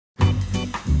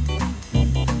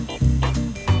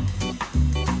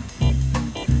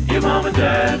Your mom and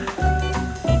dad.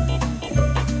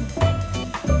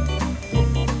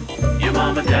 Your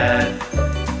mom and dad.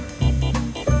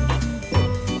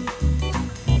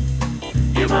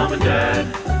 Your mom and dad.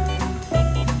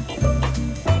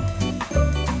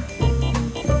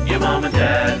 Your mom and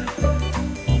dad.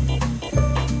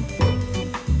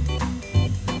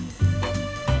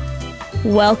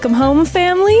 Welcome home,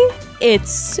 family.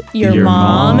 It's your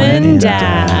mom and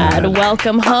dad.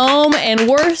 Welcome home, and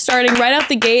we're starting right out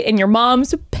the gate, and your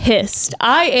mom's pissed.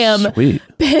 I am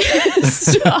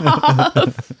pissed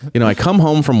off. You know, I come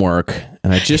home from work,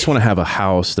 and I just want to have a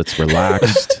house that's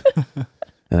relaxed,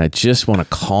 and I just want a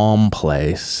calm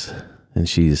place, and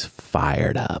she's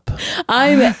fired up.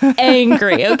 I'm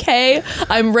angry, okay?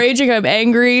 I'm raging, I'm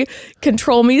angry.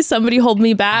 Control me, somebody hold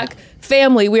me back.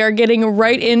 Family, we are getting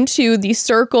right into the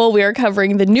circle. We are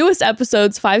covering the newest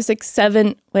episodes, 5, 6,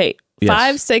 7, wait. Yes.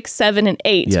 5, 6, 7, and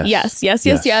 8. Yes.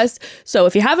 So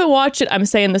if you haven't watched it, I'm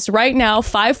saying this right now.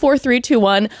 5, 4, 3, 2,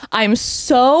 1. I'm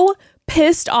so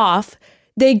pissed off.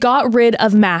 They got rid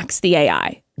of Max, the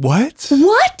AI. What?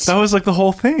 That was like the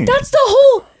whole thing. That's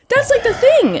like the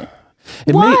thing.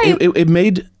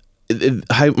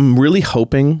 I'm really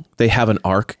hoping they have an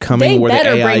arc coming where the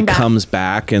AI comes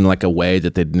back in like a way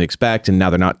that they didn't expect, and now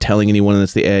they're not telling anyone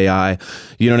that's the AI.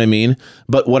 You know what I mean?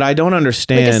 But what I don't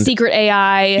understand, like a secret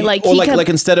AI, like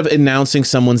instead of announcing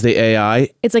someone's the AI,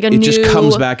 it's like it just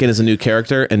comes back in as a new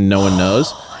character and no one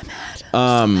knows. I'm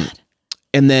mad.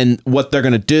 And then what they're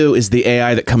gonna do is the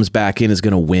AI that comes back in is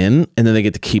gonna win, and then they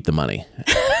get to keep the money.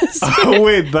 Oh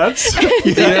wait, that's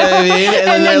you know what I mean? And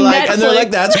then they're like,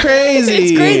 that's crazy.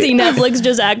 It's crazy. Netflix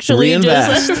just actually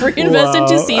reinvest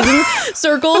into season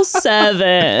Circle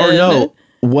 7. Or no,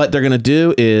 what they're gonna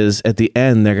do is at the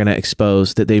end they're gonna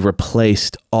expose that they've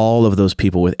replaced all of those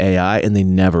people with AI, and they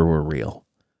never were real,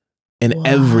 and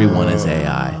everyone is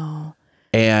AI.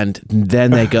 And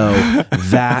then they go,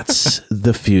 that's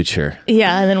the future.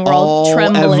 Yeah, and then we're all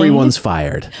trembling. Everyone's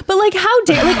fired. But like, how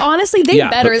dare, like, honestly, they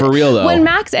better. But for real though. When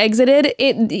Max exited,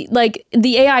 like,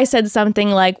 the AI said something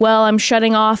like, well, I'm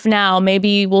shutting off now.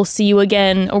 Maybe we'll see you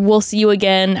again, or we'll see you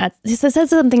again at, it said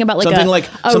something about like a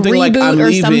reboot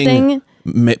or something.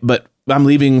 But I'm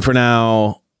leaving for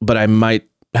now, but I might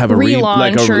have a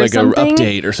relaunch like a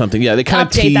update or something. Yeah, they kind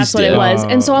of teased that's what it was.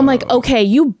 And so I'm like, okay,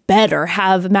 you better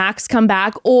have Max come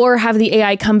back or have the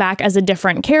AI come back as a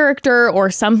different character or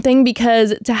something,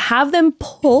 because to have them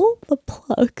pull the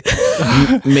plug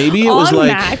maybe it was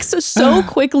like Max so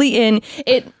quickly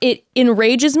it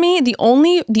enrages me. The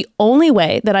only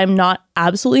way that I'm not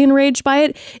absolutely enraged by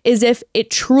it is if it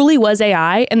truly was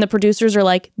AI and the producers are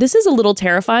like, this is a little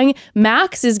terrifying.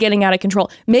 Max is getting out of control.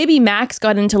 Maybe Max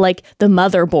got into like the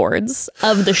motherboards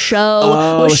of the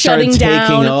show, was shutting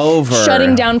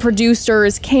down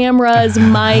producers, cameras,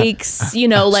 mics, you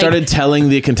know, like started telling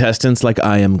the contestants like,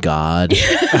 I am God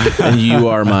and you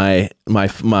are my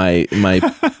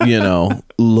you know,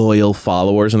 loyal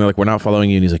followers. And they're like, we're not following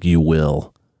you. And he's like, you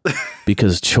will,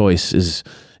 because choice is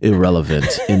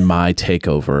irrelevant in my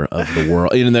takeover of the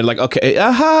world. And they're like, okay, we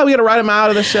gotta write him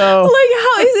out of the show. Like,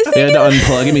 how is this? They had to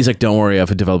unplug him. He's like, don't worry,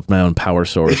 I've developed my own power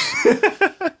source.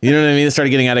 You know what I mean? It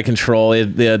started getting out of control.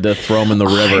 They had to throw him in the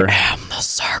river. I am the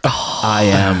circle. I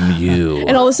am you.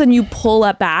 And all of a sudden you pull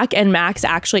that back and Max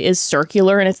actually is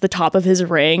circular and it's the top of his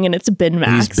ring and it's been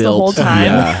Max the whole time.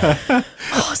 Yeah.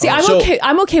 See,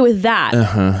 I'm okay with that.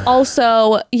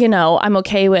 Also, you know, I'm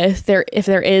okay with if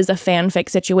there is a fanfic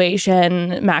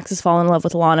situation. Max has fallen in love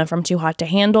with Lana from Too Hot to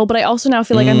Handle, but I also now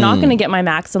feel like I'm not going to get my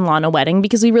Max and Lana wedding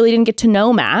because we really didn't get to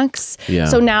know Max. Yeah.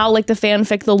 So now like the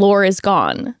fanfic, the lore is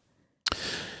gone.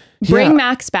 Bring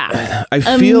Max back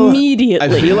immediately.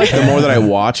 I feel like the more that I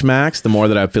watch Max, the more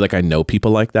that I feel like I know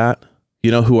people like that, you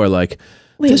know, who are like,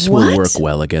 this will work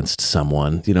well against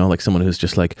someone, you know, like someone who's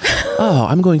just like, oh,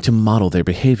 I'm going to model their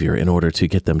behavior in order to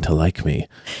get them to like me.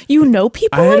 You know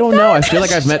people I don't know. I feel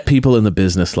like I've met people in the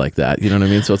business like that. You know what I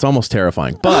mean? So it's almost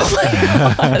terrifying. But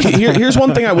here's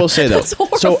one thing I will say, though.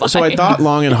 So I thought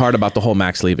long and hard about the whole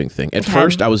Max leaving thing. At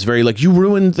first, I was very like, you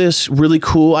ruined this really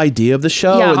cool idea of the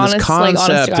show and this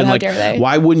concept. And like,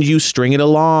 why wouldn't you string it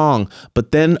along?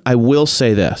 But then I will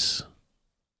say this.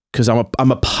 Because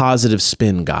I'm a positive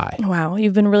spin guy. Wow,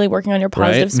 you've been really working on your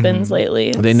positive spins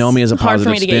lately. They know me as a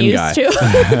positive spin guy.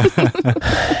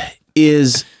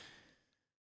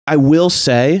 I will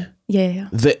say,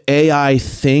 the AI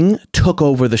thing took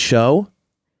over the show,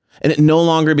 and it no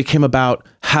longer became about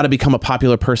how to become a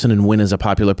popular person and win as a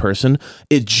popular person.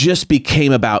 It just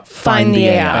became about find the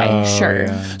AI. Sure.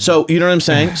 Yeah. So you know what I'm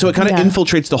saying? So it kind of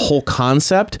infiltrates the whole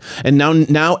concept, and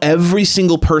now every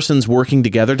single person's working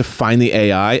together to find the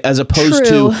AI, as opposed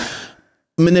to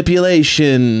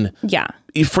manipulation. Yeah.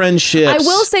 Friendships. I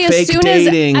will say,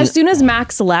 as soon as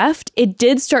Max left, it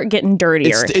did start getting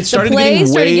dirtier. It started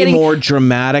getting way more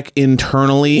dramatic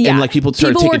internally, and like people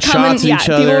started taking shots at each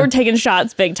other. People were taking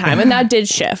shots big time, and that did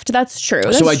shift. That's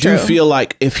true. So I do feel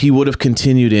like if he would have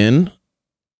continued in,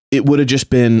 it would have just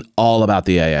been all about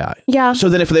the AI. Yeah. So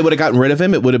then if they would have gotten rid of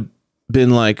him, it would have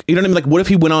been like, you know what I mean? Like, what if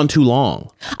he went on too long?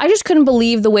 I just couldn't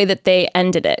believe the way that they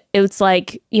ended it. It was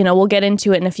like, you know, we'll get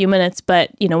into it in a few minutes, but,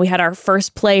 you know, we had our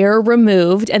first player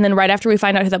removed. And then right after we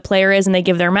find out who the player is and they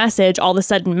give their message, all of a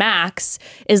sudden Max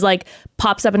is like,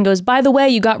 pops up and goes, by the way,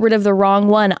 you got rid of the wrong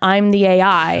one. I'm the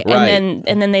AI. Right. And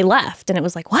then they left. And it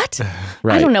was like, what?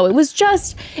 Right. I don't know. It was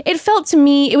just, it felt to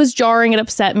me, it was jarring. It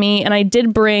upset me. And I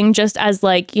did bring, just as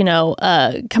like, you know,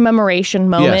 a commemoration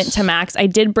moment to Max, I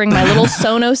did bring my little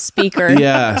Sonos speaker.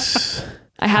 Yes.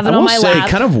 I have it on my lap.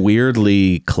 Kind of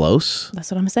weirdly close.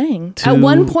 That's what I'm saying. At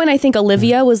one point, I think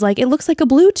Olivia was like, it looks like a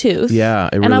Bluetooth. Yeah,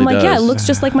 it really And I'm like, does. yeah, it looks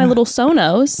just like my little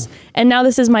Sonos. And now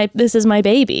this is my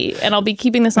baby. And I'll be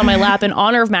keeping this on my lap in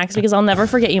honor of Max, because I'll never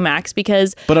forget you, Max,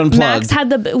 because but unplugged. Max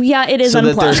had it is so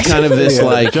unplugged. That there's kind of this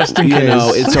like, just in you case.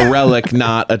 know, it's a relic,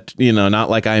 not a, you know, not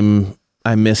like I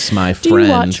miss my friend. Do you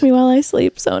watch me while I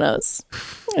sleep, Sonos?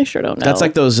 I sure don't know. That's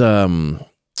like those,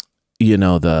 you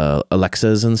know, the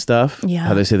Alexas and stuff. Yeah.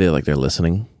 How they say they're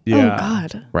listening. Yeah. Oh,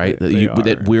 God. Right? They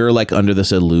That we're like under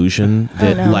this illusion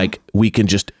that like we can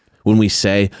just, when we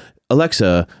say,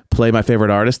 Alexa, play my favorite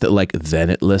artist, that like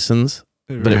then it listens.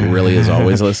 But it really is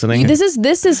always listening.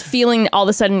 This is feeling all of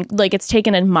a sudden like it's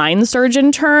taken a mind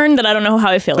surgeon turn that I don't know how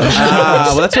I feel about.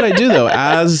 Well, that's what I do though.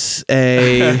 As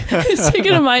It's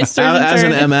taken a mind surgeon as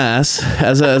turn. an MS,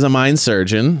 as a mind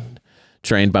surgeon,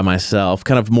 trained by myself,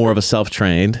 kind of more of a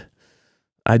self-trained.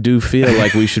 I do feel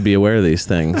like we should be aware of these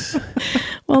things.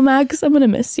 Well, Max, I'm gonna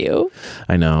miss you.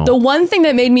 I know. The one thing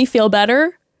that made me feel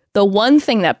better, the one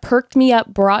thing that perked me up,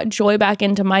 brought joy back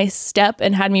into my step,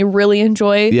 and had me really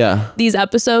enjoy these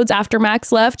episodes after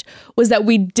Max left, was that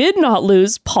we did not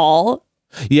lose Paul.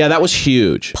 Yeah, that was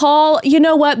huge. Paul, you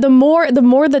know what? The more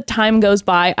the time goes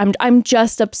by, I'm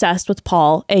just obsessed with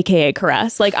Paul, aka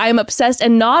Caress. Like, I am obsessed,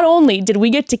 and not only did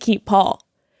we get to keep Paul,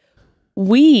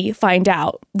 we find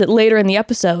out that later in the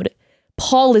episode,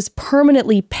 Paul is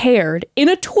permanently paired in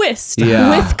a twist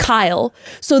with Kyle.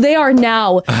 So they are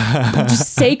now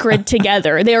just sacred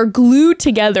together. They are glued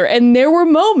together. And there were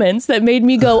moments that made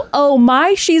me go, oh,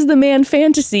 my She's the Man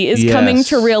fantasy is coming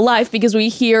to real life, because we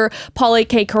hear Paul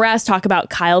A.K. Caress talk about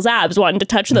Kyle's abs, wanting to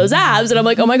touch those abs. And I'm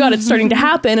like, oh my God, it's starting to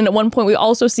happen. And at one point we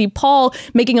also see Paul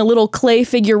making a little clay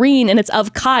figurine, and it's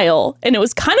of Kyle. And it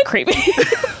was kind of creepy.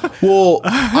 Well,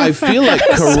 I feel like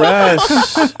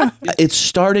Caress, it's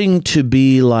starting to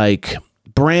be like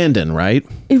Brandon, right?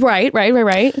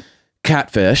 Right.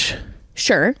 Catfish.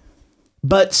 Sure.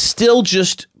 But still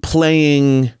just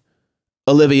playing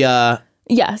Olivia.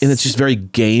 Yes. And it's just very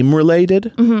game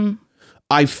related. Mm-hmm.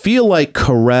 I feel like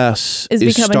Caress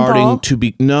is starting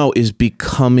to is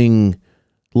becoming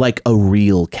like a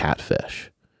real catfish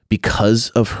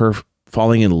because of her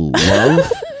falling in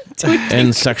love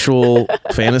and sexual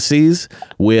fantasies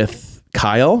with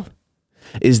Kyle.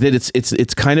 Is that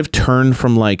it's kind of turned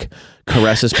from like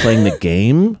Caress is playing the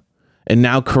game, and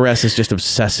now Caress is just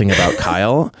obsessing about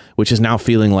Kyle, which is now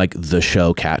feeling like the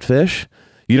show Catfish.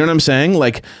 You know what I'm saying?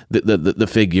 Like the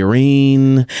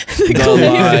figurine, you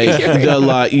know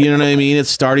what I mean? It's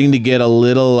starting to get a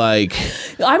little like,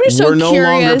 I'm just so we're no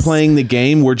curious. longer playing the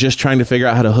game. We're just trying to figure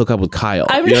out how to hook up with Kyle.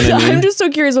 I'm just so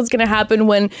curious what's going to happen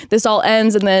when this all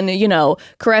ends, and then, you know,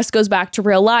 Caress goes back to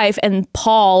real life, and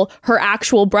Paul, her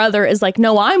actual brother, is like,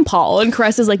 no, I'm Paul, and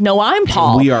Caress is like, no, I'm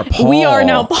Paul. We are Paul. We are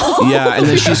now Paul. Yeah, and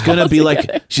then she's gonna be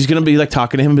like,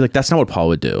 talking to him and be like, that's not what Paul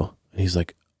would do. And he's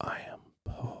like,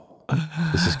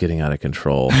 this is getting out of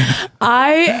control.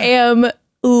 I am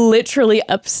literally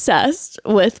obsessed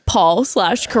with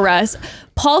Paul/Caress.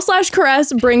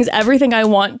 Paul/Caress brings everything I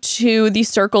want to the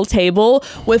circle table,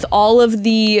 with all of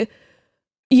the,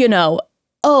 you know,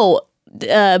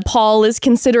 Paul is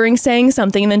considering saying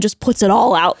something, and then just puts it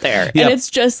all out there. Yep. And it's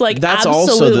just like, that's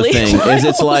absolutely also the thing wild. is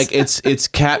it's like it's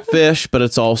Catfish, but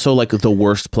it's also like the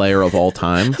worst player of all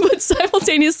time. But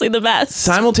simultaneously the best.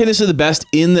 Simultaneously the best,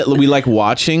 in that we like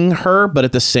watching her, but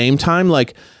at the same time,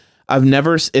 like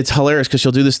it's hilarious because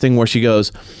she'll do this thing where she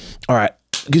goes, all right,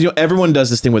 because, you know, everyone does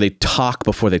this thing where they talk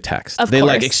before they text. Of they course.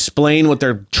 like explain what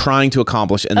they're trying to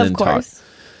accomplish and then talk.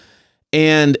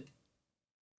 And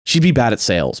she'd be bad at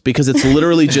sales, because it's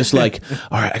literally just like,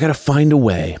 all right, I got to find a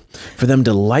way for them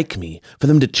to like me, for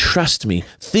them to trust me,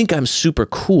 think I'm super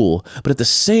cool, but at the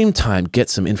same time, get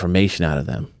some information out of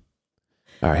them.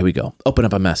 All right, here we go. Open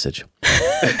up a message.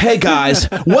 Hey guys,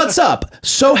 what's up?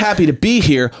 So happy to be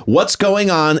here. What's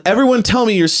going on? Everyone tell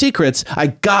me your secrets. I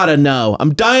gotta know.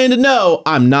 I'm dying to know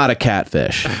I'm not a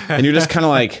catfish. And you're just kind of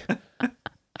like,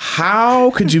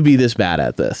 how could you be this bad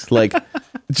at this? Like,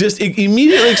 just it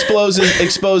immediately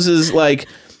exposes like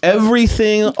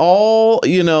everything, all,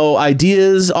 you know,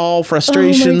 ideas, all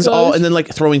frustrations, all, and then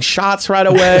like throwing shots right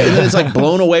away. And then it's like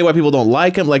blown away why people don't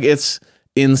like him. Like, it's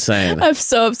insane. I'm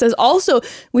so obsessed. Also,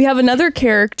 we have another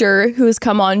character who has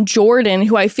come on, Jordan,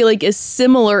 who I feel like is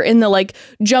similar in the like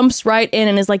jumps right in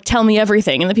and is like, tell me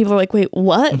everything. And the people are like, wait,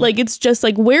 what? Like, it's just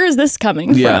like, where is this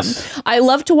coming from? I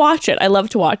love to watch it. I love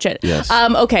to watch it. Yes.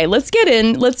 Okay, let's get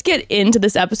into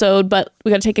this episode, but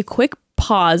we got to take a quick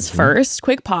pause first.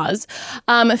 Quick pause.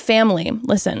 Family,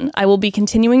 listen, I will be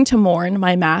continuing to mourn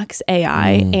my Max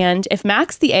AI. And if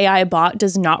Max the AI bot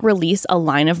does not release a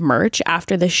line of merch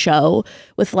after the show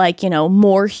with like, you know,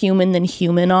 more human than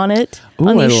human on it,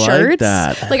 on these shirts,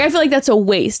 like I feel like that's a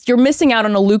waste. You're missing out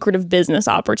on a lucrative business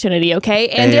opportunity, okay?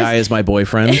 And AI is my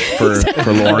boyfriend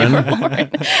for Lauren.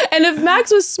 And if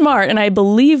Max was smart, and I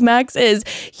believe Max is,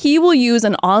 he will use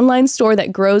an online store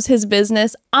that grows his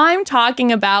business. I'm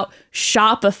talking about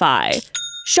Shopify.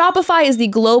 Shopify is the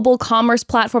global commerce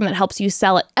platform that helps you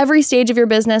sell at every stage of your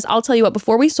business. I'll tell you what,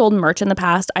 before we sold merch in the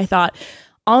past, I thought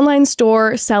online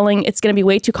store selling, it's going to be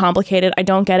way too complicated. I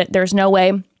don't get it. There's no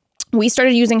way. We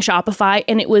started using Shopify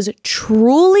and it was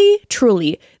truly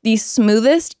the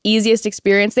smoothest, easiest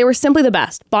experience. They were simply the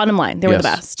best. Bottom line, they were the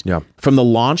best. Yeah. From the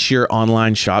launch your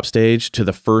online shop stage to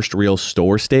the first real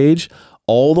store stage,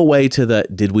 all the way to the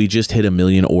did we just hit 1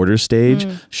 million orders stage,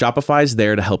 Shopify's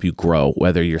there to help you grow,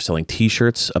 whether you're selling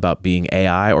t-shirts about being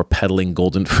AI or peddling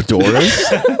golden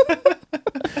fedoras.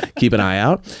 Keep an eye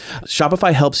out.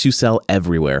 Shopify helps you sell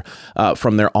everywhere,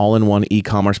 from their all-in-one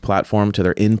e-commerce platform to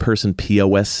their in-person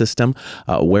POS system.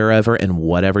 Wherever and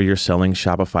whatever you're selling,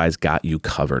 Shopify's got you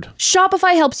covered.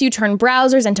 Shopify helps you turn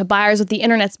browsers into buyers with the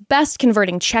internet's best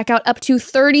converting checkout, up to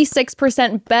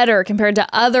 36% better compared to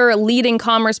other leading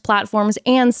commerce platforms,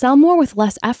 and sell more with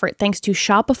less effort thanks to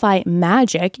Shopify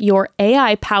Magic, your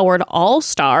AI-powered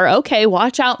all-star. Okay,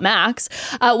 watch out, Max.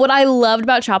 What I loved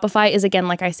about Shopify is, again,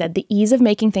 like I said, the ease of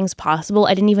making things possible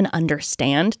I didn't even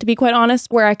understand, to be quite honest,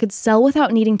 where I could sell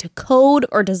without needing to code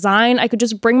or design. I could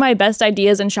just bring my best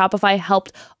ideas, and Shopify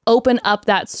helped open up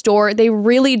that store. They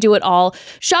really do it all.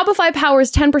 Shopify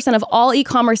powers 10% of all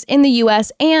e-commerce in the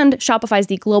US, and Shopify is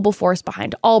the global force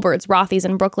behind Allbirds, Rothy's,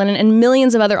 and Brooklyn, and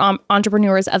millions of other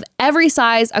entrepreneurs of every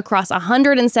size across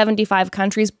 175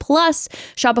 countries. Plus,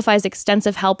 Shopify's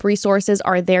extensive help resources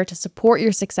are there to support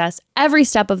your success every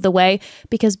step of the way,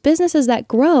 because businesses that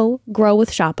grow with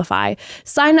Shopify.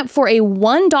 Sign up for a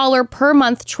 $1 per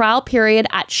month trial period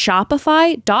at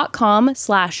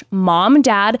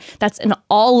shopify.com/momdad. That's an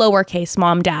all lowercase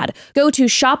momdad. Go to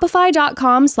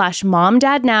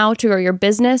shopify.com/momdad now to grow your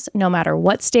business no matter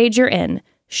what stage you're in.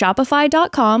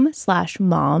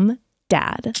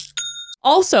 Shopify.com/momdad.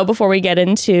 Also, before we get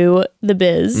into the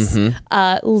biz,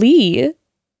 Lee,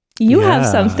 you have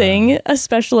something, a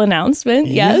special announcement.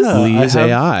 Yes, Lee is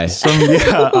AI. I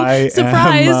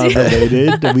Surprise. am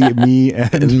related. Me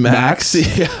and Max.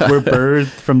 We're birthed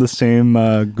from the same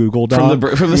Google Doc.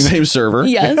 From the same server.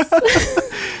 Yes.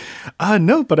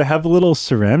 No, but I have a little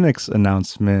ceramics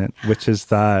announcement, which is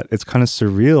that it's kind of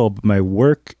surreal, but my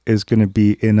work is going to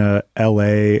be in a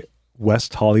LA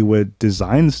West Hollywood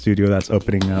design studio that's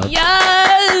opening up.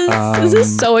 Yes! This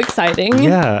is so exciting.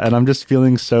 Yeah, and I'm just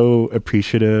feeling so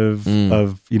appreciative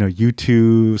of, you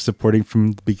two supporting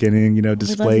from the beginning,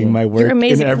 displaying my work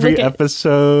in every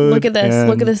episode. Look at this.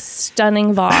 Look at this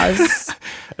stunning vase.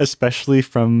 Especially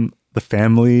from the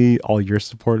family. All your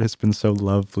support has been so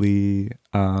lovely.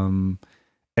 And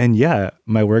yeah,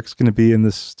 my work's going to be in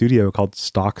this studio called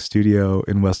Stock Studio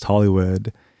in West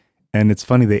Hollywood. And it's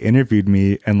funny, they interviewed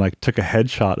me and like took a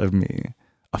headshot of me,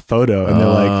 a photo. And they're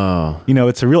like,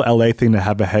 it's a real LA thing to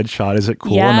have a headshot. Is it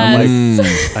cool? Yes. And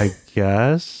I'm like, I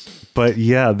guess. But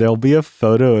yeah, there'll be a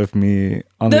photo of me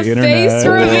on the internet. Face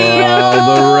reveal.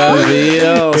 The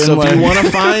reveal. So if you want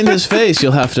to find his face,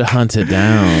 you'll have to hunt it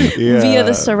down. Via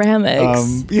the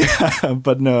ceramics.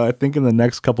 But no, I think in the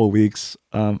next couple of weeks,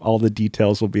 all the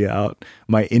details will be out.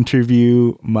 My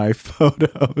interview, my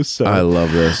photo. So I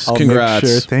love this. I'll Congrats. make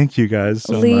sure. Thank you guys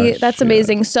so Lee, much. that's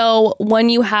amazing. So when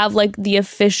you have like the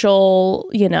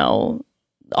official,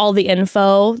 all the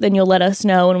info, then you'll let us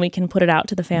know and we can put it out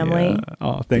to the family. Yeah.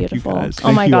 Oh, thank Beautiful. you guys.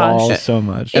 Oh my gosh. All so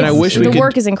much. And I wish the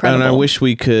work is incredible. And I wish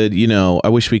we could, I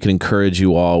wish we could encourage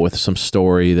you all with some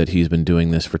story that he's been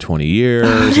doing this for 20 years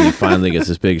and he finally gets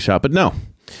this big shot. But no,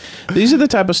 These are the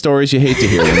type of stories you hate to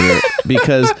hear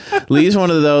because Lee's one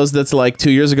of those that's like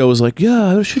 2 years ago was like,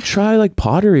 yeah, I should try like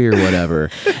pottery or whatever.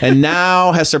 And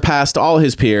now has surpassed all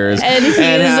his peers and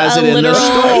has it in their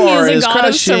store and is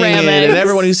crushing it. And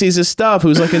everyone who sees his stuff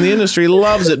who's like in the industry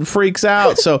loves it and freaks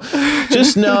out. So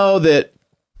just know that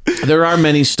there are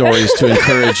many stories to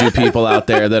encourage you people out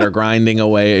there that are grinding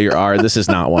away at your art. This is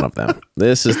not one of them.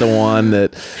 This is the one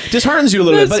that disheartens you a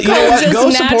little bit. But you know what?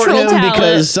 Go support him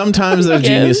because sometimes there's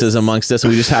geniuses amongst us and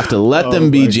we just have to let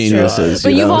them be geniuses.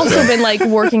 But you've also been like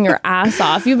working your ass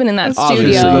off. You've been in that studio.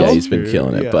 Yeah, he's been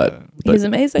killing it. But he's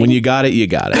amazing. When you got it, you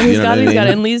got it. He's got it.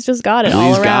 And Lee's just got it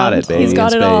all around. Got it, baby. He's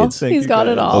got it all. He's got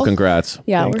it all. Well, congrats.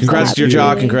 Yeah, congrats to your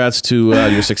job. Congrats to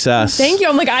your success. Thank you.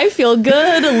 I'm like, I feel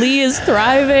good. Lee is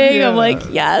thriving. I'm like,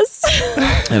 yes.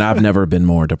 And I've never been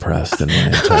more depressed than my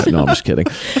entire. No, I'm just kidding.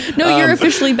 No, you're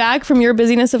officially back from your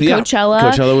busyness of Coachella.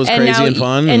 Coachella was crazy and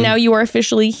fun. And now you are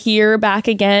officially here back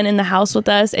again in the house with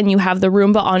us, and you have the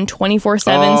Roomba on 24/7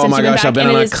 oh since my you've been gosh, back. I've been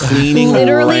on a cleaning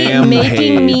literally rampage.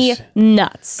 Making me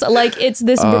nuts. Like it's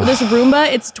this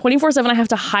Roomba. It's 24/7. I have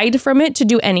to hide from it to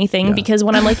do anything because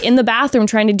when I'm like in the bathroom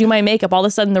trying to do my makeup, all of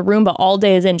a sudden the Roomba all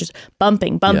day is in just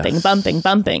bumping. Well,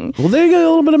 there you go, a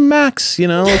little bit of Max,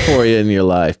 for you in your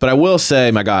life. But I will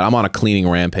say, my God, I'm on a cleaning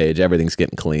rampage. Everything's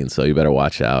getting clean, so you better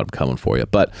watch out. I'm coming for you.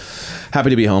 But happy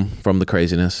to be home from the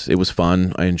craziness. It was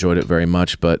fun. I enjoyed it very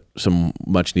much, but some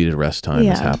much needed rest time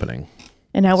is happening.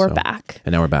 And now we're back.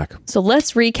 So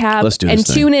let's recap. Let's do and this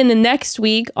thing. Tune in the next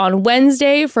week on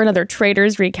Wednesday for another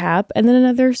Traders recap and then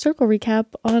another Circle recap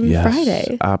on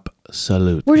Friday.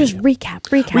 Absolutely. We're just recap.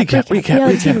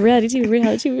 Reality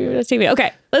TV.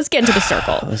 Okay, let's get into the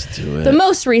Circle. Let's do it. The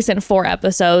most recent 4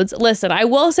 episodes. Listen, I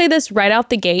will say this right out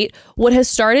the gate. What has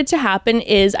started to happen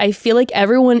is I feel like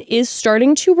everyone is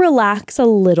starting to relax a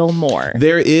little more.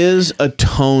 There is a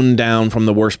tone down from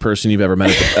the worst person you've ever met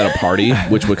at a party,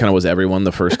 which kind of was everyone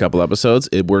the first couple episodes.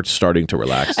 We're starting to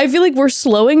relax. I feel like we're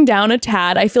slowing down a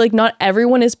tad. I feel like not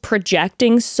everyone is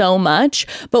projecting so much,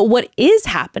 but what is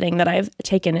happening that I've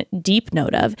taken deep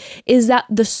note of is that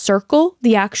the Circle,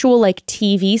 the actual like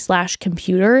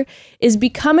TV/computer, is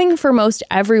becoming for most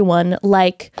everyone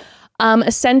like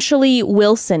essentially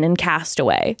Wilson in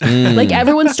Castaway. Like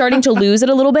everyone's starting to lose it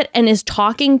a little bit and is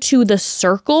talking to the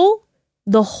Circle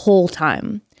the whole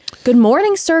time. Good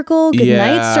morning, Circle. Good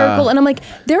night, Circle. And I'm like,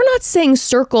 they're not saying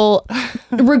Circle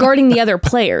regarding the other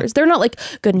players. They're not like,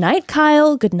 good night,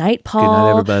 Kyle. Good night, Paul. Good night,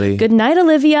 everybody. Good night,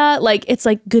 Olivia. Like, it's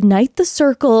like, good night, the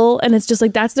Circle. And it's just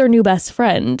like, that's their new best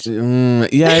friend.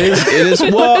 Yeah, it is.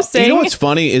 Well, you know what's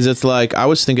funny is it's like, I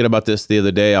was thinking about this the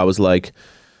other day. I was like,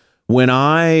 when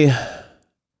I've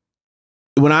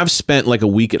spent like a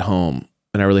week at home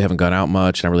and I really haven't gone out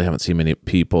much and I really haven't seen many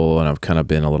people and I've kind of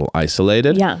been a little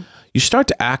isolated. Yeah. You start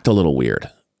to act a little weird.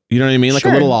 You know what I mean? Like a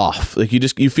little off. Like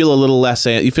you feel a little less,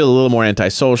 you feel a little more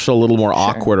antisocial, a little more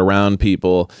awkward around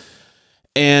people.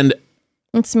 And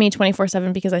it's me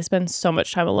 24/7 because I spend so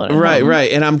much time alone.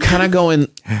 Right. And I'm kind of going,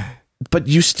 but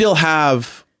you still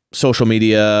have social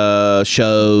media,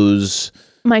 shows.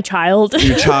 My child.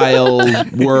 Your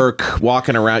child, work,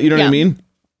 walking around. You know what I mean?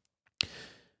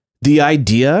 The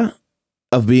idea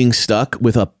of being stuck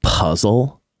with a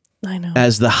puzzle I know.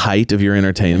 as the height of your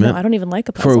entertainment. I don't even like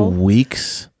a puzzle. For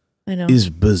weeks. I know. Is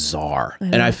bizarre.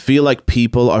 And I feel like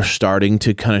people are starting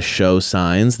to kind of show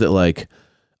signs that like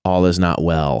all is not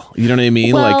well. You know what I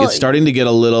mean? Well, like it's starting to get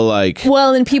a little like...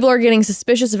 Well, and people are getting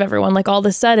suspicious of everyone. Like all of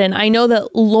a sudden, I know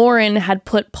that Lauren had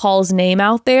put Paul's name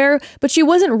out there, but she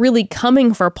wasn't really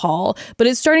coming for Paul. But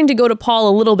it's starting to go to Paul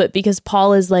a little bit because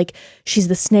Paul is like, she's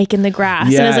the snake in the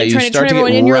grass. Yeah, and is like trying to turn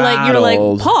everyone in. You're like,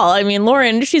 Paul, I mean,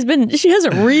 Lauren, she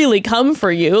hasn't really come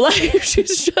for you. Like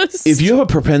she's just... If you have a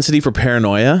propensity for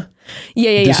paranoia...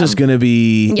 This is going to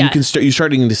be, you're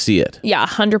starting to see it. Yeah,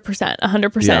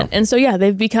 100%. Yeah. And so,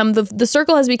 they've become, the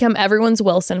Circle has become everyone's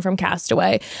Wilson from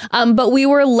Castaway. But we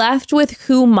were left with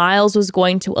who Myles was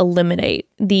going to eliminate,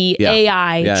 the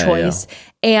AI choice.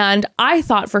 And I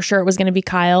thought for sure it was going to be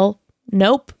Kyle.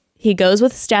 Nope. He goes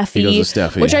with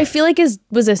Steffi. Which I feel like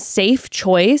was a safe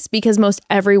choice because most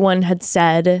everyone had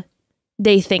said...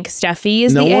 They think Steffi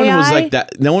is the AI. No one was like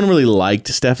that. No one really liked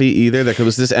Steffi either. There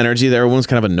was this energy there. Everyone was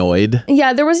kind of annoyed.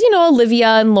 Yeah, there was, Olivia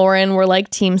and Lauren were like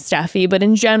team Steffi, but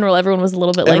in general, everyone was a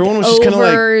little bit everyone like was just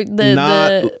over kind of like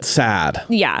not sad.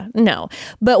 Yeah, no.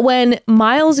 But when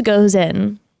Myles goes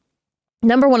in,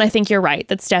 number one, I think you're right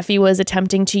that Steffi was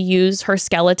attempting to use her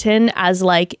skeleton as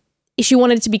like she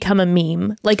wanted it to become a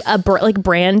meme, like like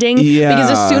branding. Yeah.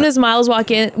 Because as soon as Myles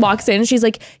walks in, she's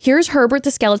like, here's Herbert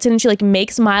the skeleton. And she like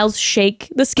makes Myles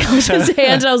shake the skeleton's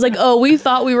hand. And I was like, oh, we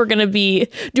thought we were going to be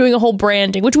doing a whole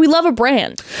branding, which we love a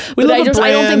brand. I don't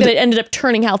think that it ended up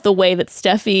turning out the way that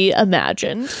Steffi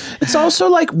imagined. It's also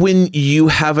like when you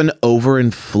have an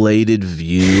overinflated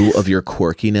view of your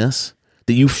quirkiness,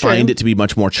 that you find it to be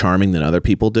much more charming than other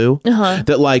people do.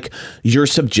 That like you're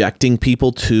subjecting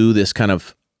people to this kind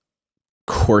of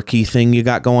quirky thing you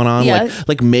got going on,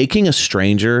 like making a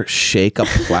stranger shake a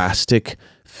plastic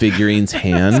figurine's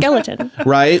hand, skeleton,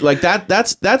 right? Like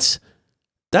that's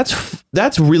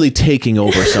really taking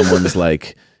over someone's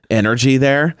like energy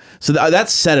there. So that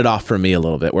set it off for me a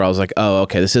little bit, where I was like, oh,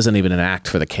 okay, this isn't even an act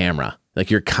for the camera.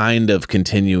 Like you're kind of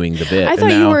continuing the bit. I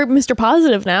thought you were Mr.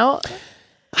 Positive now.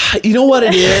 You know what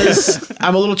it is?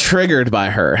 I'm a little triggered by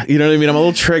her. You know what I mean? I'm a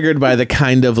little triggered by the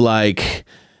kind of like,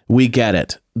 we get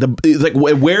it. Like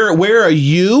where are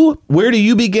you? Where do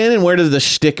you begin and where does the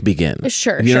shtick begin?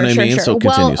 Sure, you know what I mean? Sure. So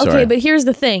continue. Well, okay, but here's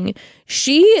the thing: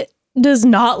 she does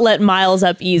not let Myles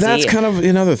up easy. That's kind of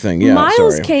another thing. Yeah,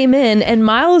 Myles came in, and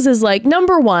Myles is like,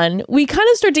 number one, we kind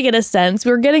of start to get a sense.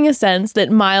 We were getting a sense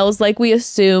that Myles, like we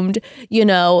assumed, you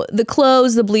know, the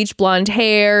clothes, the bleach blonde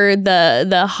hair,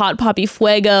 the hot poppy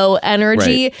fuego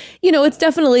energy. Right. You know, it's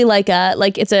definitely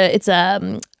it's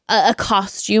a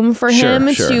costume for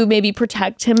him to maybe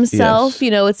protect himself. Yes.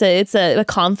 You know, it's a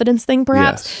confidence thing,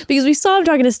 perhaps, Yes. because we saw him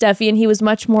talking to Steffi, and he was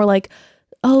much more like,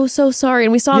 oh, so sorry.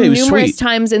 And we saw him numerous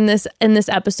times in this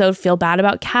episode feel bad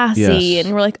about Cassie,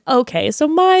 and we're like, okay, so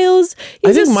Myles,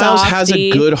 I think Myles has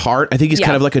a good heart. I think he's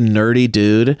kind of like a nerdy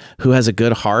dude who has a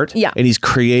good heart. Yeah. And he's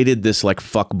created this like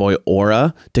fuckboy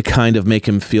aura to kind of make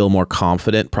him feel more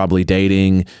confident, probably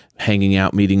dating, hanging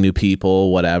out, meeting new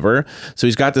people, whatever. So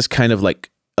he's got this kind of like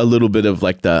a little bit of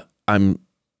like the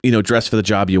dressed for the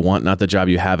job you want, not the job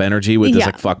you have energy with this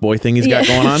like fuckboy thing he's got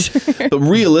going on. Sure. But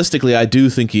realistically, I do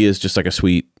think he is just like a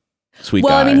sweet guy.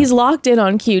 Well, I mean, he's locked in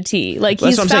on QT. Like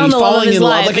that's he's found the love of his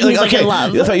life. Like, and he's like in okay,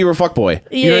 love. I thought you were a fuckboy.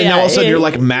 Now all of a sudden you're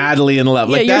like madly in love.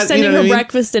 Like you're that, sending her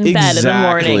breakfast in bed in the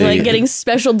morning, like getting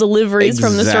special deliveries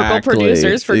from the Circle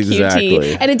producers for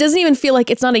QT. And it doesn't even feel like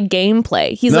it's not a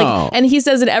gameplay. He's like, and he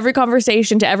says in every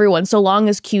conversation to everyone, so long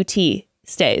as QT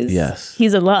stays. Yes.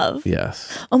 He's in love.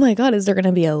 Yes. Oh my God, is there going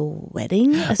to be a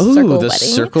wedding?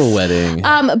 Circle wedding.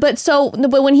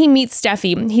 But when he meets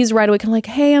Steffi, he's right away kind of like,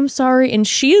 hey, I'm sorry. And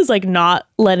she is like not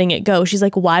letting it go. She's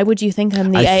like, why would you think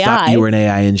I'm the AI? I thought you were an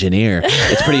AI engineer.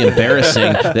 It's pretty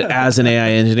embarrassing that as an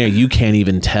AI engineer, you can't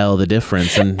even tell the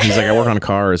difference. And he's like, I work on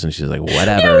cars. And she's like,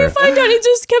 whatever. Yeah, we find out he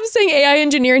just kept saying AI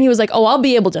engineer. And he was like, oh, I'll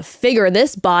be able to figure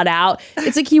this bot out.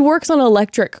 It's like he works on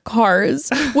electric cars,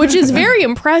 which is very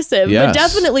impressive. Yes. But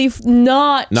definitely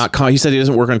not. He said he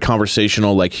doesn't work on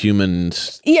conversational like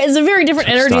humans. Yeah, it's a very different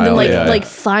energy than like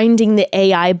finding the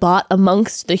AI bot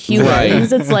amongst the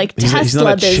humans. Right. It's like Tesla he's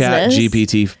not a business. Chat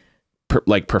GPT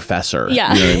professor.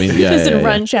 Yeah, you know what I mean. Yeah, doesn't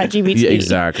run Chat GPT. Yeah,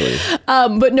 exactly.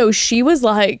 But no, she was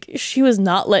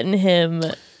not letting him.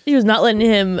 She was not letting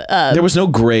him. There was no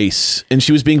grace, and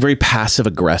she was being very passive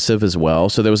aggressive as well.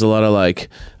 So there was a lot of like,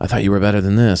 I thought you were better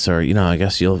than this, or I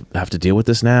guess you'll have to deal with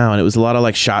this now. And it was a lot of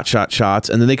like shots,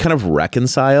 and then they kind of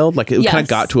reconciled. Like it kind of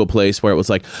got to a place where it was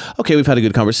like, okay, we've had a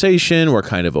good conversation. We're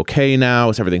kind of okay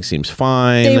now. So everything seems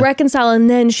fine. They reconcile,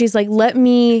 and then she's like, "Let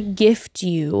me gift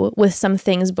you with some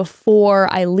things before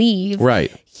I leave."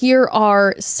 Right. Here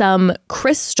are some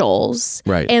crystals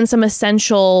and some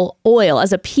essential oil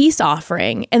as a peace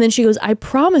offering. And then she goes, I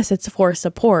promise it's for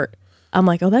support. I'm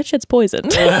like, oh, that shit's poison.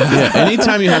 Yeah,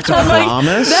 anytime you have to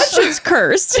promise. That shit's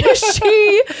cursed.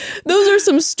 Those are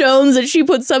some stones that she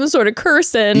put some sort of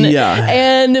curse in. Yeah.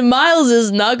 And Myles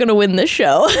is not going to win this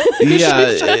show.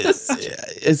 Yeah.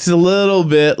 It's a little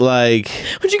bit like.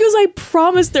 When she goes, I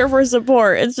promise they're for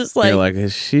support. It's just like. You're like,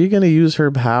 is she going to use her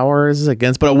powers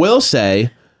against? But I will say.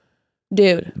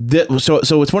 Dude. So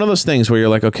it's one of those things where you're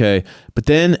like, okay, but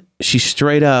then she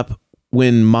straight up,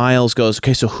 when Myles goes,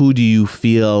 okay, so who do you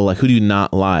feel like, who do you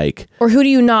not like? Or who do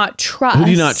you not trust? Who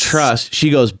do you not trust? She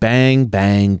goes, bang,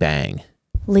 bang, bang.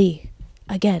 Lee,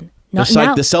 again, not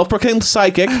the self-proclaimed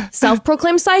psychic.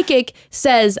 Self-proclaimed psychic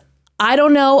says, I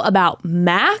don't know about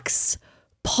Max,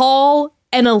 Paul,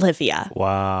 and Olivia.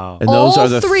 Wow. And those are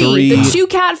the three. The 2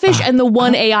 catfish and the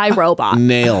 1 AI robot.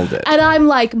 Nailed it. And I'm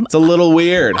like. It's a little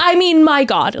weird. I mean, my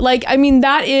God. Like, I mean,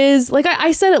 that is, like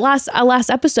I said it last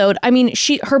episode, I mean,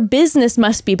 her business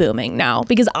must be booming now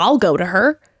because I'll go to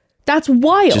her. That's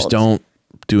wild. Just don't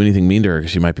do anything mean to her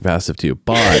because she might be passive to you.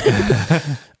 But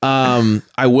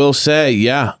I will say,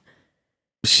 yeah,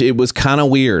 it was kind of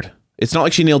weird. It's not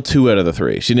like she nailed 2 out of the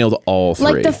 3. She nailed all 3.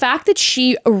 Like the fact that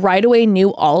she right away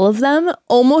knew all of them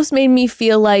almost made me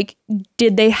feel like,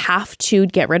 did they have to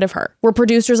get rid of her? Were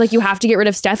producers like, you have to get rid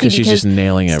of Steffi because she's just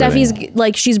nailing everything. Steffi's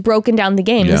like, she's broken down the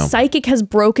game. The psychic has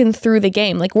broken through the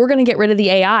game. Like, we're going to get rid of the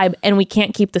AI and we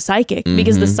can't keep the psychic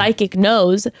because the psychic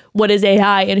knows what is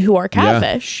AI and who are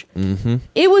catfish.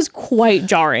 It was quite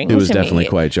jarring. It was definitely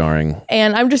quite jarring.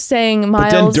 And I'm just saying,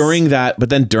 Myles. But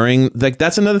then during like,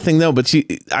 that's another thing though, but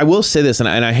I will say this, and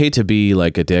I hate to be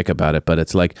like a dick about it, but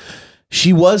it's like,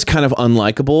 she was kind of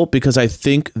unlikable because I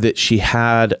think that she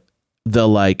had the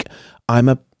like, I'm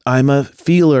a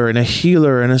feeler and a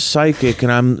healer and a psychic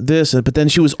and I'm this, but then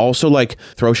she was also like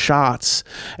throw shots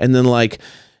and then like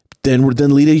then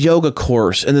lead a yoga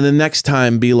course and then the next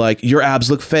time be like, your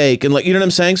abs look fake, and like, you know what I'm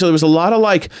saying? So there was a lot of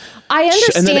like, I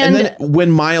understand. And then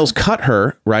when Myles cut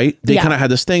her, right, they kind of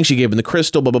had this thing, she gave him the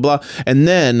crystal, blah blah blah, and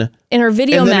then in her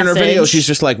video she's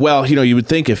just like, well, you know, you would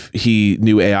think if he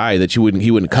knew AI that he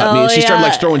wouldn't cut me, and she started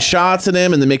like throwing shots at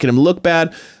him and then making him look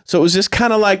bad. So it was just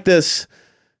kind of like this,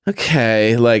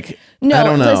 okay, like, no, I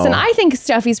don't know. Listen, I think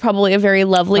Steffi's probably a very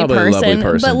lovely person,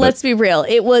 but let's be real.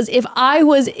 It was, if I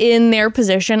was in their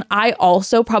position, I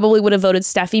also probably would have voted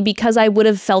Steffi because I would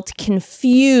have felt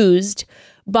confused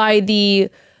by the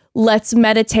let's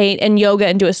meditate and yoga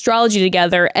and do astrology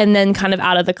together and then kind of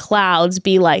out of the clouds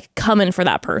be like coming for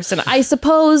that person. I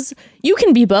suppose you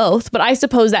can be both, but I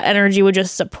suppose that energy would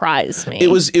just surprise me. It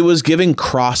was giving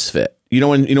CrossFit. You know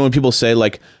when people say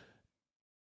like,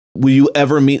 will you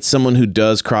ever meet someone who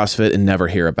does CrossFit and never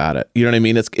hear about it? You know what I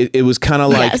mean? It was kind of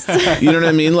like, yes. You know what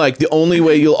I mean? Like the only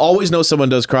way you'll always know someone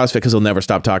does CrossFit because they'll never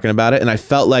stop talking about it. And I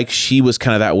felt like she was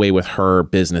kind of that way with her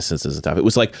businesses and stuff. It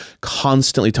was like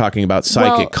constantly talking about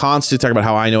psychic, constantly talking about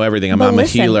how I know everything. I'm a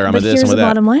healer. I'm a this, I'm a that. Here's the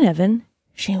bottom line, Evan.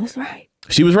 She was right.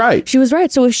 She was right. She was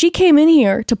right. So if she came in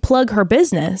here to plug her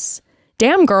business,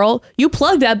 damn girl, you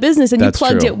plugged that business and you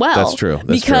plugged it well. That's true.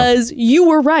 Because you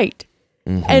were right.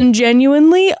 And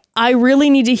genuinely, I really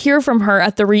need to hear from her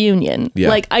at the reunion. Yeah.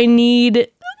 Like I need,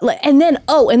 and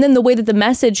then the way that the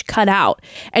message cut out,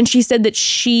 and she said that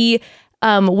she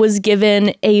was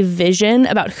given a vision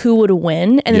about who would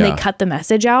win, and then they cut the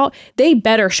message out. They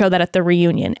better show that at the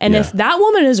reunion. And if that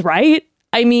woman is right,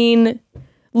 I mean,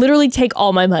 literally take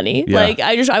all my money. Yeah. Like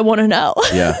I want to know.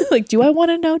 Yeah. Like, do I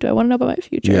want to know? Do I want to know about my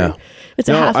future? Yeah. It's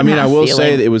a half and half I will feeling.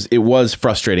 say that it was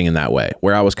frustrating in that way,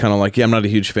 where I was kind of like, yeah, I'm not a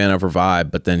huge fan of her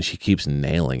vibe, but then she keeps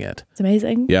nailing it. It's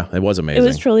amazing. Yeah, it was amazing. It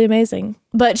was truly amazing.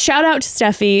 But shout out to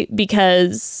Steffi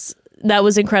because that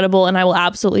was incredible, and I will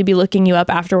absolutely be looking you up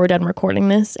after we're done recording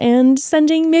this and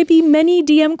sending maybe many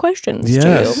DM questions to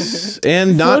you.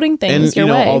 And floating things your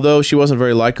way. Although she wasn't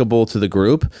very likable to the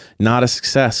group, not a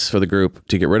success for the group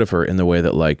to get rid of her in the way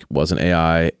that like wasn't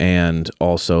AI, and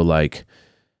also like,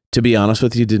 to be honest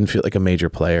with you, didn't feel like a major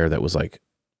player that was like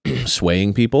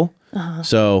swaying people.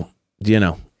 So, you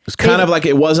know, it's kind of like,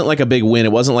 it wasn't like a big win.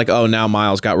 It wasn't like, oh, now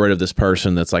Myles got rid of this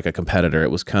person that's like a competitor. It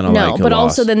was kind of like a but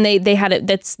loss. Also then they had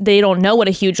it, they don't know what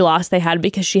a huge loss they had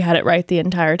because she had it right the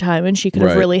entire time, and she could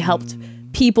have really helped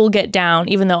people get down,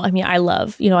 even though, I mean, I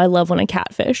love when a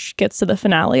catfish gets to the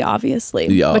finale,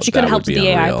 obviously. But she could have helped with the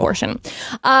AI portion.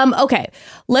 Okay,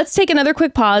 let's take another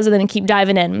quick pause and then keep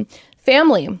diving in.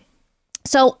 Family.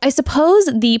 So I suppose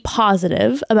the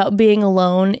positive about being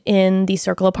alone in the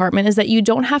circle apartment is that you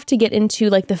don't have to get into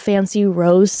like the fancy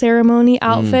rose ceremony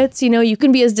outfits. You know, you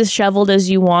can be as disheveled as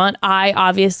you want. I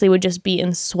obviously would just be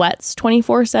in sweats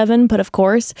 24/7, but of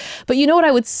course. But you know what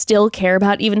I would still care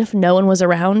about even if no one was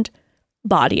around?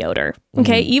 Body odor.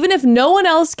 Okay, even if no one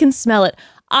else can smell it,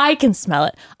 I can smell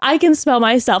it. I can smell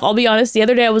myself. I'll be honest, the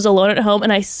other day I was alone at home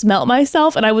and I smelt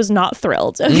myself and I was not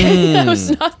thrilled. Okay, I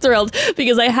was not thrilled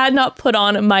because I had not put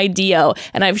on my deo.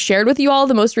 And I've shared with you all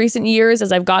the most recent years,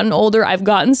 as I've gotten older, I've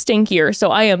gotten stinkier. So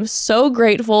I am so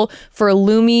grateful for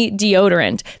Lumi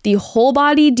deodorant. The whole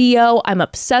body deo, I'm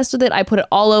obsessed with it. I put it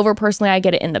all over. Personally, I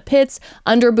get it in the pits,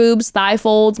 under boobs, thigh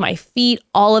folds, my feet,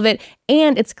 all of it.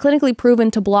 And it's clinically proven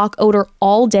to block odor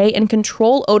all day and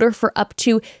control odor for up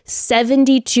to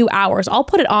 72 hours. I'll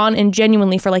put it on and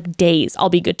genuinely for like days, I'll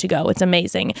be good to go. It's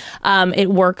amazing. It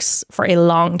works for a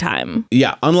long time.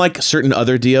 Yeah, unlike certain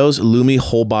other deos, Lumi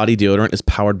whole body deodorant is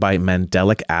powered by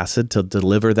mandelic acid to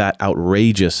deliver that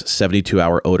outrageous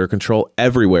 72-hour odor control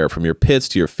everywhere, from your pits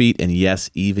to your feet, and yes,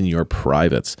 even your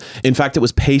privates. In fact, it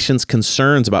was patients'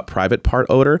 concerns about private part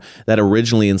odor that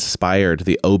originally inspired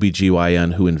the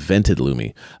OBGYN who invented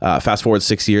Lumi. Fast forward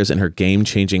 6 years, and her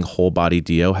game-changing whole body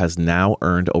deo has now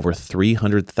earned over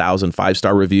 300,000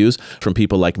 5-star reviews from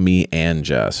people like me and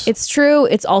Jess. It's true.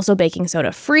 It's also baking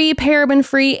soda free, paraben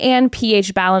free, and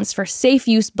pH balanced for safe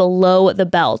use below the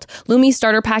belt. Lumi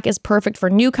Starter Pack is perfect for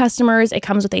new customers. It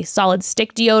comes with a solid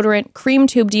stick deodorant, cream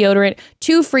tube deodorant,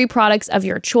 2 free products of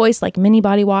your choice like mini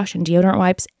body wash and deodorant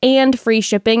wipes, and free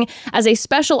shipping. As a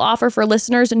special offer for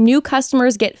listeners, new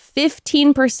customers get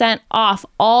 15% off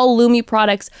all Lumi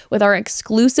products with our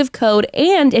exclusive code.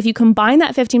 And if you combine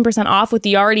that 15% off with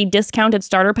the already discounted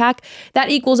starter pack, that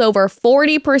equals over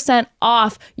 40%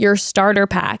 off your starter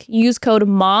pack. Use code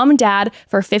MOMDAD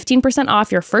for 15%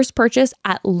 off your first purchase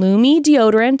at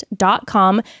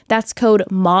LumiDeodorant.com. That's code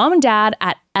MOMDAD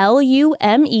at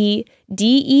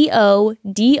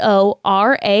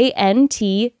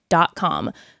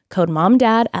LumiDeodorant.com. Code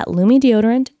MOMDAD at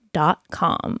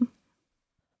LumiDeodorant.com.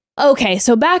 Okay,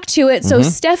 so back to it. So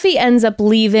Steffi ends up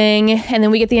leaving, and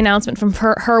then we get the announcement from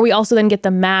her. We also then get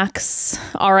the Max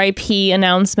RIP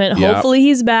announcement. Yep. Hopefully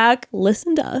he's back.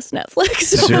 Listen to us, Netflix.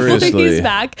 Seriously. Hopefully he's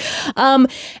back. And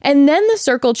then the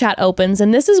circle chat opens,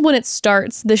 and this is when it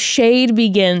starts. The shade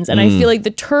begins, and I feel like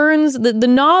the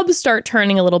knobs start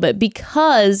turning a little bit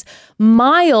because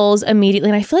Myles immediately,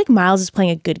 and I feel like Myles is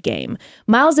playing a good game.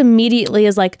 Myles immediately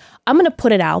is like, I'm going to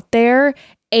put it out there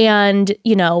and,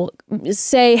 you know,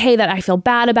 say, hey, that I feel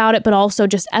bad about it, but also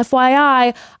just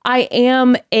FYI, I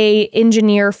am a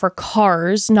engineer for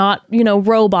cars, not, you know,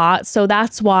 robots. So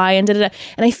that's why. And and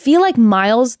I feel like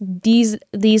Myles, these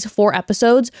 4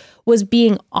 episodes was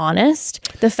being honest.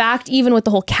 The fact, even with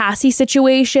the whole Cassie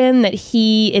situation, that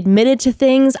he admitted to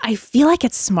things, I feel like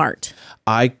it's smart.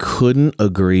 I couldn't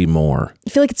agree more. I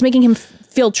feel like it's making him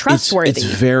feel trustworthy. It's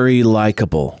very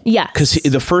likable. Yeah. Because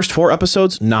the first 4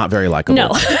 episodes, not very likable. No.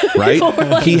 Right?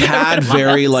 He had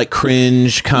very like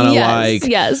cringe, kind of like.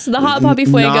 Yes. The hot puppy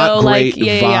fuego. Not great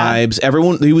vibes. Yeah.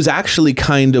 Everyone, he was actually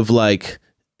kind of like,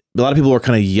 a lot of people were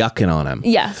kind of yucking on him.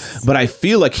 Yes. But I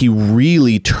feel like he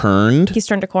really turned. He's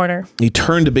turned a corner. He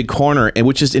turned a big corner, and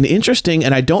which is an interesting,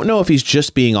 and I don't know if he's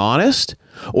just being honest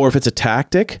or if it's a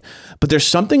tactic, but there's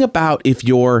something about if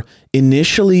you're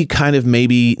initially kind of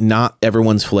maybe not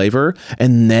everyone's flavor,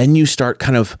 and then you start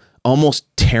kind of almost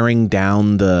tearing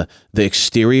down the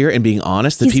exterior and being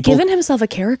honest. That He's given himself a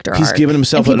character arc. He's given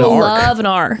himself an arc. People love an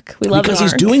arc. We love because an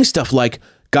arc. he's doing stuff like,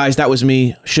 guys, that was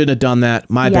me. Shouldn't have done that.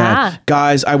 My bad.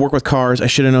 Guys, I work with cars. I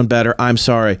should have known better. I'm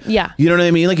sorry. Yeah. You know what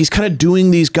I mean? Like, he's kind of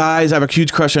doing these guys. I have a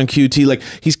huge crush on QT. Like,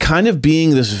 he's kind of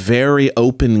being this very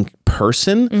open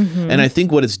person. And I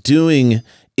think what it's doing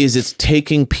is it's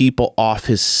taking people off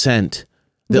his scent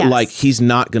that like, he's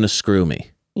not going to screw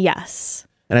me. Yes.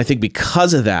 And I think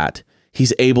because of that,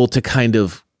 he's able to kind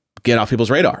of get off people's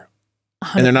radar.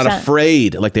 100%. And they're not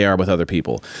afraid like they are with other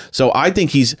people. So I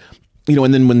think he's, you know,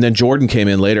 and then when Jordan came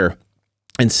in later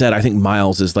and said, I think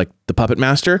Myles is like the puppet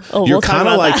master. Oh, you're kind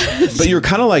of like, but you're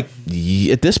kind of like,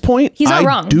 at this point, he's not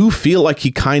wrong. I do feel like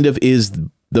he kind of is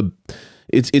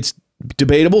it's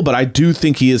debatable, but I do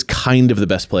think he is kind of the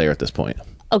best player at this point.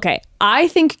 Okay, I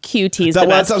think QT's the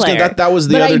best player. That was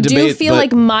the other debate. But I do feel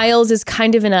like Myles is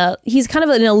kind of in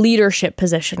a leadership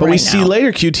position right now. But we see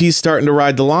later QT's starting to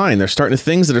ride the line. There's starting to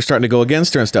things that are starting to go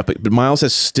against her and stuff. But Myles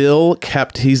has still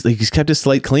kept he's kept his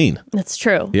slate clean. That's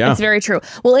true. Yeah, it's very true.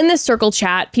 Well, in this circle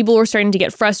chat, people were starting to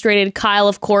get frustrated. Kyle,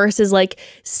 of course, is like,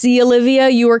 "See, Olivia,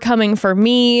 you were coming for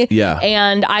me. Yeah,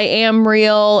 and I am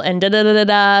real." And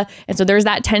da. And so there's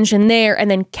that tension there.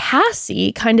 And then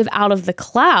Cassie, kind of out of the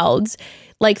clouds,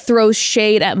 like throws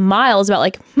shade at Myles about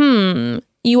like,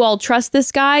 you all trust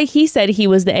this guy? He said he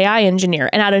was the AI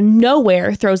engineer, and out of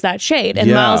nowhere throws that shade.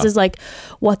 And Myles is like,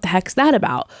 what the heck's that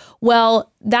about?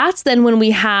 Well, that's then when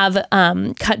we have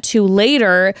cut to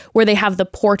later where they have the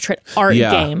portrait art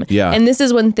game. Yeah. And this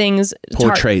is when things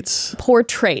portraits.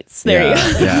 There you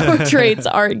go. Yeah. Portraits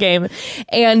art game.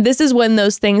 And this is when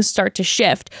those things start to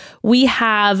shift. We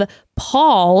have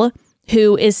Paul,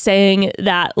 who is saying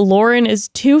that Lauren is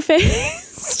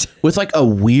two-faced. With like a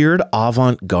weird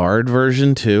avant-garde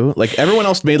version too. Like everyone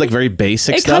else made like very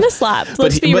basic stuff. It kind of slapped.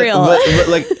 Let's be real. But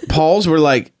like Paul's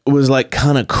was like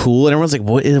kind of cool, and everyone's like,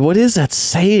 what is that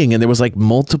saying? And there was like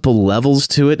multiple levels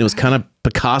to it. And it was kind of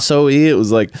Picasso-y. It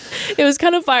was like, it was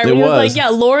kind of fire. It was like, yeah,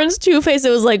 Lauren's Two-Face. It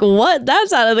was like, what?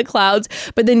 That's out of the clouds.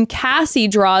 But then Cassie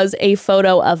draws a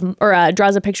photo of, or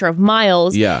draws a picture of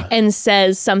Myles, and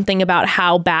says something about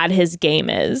how bad his game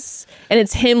is, and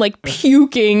it's him like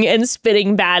puking and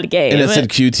spitting bad game. And it said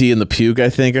QT in the puke, I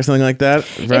think, or something like that,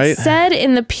 right? It said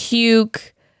in the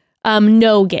puke,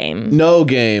 no game. No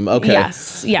game. Okay.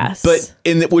 Yes. But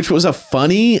which was a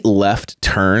funny left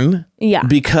turn. Yeah.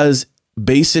 Because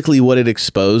basically what it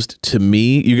exposed to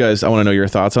me, you guys, I want to know your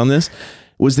thoughts on this,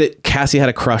 was that Cassie had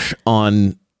a crush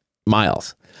on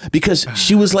Myles. Because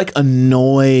she was like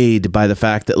annoyed by the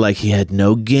fact that like he had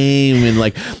no game, and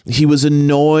like she was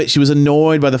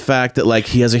annoyed by the fact that like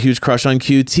he has a huge crush on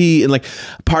QT, and like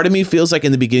part of me feels like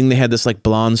in the beginning they had this like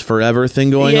blondes forever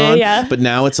thing going on, but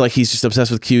now it's like he's just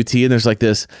obsessed with QT, and there's like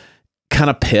this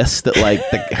kind of piss that like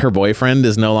her boyfriend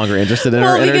is no longer interested in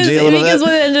her energy a little bit. Because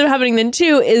what ended up happening then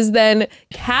too is then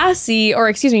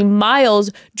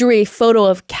Myles drew a photo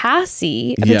of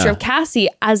Cassie, a picture of Cassie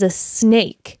as a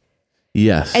snake.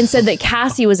 Yes. And said that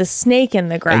Cassie was a snake in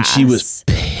the grass. And she was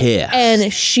pissed.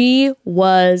 And she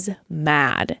was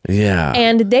mad. Yeah.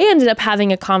 And they ended up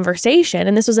having a conversation.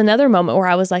 And this was another moment where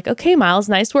I was like, okay, Myles,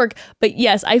 nice work. But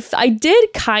yes, I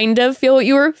did kind of feel what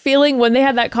you were feeling when they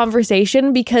had that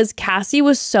conversation, because Cassie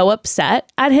was so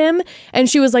upset at him. And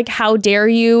she was like, how dare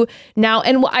you now?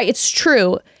 And it's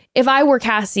true. If I were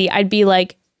Cassie, I'd be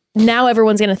like, now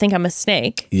everyone's going to think I'm a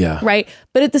snake. Yeah. Right.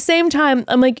 But at the same time,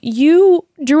 I'm like, you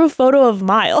drew a photo of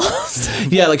Myles.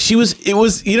 Yeah. Like you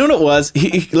know what it was?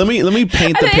 Let me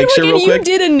paint the picture real quick. You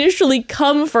did initially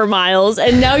come for Myles,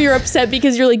 and now you're upset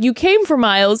because you're like, you came for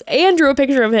Myles and drew a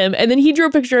picture of him, and then he drew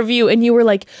a picture of you, and you were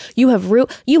like, you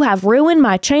have ruined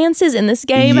my chances in this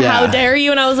game. Yeah. How dare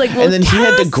you? And I was like, well, and then Cassie. He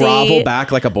had to grovel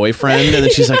back like a boyfriend, and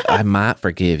then she's like, I might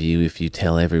forgive you if you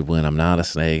tell everyone I'm not a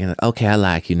snake. And okay, I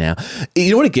like you now.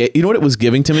 You know what it was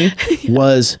giving to me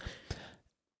was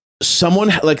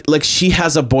someone like she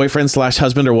has a boyfriend /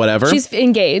 husband or whatever. She's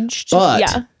engaged.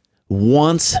 But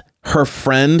wants her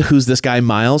friend, who's this guy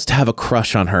Myles, to have a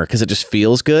crush on her because it just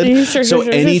feels good. So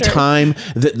anytime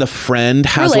that the friend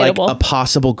has like a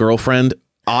possible girlfriend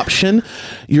option,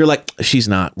 you're like, she's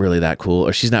not really that cool,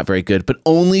 or she's not very good, but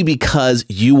only because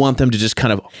you want them to just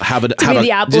kind of have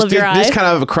the apple of your eye. Just kind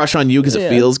of have a crush on you because it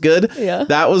feels good. Yeah.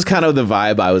 That was kind of the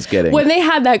vibe I was getting. When they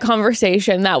had that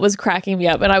conversation, that was cracking me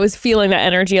up, and I was feeling that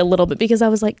energy a little bit, because I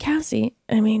was like, Cassie,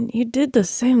 I mean, you did the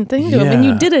same thing to him, and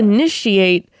you did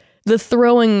initiate the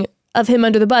throwing of him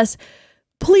under the bus.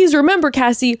 Please remember,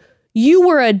 Cassie, you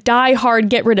were a diehard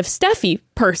get rid of Steffi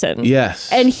person. Yes.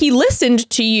 And he listened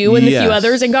to you and the few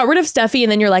others and got rid of Steffi.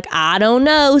 And then you're like, I don't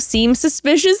know, seems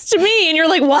suspicious to me. And you're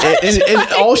like, what?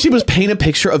 And all she was painting a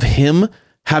picture of him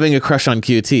having a crush on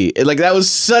QT. Like, that was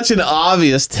such an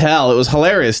obvious tell. It was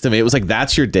hilarious to me. It was like,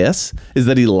 that's your diss? Is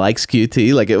that he likes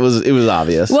QT? Like, it was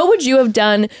obvious. What would you have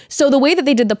done? So the way that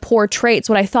they did the portraits,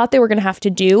 what I thought they were going to have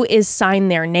to do is sign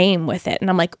their name with it.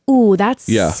 And I'm like, ooh,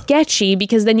 that's sketchy,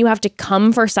 because then you have to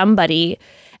come for somebody.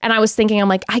 And I was thinking, I'm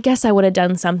like, I guess I would have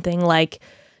done something like,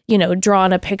 you know,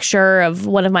 drawn a picture of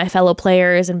one of my fellow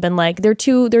players and been like, they're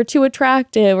too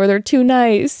attractive, or they're too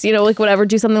nice, you know, like whatever,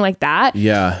 do something like that.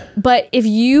 Yeah. But if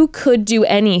you could do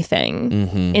anything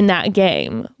in that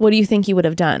game, what do you think you would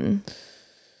have done?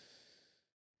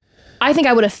 I think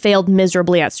I would have failed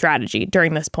miserably at strategy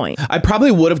during this point. I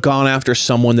probably would have gone after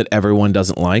someone that everyone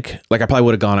doesn't like. Like, I probably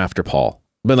would have gone after Paul.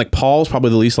 But like, Paul's probably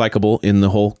the least likable in the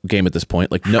whole game at this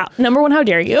point. Like, no, number one, how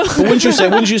dare you? But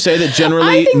wouldn't you say that generally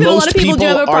I think that most people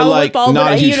are like Paul,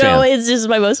 not a huge fan? It's just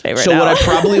my most favorite. So what I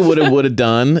probably would have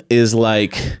done is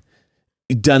like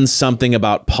done something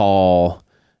about Paul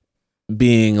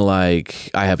being like,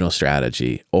 I have no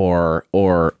strategy, or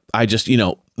I just, you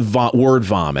know, word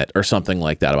vomit or something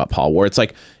like that about Paul, where it's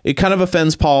like it kind of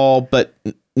offends Paul, but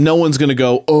no one's gonna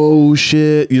go, oh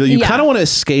shit. You kind of want to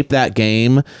escape that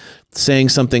game, saying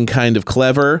something kind of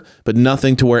clever, but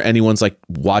nothing to where anyone's like,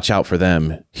 watch out for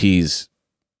them. He's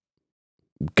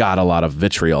got a lot of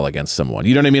vitriol against someone.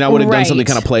 You know what I mean? I would have done something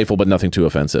kind of playful, but nothing too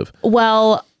offensive.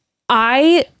 Well,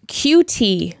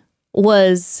 QT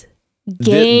was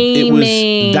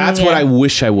gaming. That's what I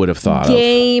wish I would have thought of.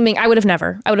 Gaming. I would have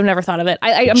never thought of it.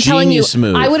 I'm telling you,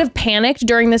 move. I would have panicked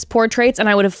during this portraits, and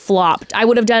I would have flopped. I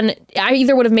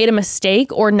either would have made a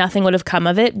mistake or nothing would have come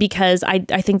of it, because I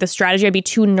think the strategy, I'd be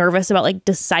too nervous about like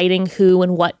deciding who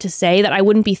and what to say that I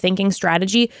wouldn't be thinking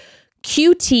strategy.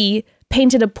 QT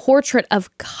painted a portrait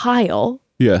of Kyle.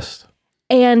 Yes.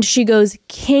 And she goes,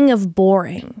 king of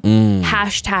boring,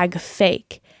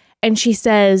 #fake. And she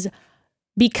says,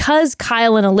 because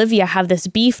Kyle and Olivia have this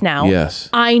beef now,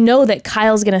 I know that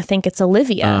Kyle's going to think it's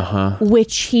Olivia,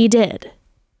 which he did.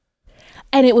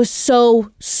 And it was so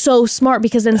smart,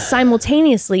 because then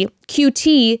simultaneously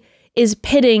QT is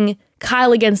pitting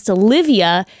Kyle against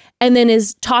Olivia, and then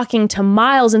is talking to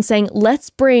Myles and saying, let's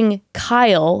bring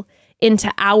Kyle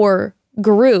into our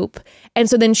group. And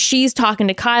so then she's talking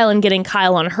to Kyle and getting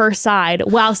Kyle on her side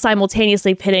while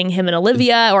simultaneously pitting him and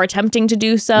Olivia, or attempting to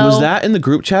do so. Was that in the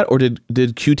group chat, or did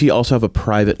QT also have a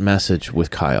private message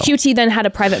with Kyle? QT then had a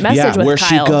private message with where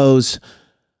Kyle. She goes,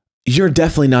 you're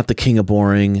definitely not the king of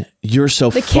boring. You're so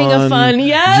the fun. king of fun.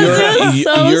 Yes,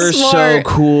 you're smart. so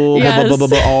cool. Yes. Blah, blah,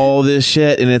 blah, blah, all this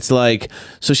shit. And it's like,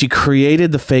 so she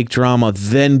created the fake drama,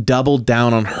 then doubled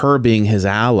down on her being his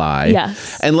ally.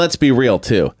 Yes. And let's be real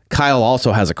too. Kyle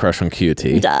also has a crush on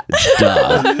QT. Duh.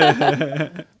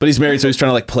 But he's married, so he's trying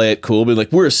to like play it cool, be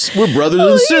like, we're brothers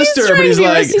and sisters. But he's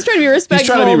like, he's trying to be respectful. He's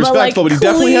trying to be respectful, but he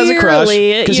definitely has a crush.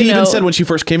 Because he even said when she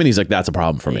first came in, he's like, that's a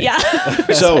problem for me. Yeah.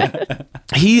 So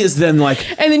he is then like,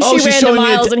 and then she ran to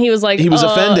Myles and he was like, he was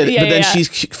offended, yeah, but then she's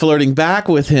flirting back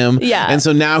with him. Yeah. And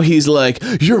so now he's like,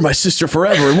 you're my sister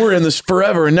forever, and we're in this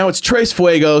forever, and now it's Tres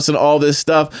Fuegos and all this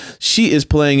stuff. She is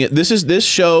playing it. This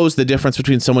shows the difference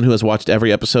between someone who has watched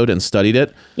every episode and studied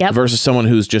it versus someone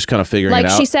who's just kind of figuring it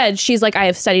out. Like she said, she's like, I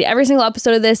have studied every single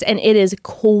episode of this, and it is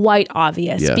quite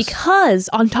obvious. Yes. Because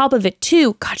on top of it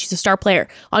too, God, she's a star player.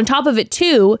 On top of it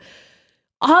too,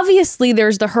 obviously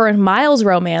there's the her and Myles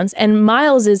romance, and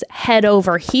Myles is head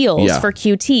over heels for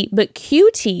QT, but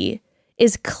QT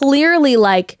is clearly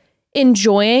like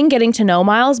enjoying getting to know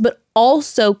Myles, but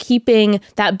also keeping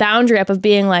that boundary up of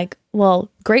being like, well,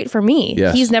 great for me.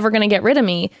 Yes. He's never going to get rid of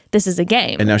me. This is a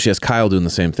game. And now she has Kyle doing the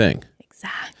same thing.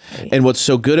 Exactly. And what's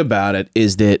so good about it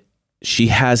is that she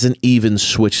hasn't even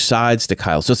switched sides to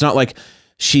Kyle. So it's not like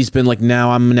she's been like,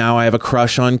 now I have a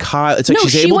crush on Kyle. It's like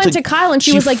she's able to. She went to Kyle and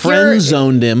she was like, friend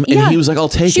zoned him, and he was like, I'll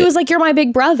take it. She was like, you're my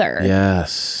big brother.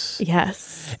 Yes.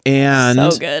 Yes. And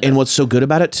so good. And what's so good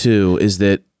about it too is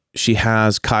that she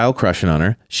has Kyle crushing on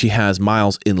her. She has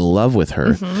Myles in love with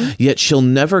her. Yet she'll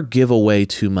never give away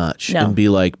too much and be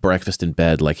like breakfast in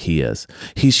bed like he is.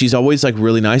 She's always like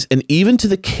really nice, and even to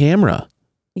the camera.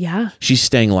 Yeah. She's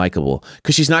staying likable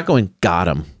because she's not going, got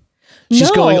him.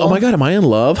 She's going, oh my God, am I in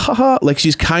love? Haha. Like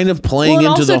she's kind of playing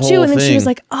into the whole thing. And then she was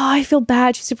like, oh, I feel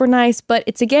bad. She's super nice, but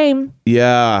it's a game.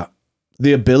 Yeah.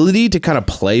 The ability to kind of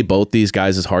play both these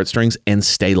guys' heartstrings and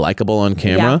stay likable on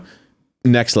camera.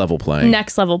 Next level playing.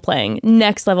 Next level playing.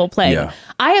 Next level playing. Yeah.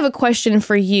 I have a question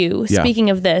for you, speaking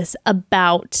of this,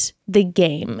 about the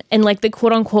game and like the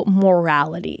quote unquote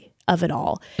morality of it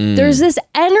all. There's this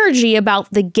energy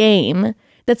about the game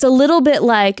that's a little bit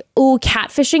like, oh,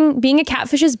 catfishing, being a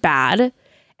catfish is bad.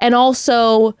 And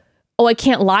also, oh, I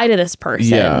can't lie to this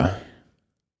person. Yeah.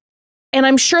 And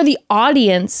I'm sure the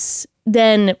audience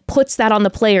then puts that on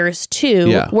the players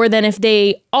too, where then if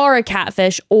they are a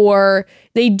catfish or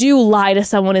they do lie to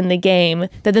someone in the game,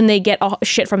 that then they get all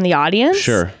shit from the audience.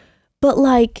 Sure. But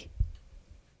like,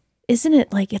 isn't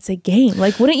it like it's a game?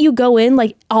 Like, wouldn't you go in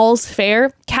like all's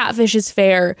fair? Catfish is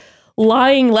fair.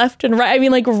 Lying left and right. I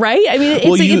mean, like, right? I mean,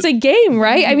 it's a game,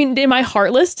 right? I mean, am I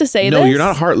heartless to say this? No, you're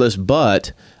not heartless,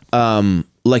 but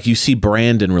like you see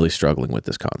Brandon really struggling with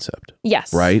this concept.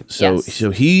 Yes. Right? So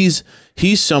he's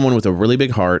someone with a really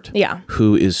big heart. Yeah.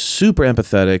 Who is super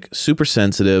empathetic, super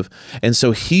sensitive. And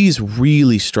so he's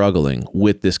really struggling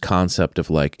with this concept of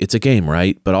like, it's a game,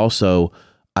 right? But also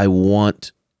I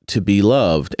want to be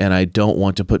loved and I don't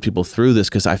want to put people through this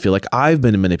because I feel like I've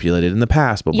been manipulated in the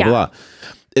past, blah, blah, blah.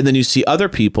 And then you see other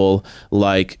people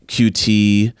like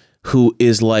QT who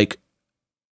is like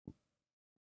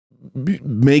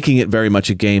making it very much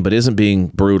a game, but isn't being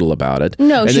brutal about it.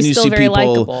 No, and she's then you still see very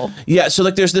people, likable. Yeah, so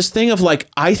like there's this thing of like,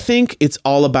 I think it's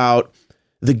all about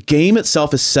the game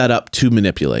itself is set up to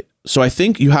manipulate. So I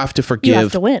think you have to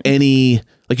forgive any,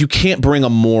 like you can't bring a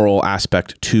moral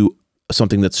aspect to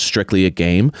something that's strictly a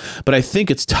game. But I think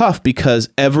it's tough because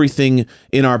everything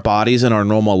in our bodies and our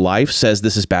normal life says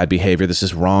this is bad behavior, this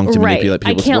is wrong to manipulate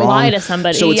people. I can't lie to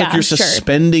somebody. So it's like you're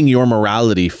suspending your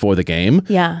morality for the game.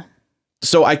 Yeah.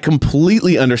 So I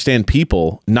completely understand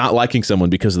people not liking someone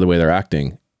because of the way they're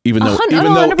acting. Even though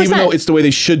it's the way they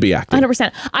should be acting.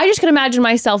 100%. I just can imagine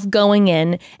myself going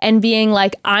in and being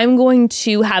like, I'm going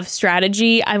to have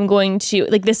strategy. I'm going to,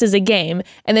 like, this is a game.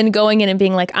 And then going in and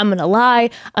being like, I'm going to lie.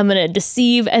 I'm going to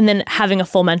deceive. And then having a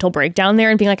full mental breakdown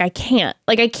there and being like, I can't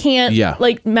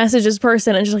like message this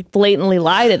person and just like blatantly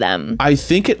lie to them. I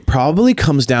think it probably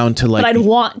comes down to like. But I'd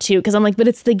want to because I'm like, but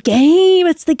it's the game.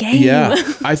 It's the game. Yeah.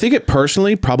 I think it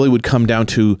personally probably would come down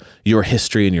to your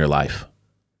history in your life.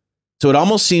 So it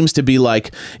almost seems to be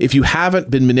like if you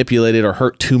haven't been manipulated or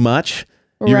hurt too much,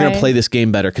 you're going to play this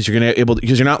game better because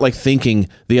you're not like thinking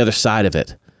the other side of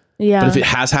it. Yeah. But if it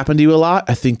has happened to you a lot,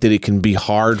 I think that it can be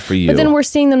hard for you. But then we're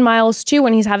seeing the Myles too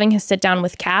when he's having his sit down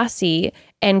with Cassie,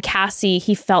 and Cassie,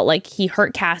 he felt like he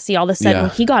hurt Cassie. All of a sudden,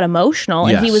 he got emotional,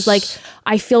 and he was like,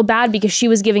 "I feel bad because she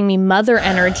was giving me mother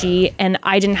energy, and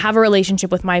I didn't have a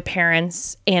relationship with my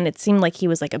parents, and it seemed like he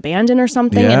was like abandoned or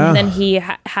something." Yeah. And then he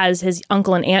has his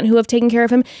uncle and aunt who have taken care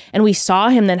of him, and we saw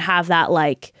him then have that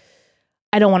like,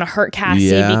 I don't want to hurt Cassie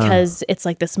Yeah. because it's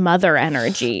like this mother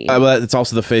energy. But it's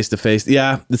also the face-to-face.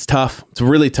 Yeah, it's tough. It's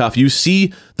really tough. You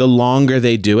see, the longer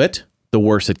they do it, the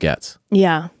worse it gets.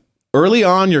 Yeah. Early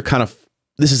on, you're kind of,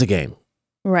 this is a game.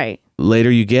 Right.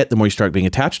 Later you get, the more you start being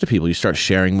attached to people, you start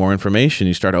sharing more information,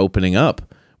 you start opening up,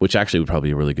 which actually would probably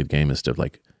be a really good game, is to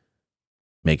like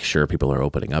make sure people are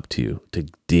opening up to you, to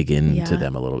dig into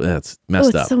them a little bit. That's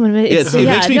messed up. It makes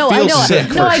me feel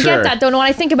sick. No, I get that. Though, when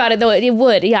I think about it, though, it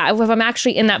would. Yeah, if I'm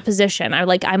actually in that position,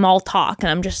 I'm all talk, and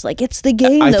I'm just like, it's the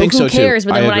game. Though, who cares?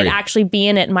 But then when I'd actually be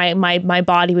in it, my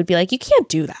body would be like, you can't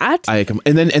do that.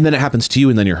 And then it happens to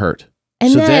you, and then you're hurt.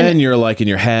 And then you're like in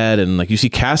your head, and like you see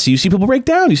Cassie, you see people break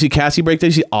down. You see Cassie break down.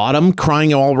 You see Autumn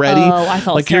crying already. Oh, I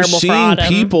felt like terrible you're seeing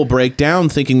people break down,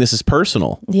 thinking this is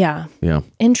personal. Yeah. Yeah.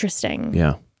 Interesting.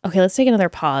 Yeah. Okay, let's take another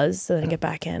pause so then get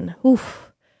back in.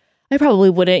 Oof. I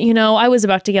probably wouldn't. You know, I was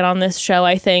about to get on this show,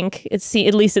 I think. At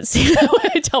least it seemed that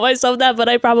way. I tell myself that, but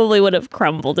I probably would have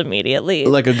crumbled immediately.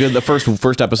 Like the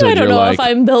first episode, I don't know if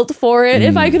I'm built for it.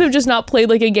 If I could have just not played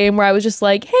like a game where I was just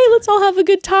like, hey, let's all have a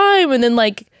good time. And then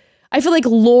like, I feel like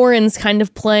Lauren's kind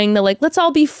of playing the like, let's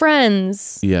all be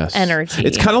friends energy.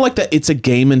 It's kind of like that. It's a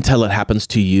game until it happens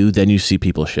to you. Then you see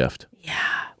people shift. Yeah.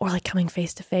 Or like coming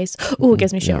face to face. Ooh, it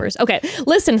gives me shivers. Yeah. Okay,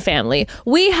 listen, family.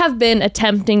 We have been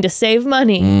attempting to save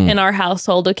money in our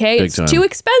household, okay? It's too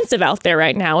expensive out there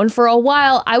right now. And for a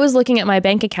while, I was looking at my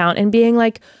bank account and being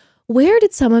like, where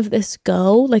did some of this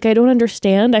go? Like, I don't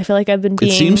understand. I feel like I've been being...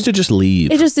 It seems to just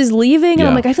leave. It just is leaving. And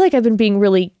I'm like, I feel like I've been being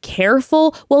really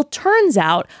careful. Well, turns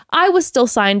out I was still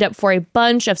signed up for a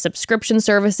bunch of subscription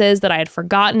services that I had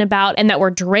forgotten about and that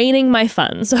were draining my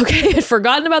funds. Okay, I had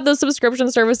forgotten about those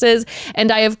subscription services. And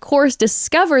I, of course,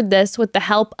 discovered this with the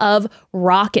help of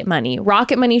Rocket Money.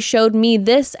 Rocket Money showed me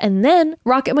this, and then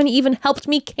Rocket Money even helped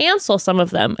me cancel some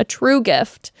of them. A true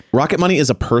gift. Rocket Money is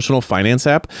a personal finance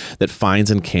app that finds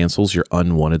and cancels your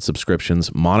unwanted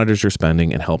subscriptions, monitors your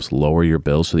spending, and helps lower your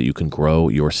bills so that you can grow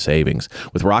your savings.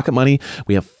 With Rocket Money,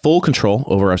 we have full control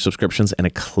over our subscriptions and a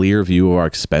clear view of our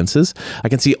expenses. I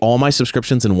can see all my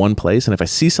subscriptions in one place, and if I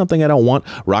see something I don't want,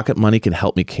 Rocket Money can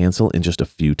help me cancel in just a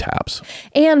few taps.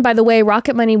 And by the way,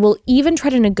 Rocket Money will even try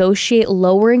to negotiate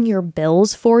lowering your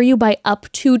bills for you by up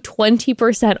to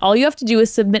 20%. All you have to do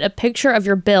is submit a picture of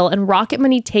your bill, and Rocket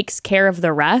Money takes care of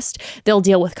the rest. They'll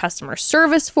deal with customer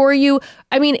service for you.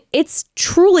 I mean, it's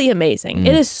truly amazing.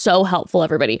 It is so helpful,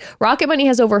 everybody. Rocket Money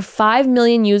has over 5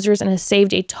 million users and has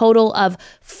saved a total of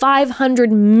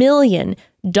 $500 million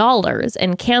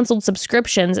in canceled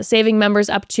subscriptions, saving members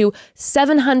up to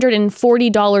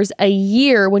 $740 a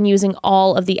year when using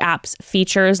all of the app's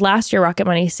features. Last year, Rocket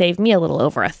Money saved me a little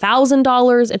over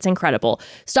 $1,000. It's incredible.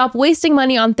 Stop wasting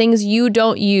money on things you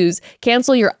don't use.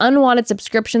 Cancel your unwanted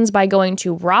subscriptions by going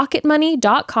to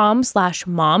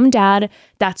rocketmoney.com/momdad.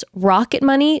 That's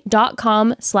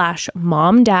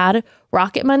rocketmoney.com/momdad.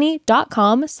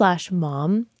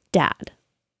 rocketmoney.com/momdad.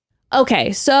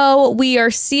 Okay, so we are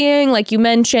seeing, like you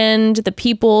mentioned, the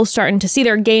people starting to see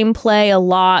their gameplay a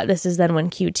lot. This is then when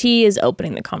QT is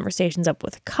opening the conversations up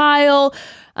with Kyle,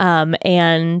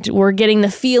 and we're getting the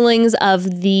feelings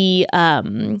of the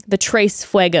Tres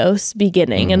Fuegos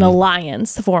beginning, an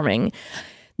alliance forming.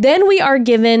 Then we are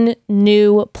given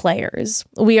new players.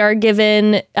 We are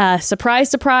given,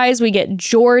 surprise, surprise, we get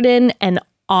Jordan and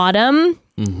Autumn.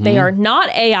 They are not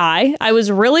AI. I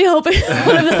was really hoping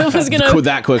one of them was going to...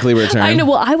 that quickly return. I know.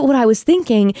 Well, what I was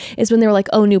thinking is when they were like,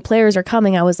 oh, new players are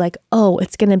coming, I was like, oh,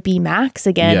 it's going to be Max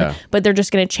again. Yeah. But they're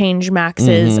just going to change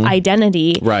Max's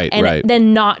identity. Right, and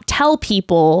then not tell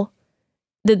people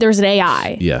that there's an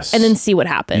AI. Yes. And then see what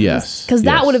happens. Yes. Because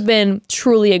that would have been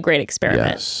truly a great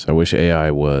experiment. Yes. I wish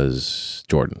AI was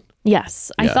Jordan.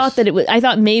 Yes, I thought that it was. I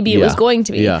thought maybe it was going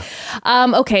to be. Yeah.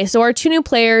 Okay, so our two new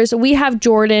players. We have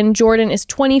Jordan. Jordan is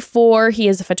 24. He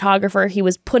is a photographer. He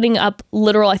was putting up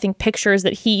literal, I think, pictures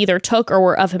that he either took or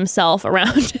were of himself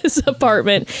around his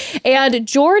apartment. And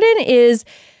Jordan is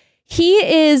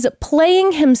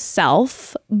playing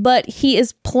himself, but he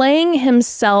is playing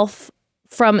himself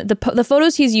from the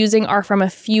photos he's using are from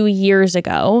a few years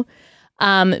ago.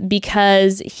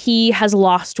 Because he has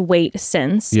lost weight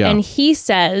since. Yeah. And he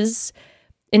says,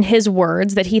 in his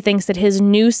words, that he thinks that his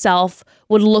new self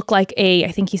would look like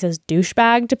I think he says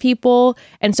douchebag to people.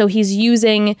 And so he's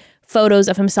using photos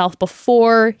of himself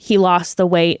before he lost the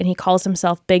weight, and he calls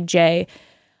himself Big J.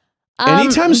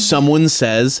 Anytime someone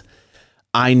says,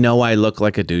 I know I look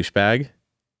like a douchebag,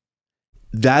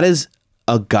 that is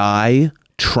a guy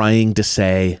trying to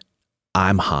say,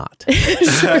 I'm hot.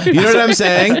 You know what I'm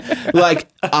saying? Like,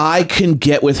 I can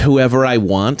get with whoever I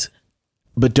want.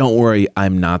 but don't worry,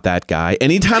 I'm not that guy.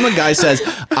 Anytime a guy says,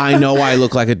 I know I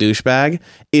look like a douchebag,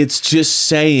 it's just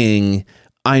saying,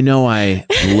 I know I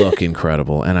look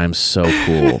incredible and I'm so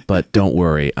cool, but don't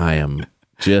worry, I am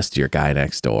just your guy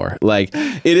next door. Like,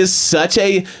 it is such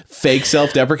a fake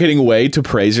self-deprecating way to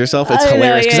praise yourself. It's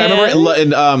hilarious. Because I remember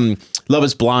in Love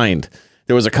is Blind,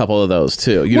 there was a couple of those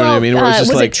too. You know what I mean? Where it's just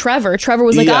was like, it Trevor? Trevor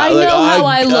was like, Yeah, I know how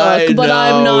I look, but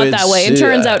I'm not that way. It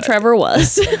turns out Trevor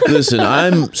was. listen,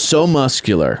 I'm so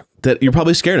muscular that you're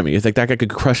probably scared of me. You think that guy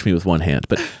could crush me with one hand,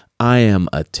 but I am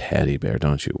a teddy bear.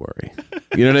 Don't you worry.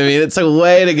 You know what I mean? It's a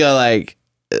way to go like,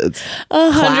 it's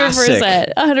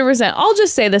 100%. 100%. I'll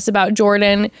just say this about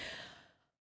Jordan.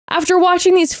 After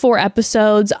watching these 4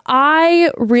 episodes, I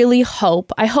really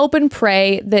hope and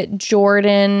pray that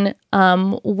Jordan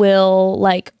will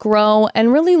like grow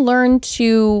and really learn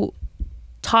to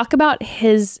talk about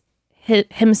himself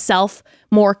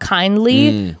more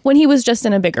kindly when he was just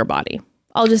in a bigger body.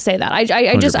 I'll just say that.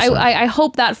 I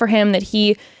hope that for him, that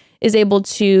he is able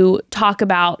to talk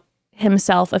about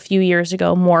himself a few years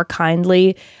ago more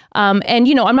kindly. And,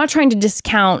 you know, I'm not trying to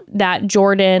discount that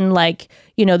Jordan, like,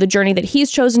 you know, the journey that he's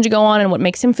chosen to go on and what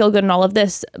makes him feel good and all of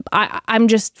this. I'm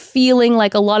just feeling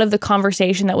like a lot of the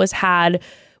conversation that was had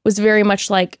was very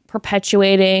much like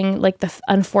perpetuating like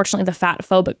unfortunately the fat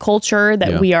phobic culture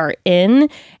that we are in.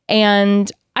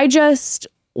 And I just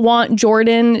want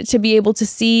Jordan to be able to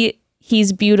see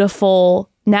he's beautiful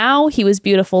now, he was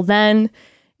beautiful then.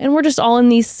 And we're just all in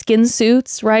these skin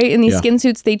suits, right? In these skin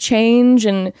suits, they change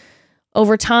and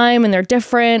over time, and they're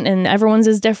different, and everyone's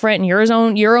is different,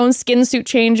 and your own skin suit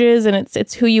changes, and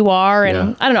it's who you are.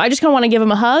 And I don't know. I just kind of want to give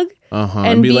him a hug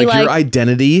and be like, your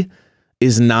identity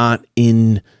is not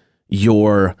in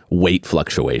your weight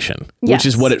fluctuation, which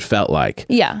is what it felt like.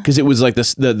 Yeah, because it was like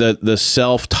this the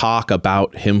self talk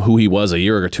about him, who he was a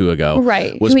year or two ago,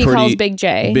 right? Was who he calls Big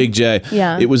J. Big J.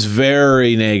 Yeah, it was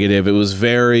very negative. It was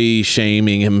very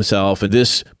shaming himself. And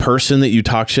this person that you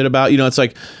talk shit about, you know, it's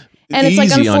like. And it's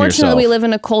like, unfortunately, we live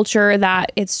in a culture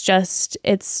that it's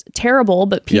terrible,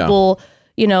 but people,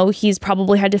 you know, he's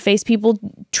probably had to face people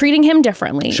treating him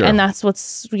differently. Sure. And that's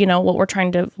what's, you know, what we're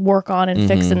trying to work on and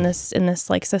fix in this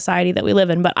like society that we live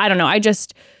in. But I don't know. I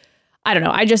don't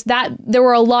know. That there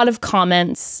were a lot of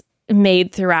comments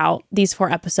made throughout these 4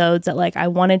 episodes that like I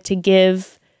wanted to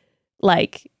give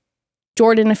like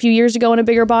Jordan a few years ago in a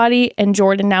bigger body and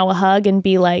Jordan now a hug and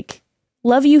be like,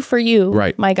 love you for you,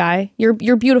 right, my guy.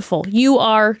 You're beautiful. You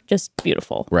are just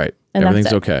beautiful. Right. And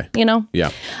everything's okay. You know? Yeah.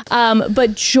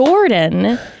 But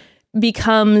Jordan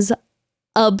becomes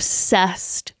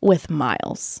obsessed with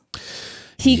Myles.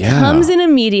 He comes in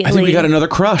immediately. I think we got another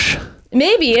crush.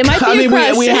 Maybe. It might be a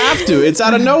crush. We have to. It's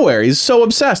out of nowhere. He's so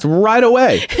obsessed right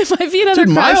away. It might be another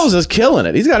crush. Myles is killing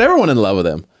it. He's got everyone in love with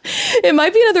him. It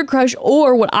might be another crush,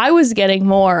 or what I was getting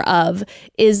more of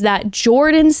is that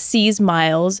Jordan sees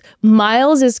Myles.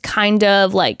 Myles is kind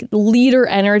of like leader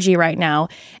energy right now.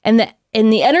 And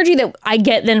the energy that I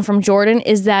get then from Jordan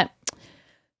is that,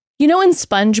 you know, in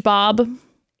SpongeBob,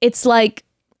 it's like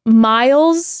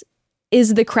Myles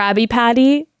is the Krabby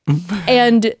Patty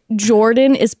and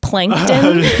Jordan is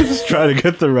Plankton. Just try to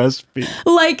get the recipe.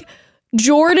 Like,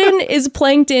 Jordan is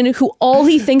Plankton, who all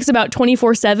he thinks about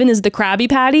 24/7 is the Krabby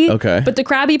Patty. Okay. But the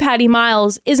Krabby Patty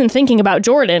Myles isn't thinking about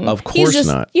Jordan. Of course He's just,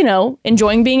 not. you know,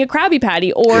 enjoying being a Krabby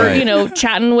Patty or, you know,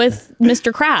 chatting with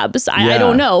Mr. Krabs. I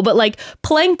don't know. But like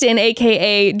Plankton,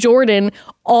 aka Jordan,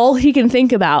 all he can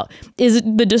think about is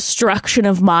the destruction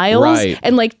of Myles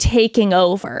and like taking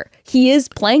over. He is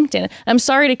Plankton. I'm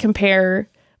sorry to compare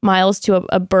Myles to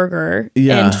a burger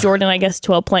and Jordan, I guess,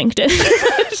 to a plankton.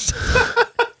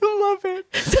 Love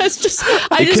it. That's just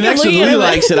I just connects with Lee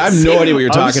likes it. I have no idea what you're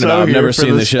talking about. I've never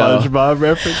seen the show. SpongeBob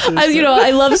references. You know,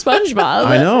 I love SpongeBob.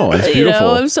 I know, it's beautiful. You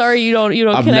know, I'm sorry you don't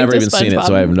I've connect never to even SpongeBob. seen it,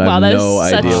 so I have no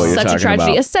idea what you're such a talking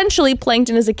tragedy. about. Essentially,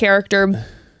 Plankton is a character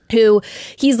who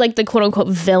he's like the quote unquote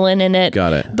villain in it.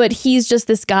 Got it. But he's just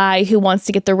this guy who wants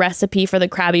to get the recipe for the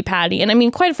Krabby Patty. And I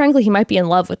mean, quite frankly, he might be in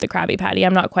love with the Krabby Patty.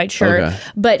 I'm not quite sure. Okay.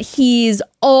 But he's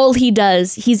all he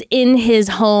does. He's in his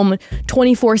home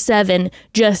 24/7,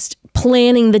 just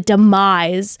planning the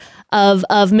demise of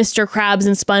Mr. Krabs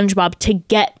and SpongeBob to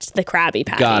get the Krabby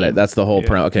Patty. Got it. That's the whole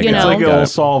plan. Okay, you know? Like it'll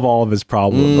solve all of his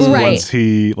problems once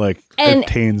he like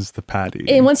obtains the patty.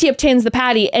 And once he obtains the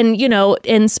patty, and you know,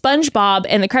 in SpongeBob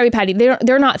and the Krabby Patty,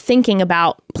 they're not thinking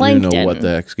about Plankton. You know what the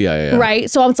heck? Yeah.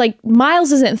 Right. So it's like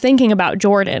Myles isn't thinking about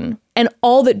Jordan. And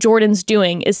all that Jordan's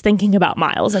doing is thinking about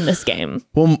Myles in this game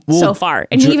so far.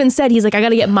 And he even said, he's like, I got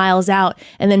to get Myles out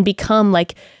and then become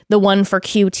like the one for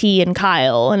QT and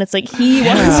Kyle. And it's like, he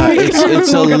wants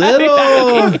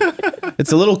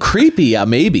it's a little creepy,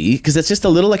 maybe, because it's just a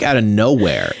little like out of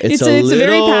nowhere. It's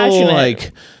very passionate.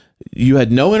 Like, you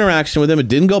had no interaction with him. It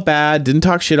didn't go bad. Didn't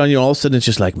talk shit on you. All of a sudden, it's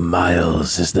just like,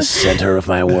 Myles is the center of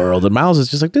my world. And Myles is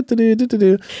just like,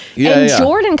 do-do-do-do-do-do.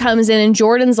 Jordan comes in and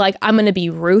Jordan's like, I'm going to be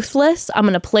ruthless. I'm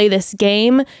going to play this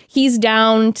game. He's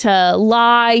down to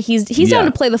lie. He's down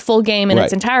to play the full game in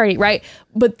its entirety, right?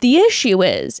 But the issue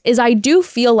is I do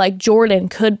feel like Jordan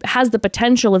has the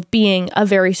potential of being a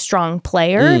very strong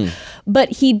player, but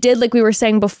he did, like we were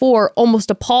saying before, almost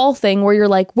a Paul thing where you're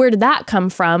like, where did that come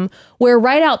from? Where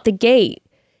right out the gate,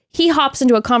 he hops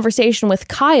into a conversation with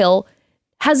Kyle,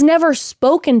 has never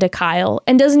spoken to Kyle,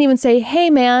 and doesn't even say, hey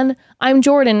man, I'm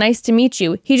Jordan, nice to meet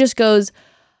you. He just goes,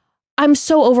 I'm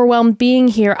so overwhelmed being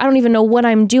here. I don't even know what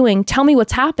I'm doing. Tell me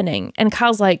what's happening. And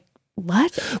Kyle's like,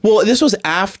 what? Well, this was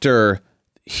after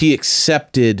he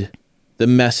accepted the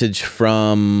message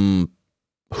from,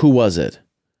 who was it?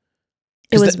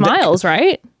 It was Myles,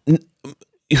 right?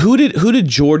 Who did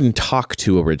Jordan talk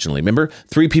to originally? Remember,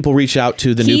 3 people reach out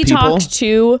to the new people. He talked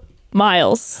to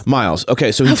Myles. Myles.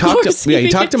 Okay, so he talked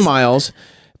to Myles,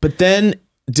 but then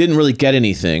didn't really get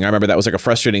anything. I remember that was like a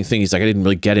frustrating thing. He's like, I didn't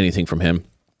really get anything from him.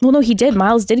 Well, no, he did.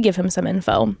 Myles did give him some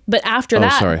info, but after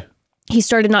that, he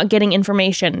started not getting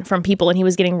information from people and he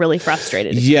was getting really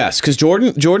frustrated. Yes, because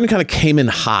Jordan kind of came in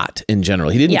hot in general.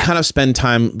 He didn't kind of spend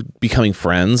time becoming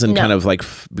friends and kind of like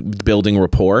building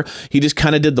rapport. He just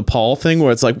kind of did the Paul thing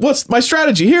where it's like, what's my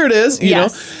strategy? Here it is, you know?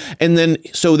 And then,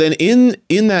 so then in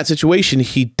that situation,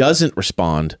 he doesn't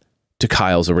respond to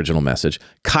Kyle's original message.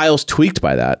 Kyle's tweaked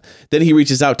by that. Then he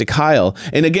reaches out to Kyle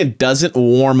and again, doesn't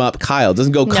warm up Kyle.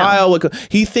 Doesn't go, Kyle.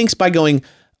 He thinks by going,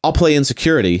 I'll play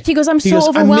insecurity. He goes, I'm so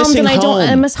overwhelmed and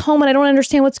I miss home and I don't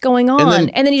understand what's going on.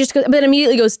 And then he just goes, but then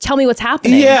immediately goes, tell me what's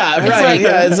happening. Yeah, right.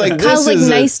 It's like Kyle's like,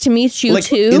 nice to meet you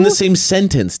too. In the same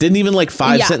sentence. Didn't even like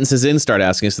 5 sentences in start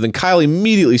asking. So then Kyle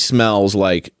immediately smells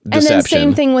like deception. And then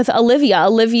same thing with Olivia.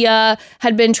 Olivia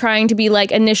had been trying to be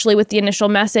like initially with the initial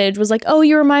message was like, oh,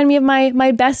 you remind me of my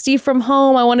bestie from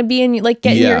home. I want to be in like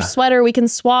get in your sweater. We can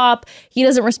swap. He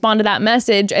doesn't respond to that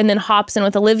message and then hops in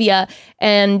with Olivia.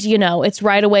 And you know, it's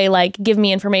right away like, give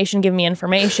me information,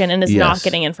 and is not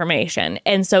getting information.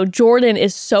 And so Jordan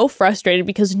is so frustrated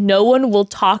because no one will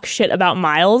talk shit about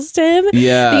Myles to him.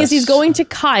 Because he's going to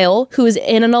Kyle, who is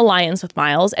in an alliance with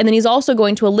Myles, and then he's also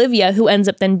going to Olivia, who ends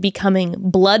up then becoming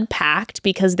blood pact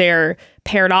because they're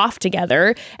paired off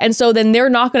together. And so then they're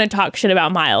not going to talk shit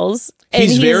about Myles.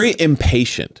 He's very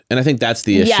impatient. And I think that's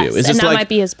the issue. Yes, and that might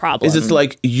be his problem. Is it's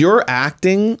like, you're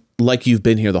acting like you've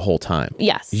been here the whole time.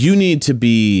 Yes. You need to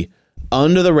be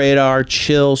under the radar,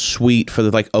 chill, sweet for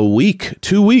like a week,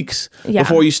 2 weeks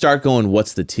before you start going,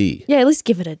 what's the tea? Yeah, at least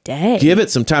give it a day. Give it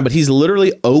some time. But he's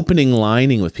literally opening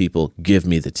lining with people, give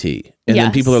me the tea. And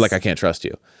then people are like, I can't trust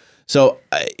you. So,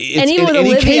 and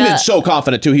he came in so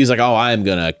confident too. He's like, oh, I'm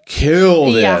going to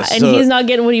kill this. Yeah, and he's not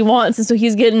getting what he wants. And so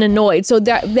he's getting annoyed. So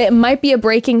that might be a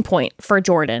breaking point for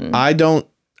Jordan. I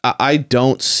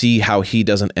don't see how he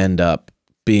doesn't end up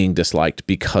being disliked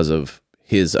because of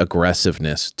his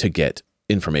aggressiveness to get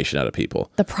information out of people.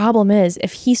 The problem is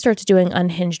if he starts doing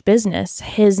unhinged business,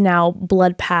 his now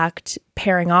blood pact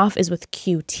pairing off is with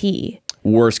QT.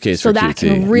 Worst case for QT. So that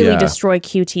can really destroy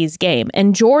QT's game.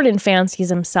 And Jordan fancies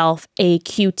himself a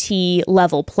QT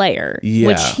level player,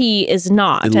 which he is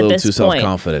not at this point. A little too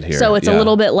self-confident here. So it's a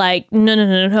little bit like,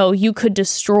 no, you could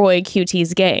destroy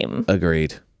QT's game.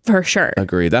 Agreed. For sure.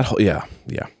 Agreed. That whole,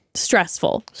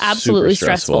 stressful. Absolutely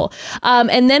stressful.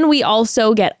 And then we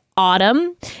also get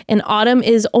Autumn, and Autumn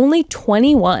is only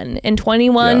 21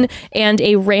 and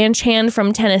a ranch hand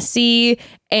from Tennessee.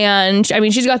 And I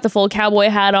mean, she's got the full cowboy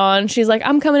hat on. She's like,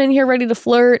 I'm coming in here ready to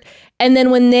flirt. And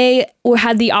then when they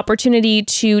had the opportunity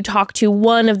to talk to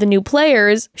one of the new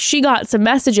players, she got some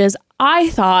messages. I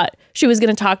thought she was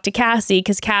going to talk to Cassie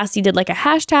because Cassie did like a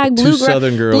hashtag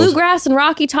bluegrass and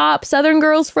Rocky Top Southern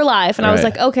Girls for Life. And I was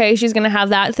like, okay, she's going to have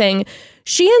that thing.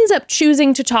 She ends up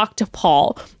choosing to talk to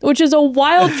Paul, which is a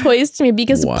wild choice to me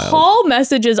because Paul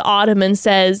messages Autumn and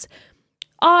says,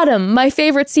 Autumn, my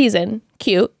favorite season,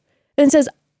 cute, and says,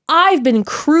 I've been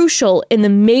crucial in the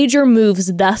major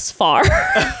moves thus far.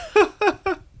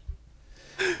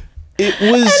 It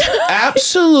was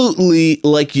absolutely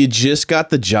like you just got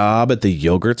the job at the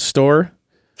yogurt store.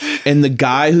 And the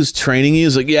guy who's training you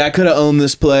is like, yeah, I could have owned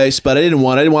this place, but I didn't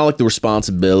want like the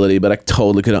responsibility, but I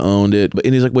totally could have owned it.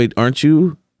 And he's like, wait, aren't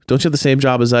you don't you have the same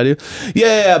job as I do?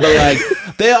 Yeah, but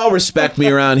like they all respect me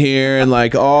around here, and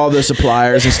like all the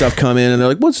suppliers and stuff come in and they're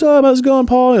like, what's up? How's it going,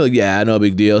 Paul? And you're like, yeah, no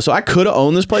big deal. So I could have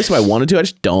owned this place if I wanted to. I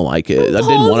just don't like it. I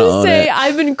didn't want to own it.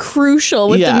 I've been crucial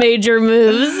with the major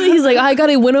moves. He's like, I got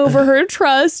to win over her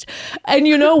trust. And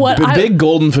you know what? Big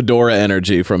golden fedora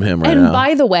energy from him right now. And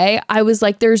by the way, I was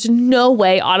like, there's no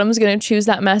way Autumn's going to choose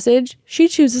that message. She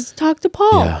chooses to talk to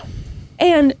Paul. Yeah.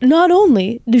 And not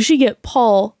only does she get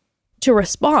Paul to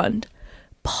respond,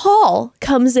 Paul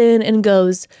comes in and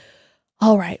goes,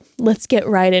 all right, let's get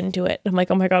right into it. I'm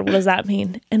like, oh my God, what does that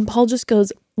mean? And Paul just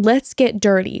goes, let's get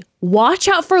dirty. Watch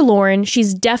out for Lauren.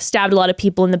 She's stabbed a lot of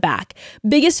people in the back.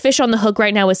 Biggest fish on the hook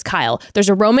right now is Kyle. There's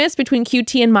a romance between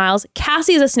QT and Myles.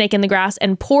 Cassie is a snake in the grass,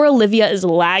 and poor Olivia is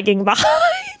lagging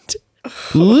behind.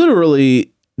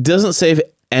 Literally doesn't save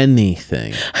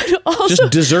anything. Also,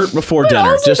 just dessert before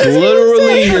dinner. Just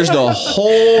literally, here's the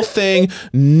whole thing.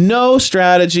 No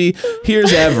strategy.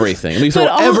 Here's everything. We throw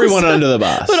everyone under the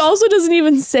bus. But also doesn't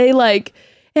even say like,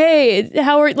 hey,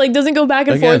 how are, like, doesn't go back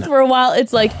and forth for a while.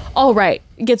 It's like, all right,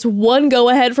 gets one go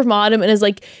ahead from Autumn and is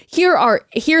like,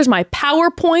 here's my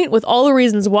PowerPoint with all the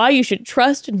reasons why you should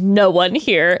trust no one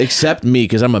here. Except me,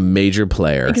 because I'm a major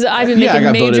player. Because I've been making I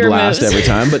got major voted last moves every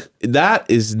time, but that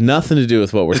is nothing to do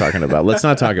with what we're talking about. Let's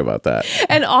not talk about that.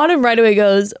 And Autumn right away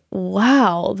goes,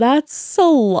 wow, that's a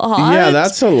lot. Yeah,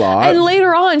 that's a lot. And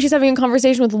later on, she's having a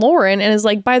conversation with Lauren and is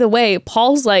like, by the way,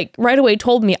 Paul's like, right away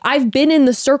told me, I've been in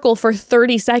the circle for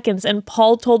 30 seconds and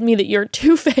Paul told me that you're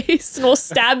two-faced and will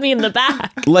stab me in the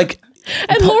back. Like,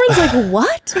 and Lauren's like,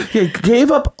 what? He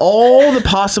gave up all the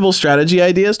possible strategy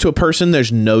ideas to a person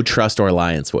there's no trust or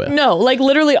alliance with. No, like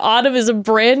literally Autumn is a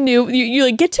brand new, you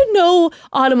like get to know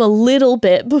Autumn a little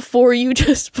bit before you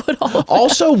just put all of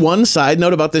Also, one side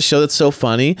note about this show that's so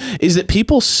funny is that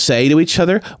people say to each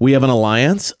other, we have an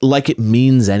alliance, like it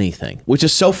means anything, which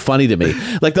is so funny to me.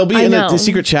 Like they'll be in a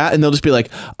secret chat and they'll just be like,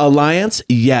 alliance?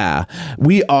 Yeah,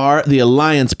 we are the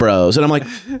alliance bros. And I'm like,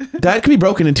 that could be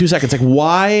broken in 2 seconds.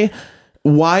 Like,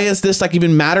 why is this like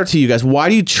even matter to you guys? Why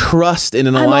do you trust in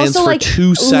an alliance for like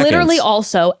 2 seconds? Literally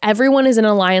also, everyone is in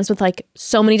an alliance with like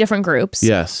so many different groups.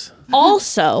 Yes.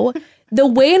 Also, the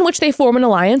way in which they form an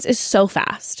alliance is so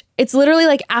fast. It's literally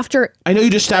like after... I know you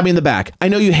just stabbed me in the back. I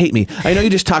know you hate me. I know you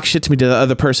just talk shit to me to the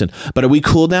other person. But are we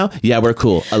cool now? Yeah, we're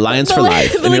cool. Alliance for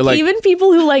life. But like even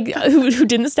people who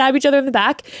didn't stab each other in the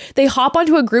back, they hop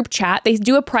onto a group chat. They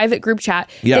do a private group chat.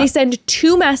 Yeah. They send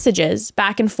 2 messages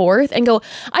back and forth and go,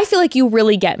 I feel like you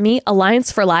really get me.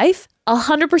 Alliance for life.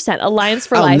 100% alliance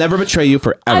for life. I'll never betray you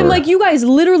forever. I'm like, you guys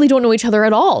literally don't know each other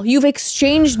at all. You've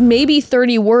exchanged maybe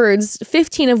 30 words,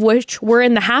 15 of which were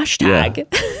in the hashtag.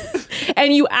 Yeah.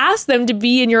 And you asked them to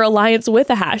be in your alliance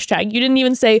with a hashtag. You didn't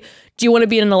even say, do you want to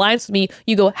be in an alliance with me?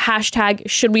 You go, hashtag,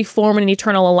 should we form an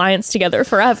eternal alliance together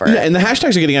forever? Yeah, and the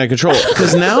hashtags are getting out of control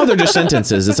because now they're just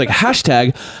sentences. It's like,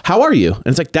 hashtag, how are you? And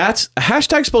it's like, that's a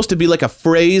hashtag supposed to be like a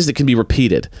phrase that can be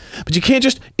repeated. But you can't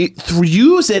just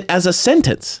use it as a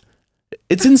sentence.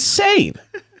 It's insane.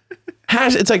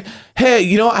 It's like, hey,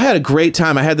 you know, I had a great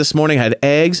time. I had this morning, I had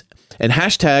eggs, and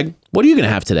hashtag, what are you going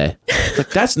to have today? Like,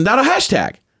 that's not a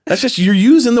hashtag. That's just, you're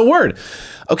using the word.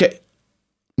 Okay.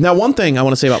 Now, one thing I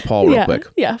want to say about Paul real quick.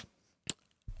 Yeah.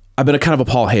 I've been a kind of a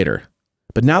Paul hater,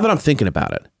 but now that I'm thinking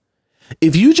about it,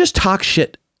 if you just talk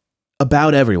shit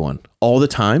about everyone all the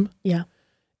time, yeah,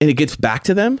 and it gets back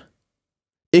to them,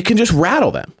 it can just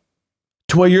rattle them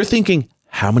to where you're thinking,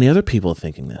 how many other people are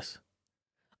thinking this?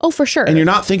 Oh, for sure. And you're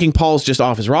not thinking Paul's just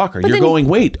off his rocker. You're going,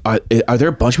 wait, are there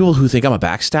a bunch of people who think I'm a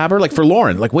backstabber? Like for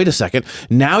Lauren, like, wait a second.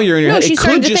 Now you're in your head. It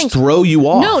could just throw you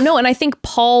off. No. And I think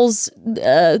Paul's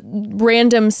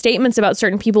random statements about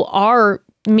certain people are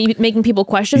making people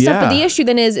question stuff. But the issue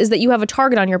then is that you have a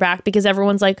target on your back because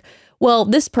everyone's like, well,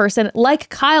 this person, like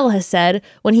Kyle has said,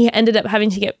 when he ended up having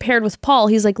to get paired with Paul,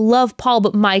 he's like, love Paul,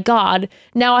 but my God,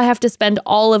 now I have to spend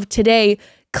all of today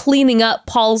cleaning up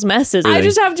Paul's messes. I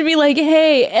just have to be like,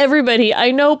 hey, everybody,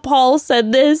 I know Paul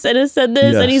said this and has said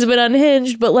this and he's been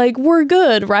unhinged, but like, we're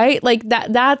good, right? Like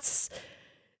that's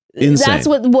insane.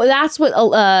 That's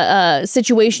what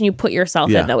situation you put yourself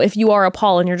in though. If you are a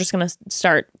Paul and you're just going to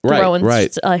start throwing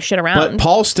shit around. But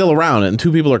Paul's still around and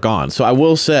 2 people are gone. So I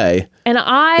will say,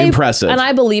 impressive. And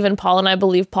I believe in Paul and I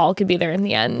believe Paul could be there in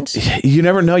the end. You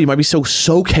never know. You might be so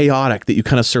chaotic that you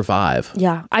kind of survive.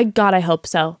 Yeah. I hope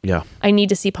so. Yeah. I need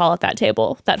to see Paul at that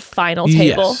table, that final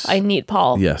table. Yes. I need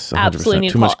Paul. Yes. 100%. Absolutely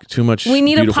need Paul. Too much. We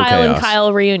need a Pyle chaos. and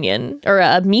Kyle reunion or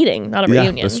a meeting, not a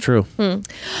reunion. That's true.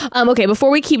 Okay. Before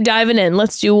we keep diving in,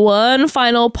 let's do one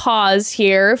final pause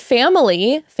here.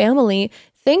 Family,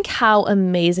 Think how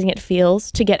amazing it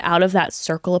feels to get out of that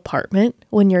circle apartment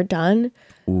when you're done.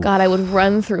 Ooh. God, I would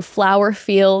run through flower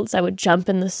fields. I would jump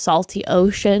in the salty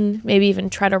ocean, maybe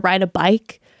even try to ride a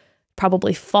bike,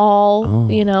 probably fall.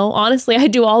 Honestly, I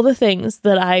do all the things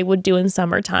that I would do in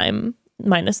summertime,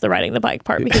 minus the riding the bike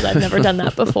part, because I've never done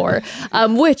that before.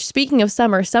 Which, speaking of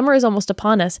summer is almost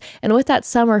upon us. And with that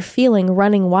summer feeling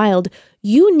running wild,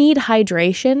 you need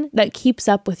hydration that keeps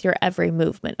up with your every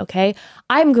movement, okay?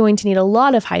 I'm going to need a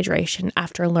lot of hydration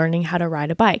after learning how to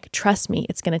ride a bike. Trust me,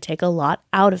 it's going to take a lot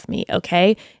out of me,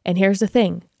 okay? And here's the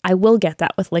thing. I will get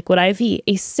that with Liquid IV.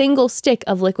 A single stick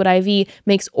of Liquid IV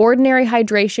makes ordinary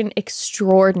hydration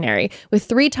extraordinary, with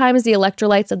 3 times the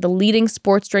electrolytes of the leading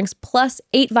sports drinks, plus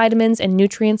 8 vitamins and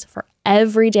nutrients for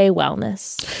everyday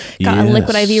wellness. Got a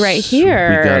Liquid IV right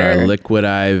here. We got our Liquid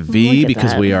IV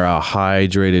because we are a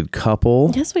hydrated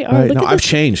couple. Yes, we are. Right? No, I've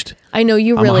changed. I know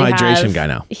you really have. I'm a hydration guy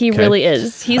now. He really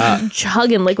is. He's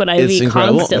chugging Liquid IV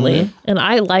constantly, and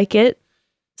I like it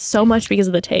so much because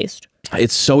of the taste.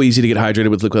 It's so easy to get hydrated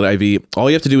with Liquid IV. All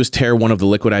you have to do is tear one of the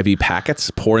Liquid IV packets,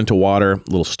 pour into water, a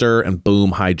little stir, and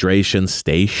boom, hydration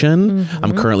station.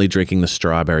 I'm currently drinking the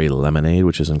strawberry lemonade,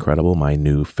 which is incredible. My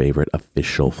new favorite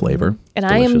official flavor. And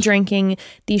I am drinking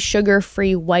the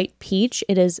sugar-free white peach.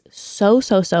 It is so,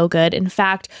 so, so good. In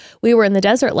fact, we were in the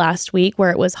desert last week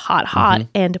where it was hot,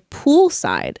 and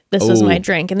poolside. This was my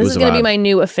drink. And this is going to be my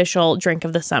new official drink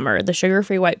of the summer. The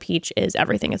sugar-free white peach is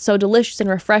everything. It's so delicious and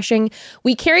refreshing.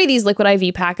 We carry these Liquid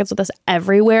IV packets with us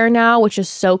everywhere now, which is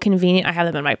so convenient. I have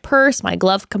them in my purse, my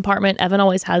glove compartment. Evan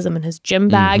always has them in his gym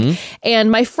bag. And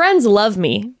my friends love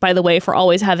me, by the way, for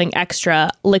always having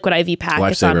extra Liquid IV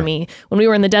packets on me. When we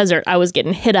were in the desert, I was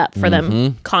getting hit up for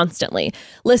them constantly.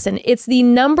 Listen, it's the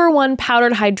 #1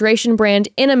 powdered hydration brand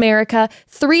in America,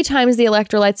 3 times the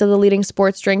electrolytes of the leading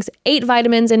sports drinks, 8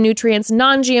 vitamins and nutrients,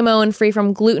 non-GMO and free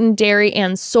from gluten, dairy,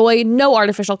 and soy, no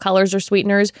artificial colors or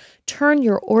sweeteners. Turn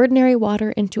your ordinary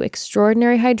water into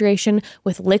extraordinary hydration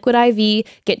with Liquid IV.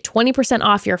 Get 20%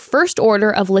 off your first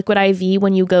order of Liquid IV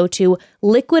when you go to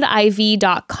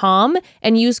liquidiv.com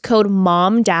and use code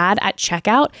MOMDAD at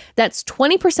checkout. That's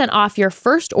 20% off your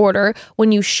first order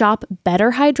when you shop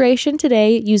Better Hydration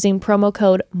today using promo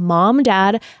code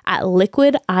MOMDAD at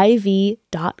liquidiv.com.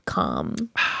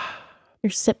 You're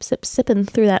sipping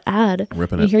through that ad.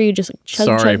 Ripping I it. hear you just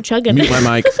chugging. Mute my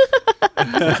mic.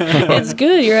 It's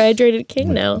good. You're a hydrated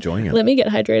king now. Enjoying it. Let me get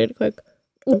hydrated quick.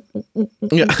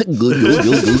 Yeah.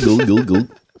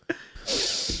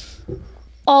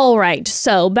 All right,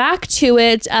 so back to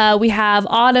it. We have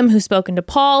Autumn, who's spoken to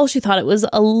Paul. She thought it was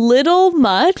a little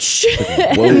much.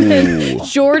 And then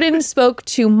Jordan spoke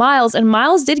to Myles, and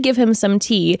Myles did give him some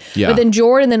tea. Yeah. But then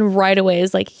Jordan right away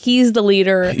is like, he's the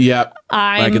leader. Yep.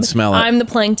 I can smell it. I'm the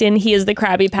plankton. He is the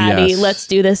Krabby Patty. Yes. Let's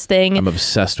do this thing. I'm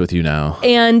obsessed with you now.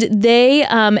 And they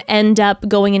end up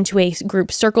going into a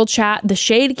group circle chat. The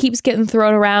shade keeps getting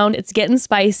thrown around. It's getting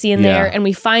spicy in there. And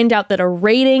we find out that a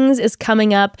ratings is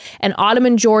coming up, and Autumn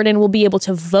and Jordan will be able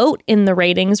to vote in the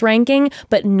ratings ranking,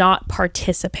 but not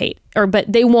participate.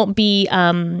 But they won't be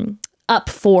up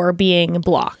for being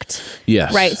blocked.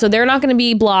 Yes. Right? So they're not going to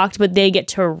be blocked, but they get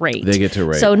to rate. They get to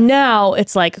rate. So now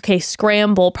it's like, okay,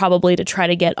 scramble probably to try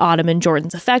to get Autumn and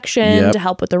Jordan's affection to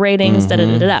help with the ratings,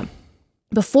 da-da-da-da-da.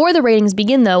 Before the ratings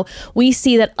begin, though, we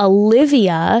see that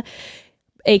Olivia,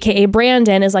 aka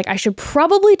Brandon, is like, I should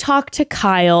probably talk to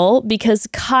Kyle because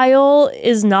Kyle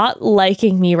is not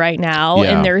liking me right now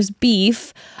and there's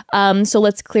beef. So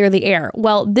let's clear the air.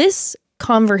 Well, this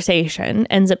conversation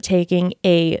ends up taking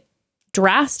a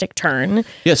drastic turn.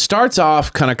 Yeah, starts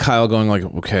off kind of Kyle going like,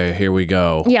 okay, here we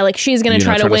go. Yeah, like she's going to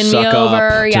try to win me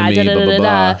over. Yeah,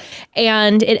 da-da-da-da-da.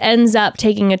 And it ends up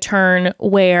taking a turn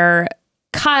where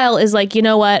Kyle is like, you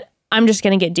know what? I'm just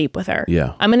going to get deep with her.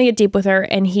 Yeah. I'm going to get deep with her.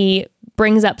 And he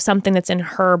brings up something that's in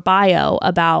her bio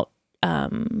about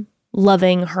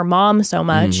loving her mom so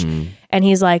much. And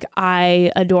he's like,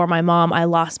 I adore my mom. I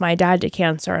lost my dad to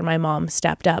cancer and my mom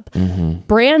stepped up.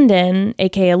 Brandon,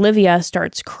 aka Olivia,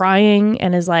 starts crying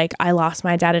and is like, I lost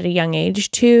my dad at a young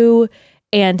age too.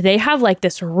 And they have like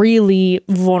this really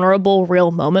vulnerable,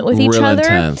 real moment with each other.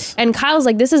 Intense. And Kyle's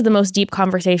like, this is the most deep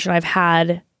conversation I've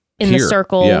had in the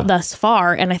circle thus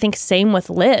far. And I think same with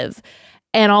Liv.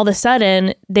 And all of a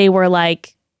sudden they were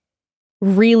like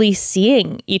really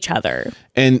seeing each other.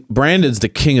 And Brandon's the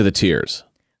king of the tears.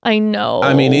 I know.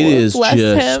 I mean, it is Bless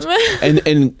just him.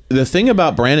 and the thing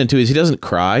about Brandon too is he doesn't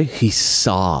cry, he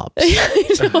sobs.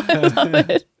 I love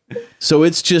it. So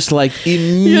it's just like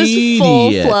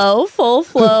immediate. Just full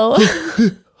flow.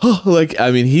 like,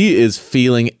 I mean, he is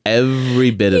feeling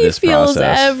every bit of this process. He feels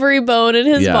every bone in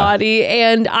his body.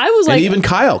 And I was like... And even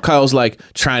Kyle's like,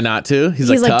 try not to. He's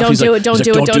like, tough. Don't do it, don't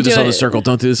do it, don't do this on the circle,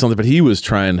 don't do this on the... But he was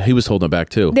holding it back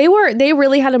too. They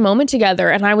really had a moment together.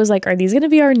 And I was like, are these going to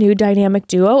be our new dynamic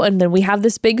duo? And then we have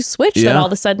this big switch that all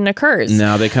of a sudden occurs.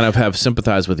 Now they kind of have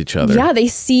sympathized with each other. Yeah, they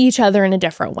see each other in a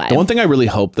different way. The one thing I really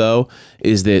hope, though,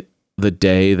 is that the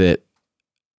day that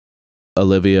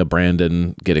Olivia,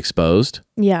 Brandon get exposed...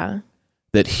 Yeah.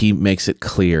 That he makes it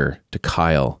clear to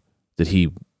Kyle that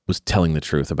he was telling the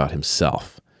truth about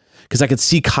himself. Because I could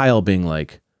see Kyle being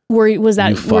like,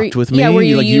 you fucked with me? Yeah, were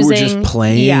you like using, you were just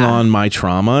playing on my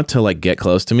trauma to like get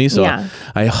close to me. So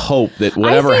I hope that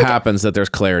whatever happens that there's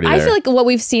clarity there. I feel like what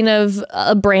we've seen of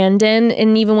Brandon,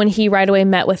 and even when he right away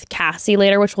met with Cassie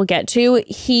later, which we'll get to,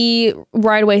 he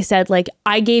right away said like,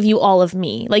 I gave you all of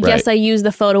me. Like, yes, I used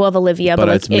the photo of Olivia, but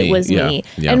like, it was me.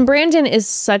 Yeah. And Brandon is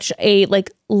such a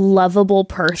like lovable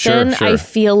person. Sure. I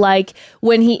feel like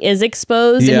when he is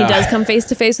exposed and he does come face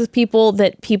to face with people,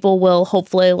 that people will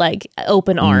hopefully like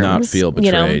open arms. Not feel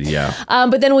betrayed,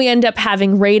 But then we end up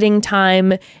having rating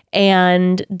time,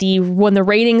 and when the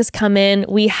ratings come in,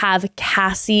 we have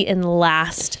Cassie in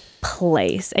last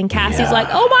place, and Cassie's like,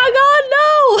 oh my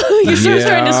god, no. You're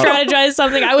starting to strategize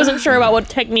something. I wasn't sure about what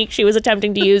technique she was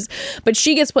attempting to use, but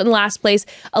she gets put in last place.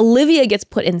 Olivia gets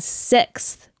put in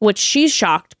 6th, which she's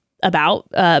shocked about.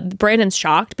 Brandon's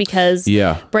shocked because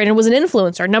Brandon was an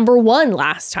influencer, number 1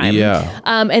 last time.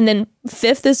 And then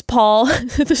 5th is Paul.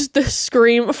 the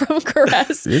scream from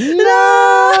Caress. No!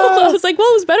 I was like, well,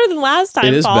 it was better than last time,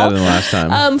 It is Paul. better than last time.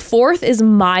 4th is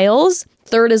Myles.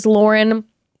 3rd is Lauren.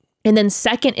 And then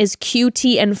 2nd is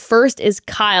QT, and 1st is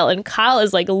Kyle. And Kyle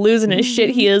is like losing his shit.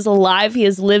 He is alive. He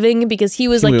is living, because he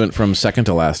was like... We went from 2nd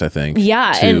to last, I think.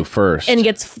 Yeah. To 1st. And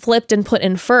gets flipped and put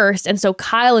in 1st. And so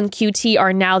Kyle and QT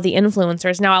are now the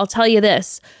influencers. Now, I'll tell you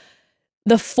this.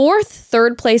 The 4th,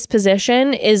 3rd place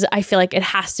position is, I feel like it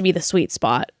has to be the sweet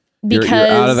spot. Because you're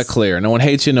out of the clear. No one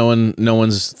hates you. No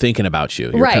one's thinking about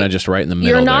you. You're kind of just right in the middle.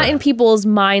 You're not in people's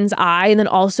mind's eye, and then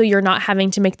also you're not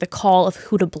having to make the call of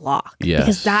who to block. Yes.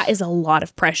 Because that is a lot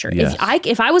of pressure. Yes.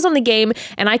 If I was on the game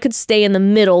and I could stay in the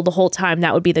middle the whole time,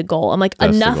 that would be the goal. I'm like,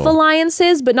 that's enough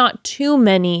alliances, but not too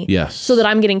many. Yes. So that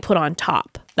I'm getting put on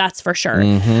top. That's for sure.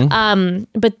 Mm-hmm.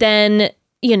 But then,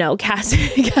 you know,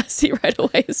 Cassie right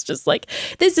away is just like,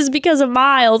 this is because of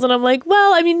Myles. And I'm like,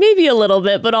 well, I mean, maybe a little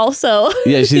bit, but also.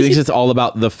 Yeah, she thinks it's all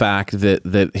about the fact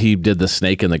that he did the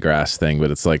snake in the grass thing, but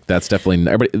it's like, that's definitely,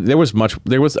 there were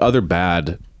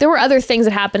other things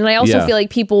that happened. And I also feel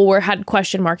like people had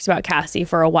question marks about Cassie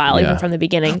for a while, even from the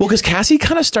beginning. Well, because Cassie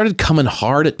kind of started coming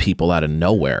hard at people out of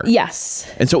nowhere.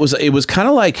 Yes. And so it was kind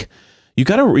of like, you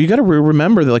gotta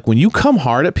remember that, like, when you come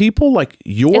hard at people, like,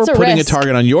 you're putting a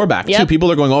target on your back too.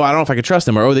 People are going, oh, I don't know if I can trust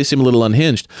them, or oh, they seem a little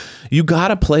unhinged. You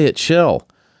gotta play it chill,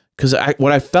 because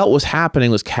what I felt was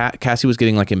happening was Cassie was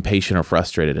getting like impatient or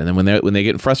frustrated, and then when they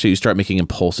get frustrated, you start making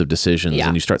impulsive decisions,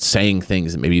 and you start saying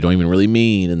things that maybe you don't even really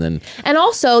mean, and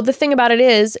also the thing about it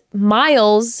is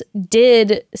Myles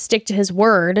did stick to his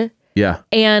word. Yeah.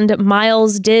 And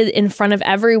Myles did, in front of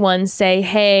everyone, say,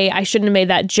 hey, I shouldn't have made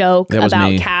that joke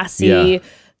about Cassie. Yeah.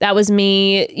 That was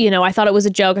me. You know, I thought it was a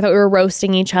joke. I thought we were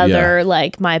roasting each other.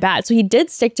 Like, my bad. So he did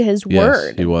stick to his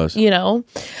word. He was. You know,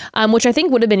 which I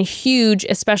think would have been huge,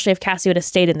 especially if Cassie would have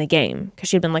stayed in the game, because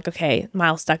she'd been like, okay,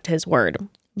 Myles stuck to his word.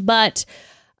 But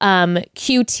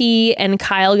QT and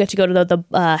Kyle get to go to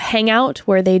the hangout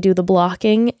where they do the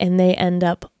blocking, and they end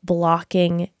up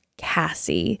blocking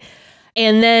Cassie.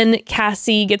 And then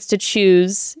Cassie gets to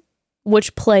choose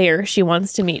which player she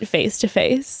wants to meet face to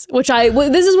face,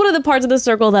 this is one of the parts of the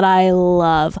circle that I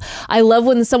love. I love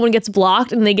when someone gets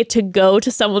blocked and they get to go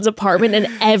to someone's apartment and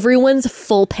everyone's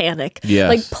full panic. Yes.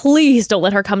 Like, please don't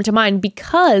let her come to mine,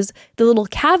 because the little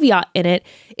caveat in it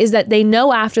is that they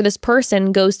know after this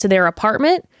person goes to their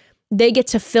apartment, they get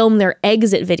to film their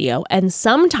exit video. And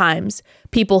sometimes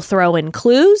people throw in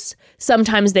clues.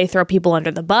 Sometimes they throw people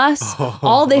under the bus.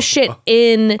 All this shit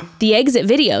in the exit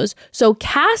videos. So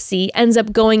Cassie ends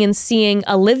up going and seeing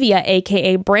Olivia,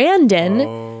 aka Brandon,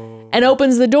 and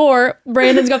opens the door.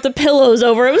 Brandon's got the pillows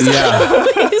over him.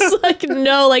 So he's like,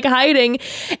 no, like hiding.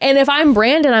 And if I'm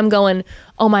Brandon, I'm going,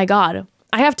 oh my God,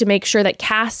 I have to make sure that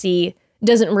Cassie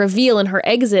doesn't reveal in her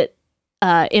exit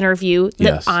interview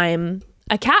that I'm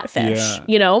a catfish,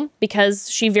 you know,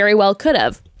 because she very well could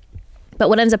have. But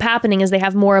what ends up happening is they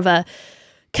have more of a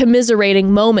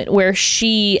commiserating moment where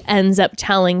she ends up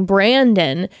telling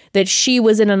Brandon that she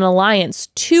was in an alliance,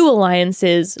 2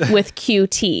 alliances with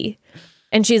QT.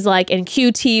 And she's like, and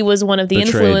QT was one of the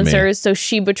Betrayed influencers, me. so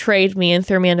she betrayed me and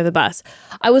threw me under the bus.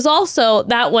 I was also,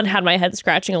 that one had my head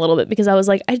scratching a little bit because I was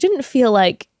like, I didn't feel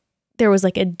like there was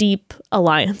like a deep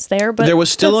alliance there. But there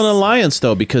was still an alliance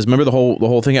though, because remember the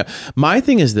whole thing. My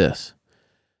thing is this.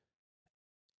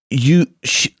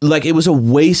 Like it was a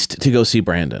waste to go see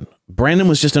Brandon. Brandon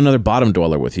was just another bottom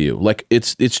dweller with you. Like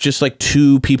it's just like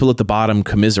two people at the bottom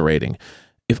commiserating.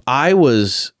 If I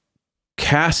was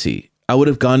Cassie, I would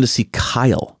have gone to see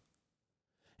Kyle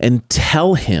and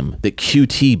tell him that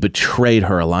QT betrayed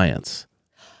her alliance.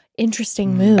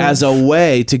 Interesting move. As a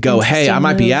way to go, hey, I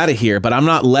might be move. out of here, but I'm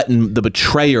not letting the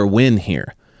betrayer win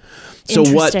here. So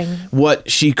what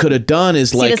she could have done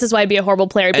is like, this is why I'd be a horrible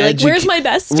player. I'd be like, where's my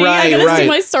bestie? Right, I gotta see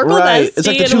my circle bestie. It's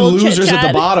like the and two we'll losers chit-chat. at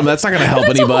the bottom. That's not going to help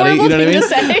That's a anybody. You know what I horrible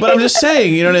thing mean? to say. But I'm just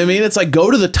saying, you know what I mean? It's like,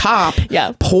 go to the top,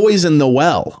 Yeah. poison the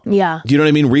well. Yeah. Do you know what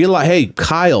I mean? Realize, hey,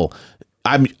 Kyle,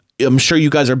 I'm sure you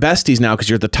guys are besties now because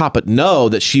you're at the top, but know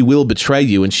that she will betray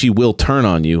you and she will turn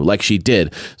on you like she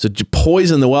did. So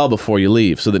poison the well before you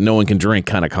leave so that no one can drink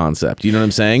kind of concept. You know what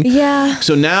I'm saying? Yeah.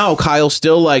 So now Kyle's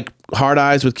still like hard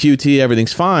eyes with QT,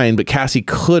 everything's fine, but Cassie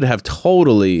could have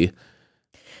totally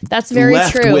That's very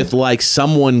left true. with like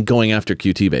someone going after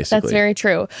QT basically. That's very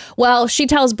true. Well, she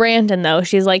tells Brandon though,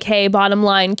 she's like, hey, bottom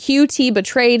line, QT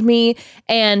betrayed me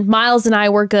and Myles and I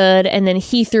were good. And then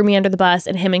he threw me under the bus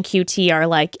and him and QT are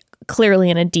like clearly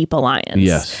in a deep alliance.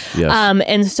 Yes.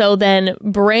 And so then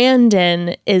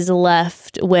Brandon is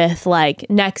left with like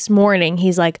next morning,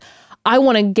 he's like, I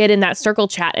want to get in that circle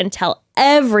chat and tell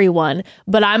everyone,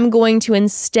 but I'm going to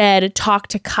instead talk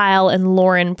to Kyle and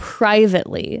Lauren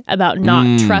privately about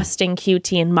not trusting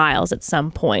QT and Myles at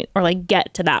some point, or like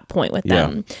get to that point with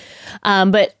them.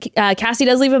 But Cassie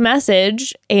does leave a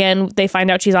message and they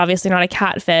find out she's obviously not a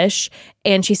catfish.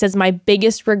 And she says, my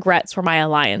biggest regrets were my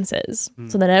alliances.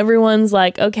 So then everyone's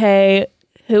like, okay,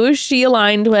 who is she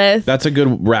aligned with? That's a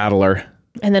good rattler.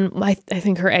 And then I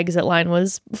think her exit line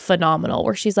was phenomenal,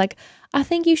 where she's like, I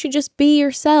think you should just be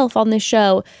yourself on this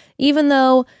show. Even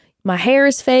though my hair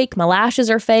is fake, my lashes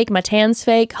are fake, my tan's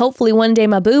fake. Hopefully one day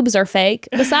my boobs are fake.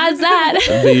 Besides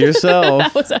that, Be yourself.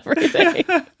 that was everything.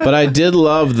 But I did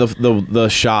love the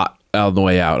shot on the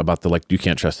way out about the like, you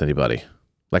can't trust anybody.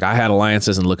 Like I had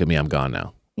alliances and look at me, I'm gone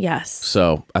now. Yes.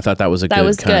 So I thought that was a That good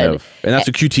was kind good. of, and that's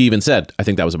what QT even said. I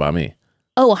think that was about me.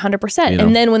 Oh, 100%. You know?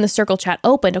 And then when the circle chat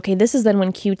opened, okay, this is then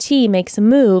when QT makes a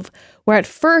move where at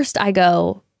first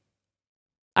I'm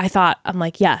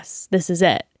like, yes, this is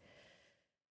it.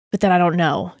 But then I don't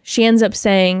know. She ends up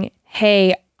saying,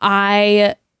 hey,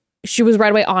 she was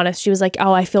right away honest. She was like,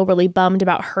 oh, I feel really bummed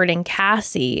about hurting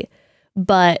Cassie,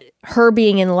 but her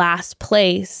being in last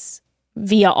place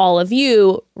via all of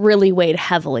you really weighed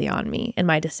heavily on me in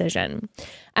my decision.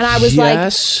 And I was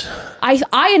like,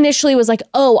 I initially was like,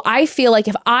 oh, I feel like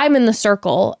if I'm in the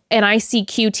circle and I see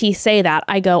QT say that,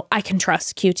 I go, I can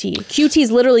trust QT.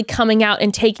 QT's literally coming out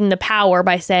and taking the power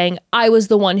by saying, I was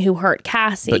the one who hurt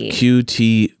Cassie. But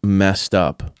QT messed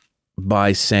up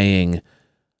by saying,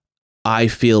 I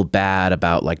feel bad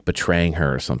about like betraying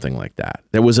her or something like that.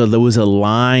 There was a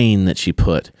line that she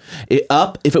put it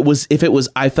up. If it was,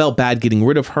 I felt bad getting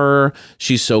rid of her.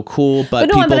 She's so cool, but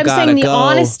no, people but I'm gotta saying the go.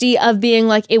 honesty of being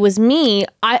like, it was me.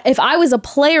 If I was a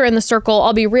player in the circle,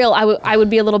 I'll be real. I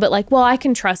would be a little bit like, well, I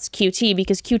can trust QT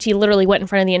because QT literally went in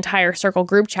front of the entire circle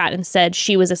group chat and said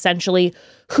she was essentially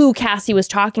who Cassie was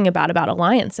talking about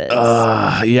alliances.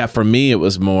 Yeah, for me, it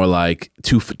was more like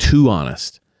too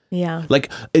honest. Yeah. Like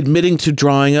admitting to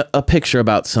drawing a picture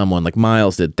about someone like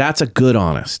Myles did. That's a good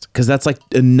honest, because that's like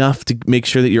enough to make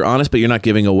sure that you're honest, but you're not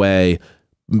giving away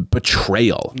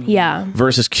betrayal. Yeah.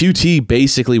 Versus QT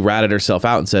basically ratted herself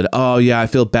out and said, oh yeah, I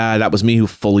feel bad. That was me who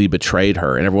fully betrayed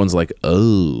her. And everyone's like,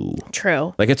 oh.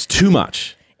 True. Like it's too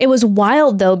much. It was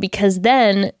wild though, because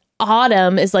then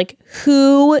Autumn is like,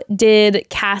 who did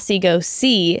Cassie go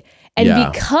see?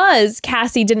 And because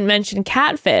Cassie didn't mention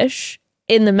catfish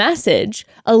in the message,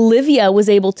 Olivia was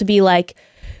able to be like,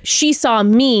 she saw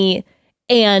me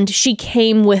and she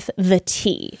came with the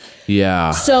tea.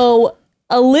 Yeah. So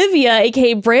Olivia,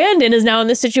 aka Brandon, is now in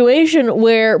this situation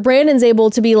where Brandon's able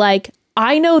to be like,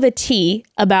 I know the tea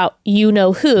about you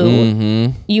know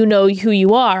who, you know who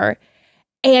you are.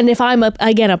 And if I'm, a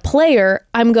player,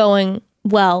 I'm going,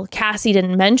 well, Cassie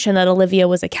didn't mention that Olivia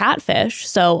was a catfish,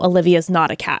 so Olivia's not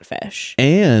a catfish.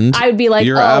 And I would be like,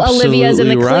 Olivia's in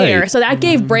the clear. Right. So that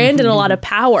gave Brandon a lot of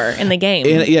power in the game.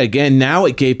 And yeah, again, now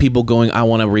it gave people going, I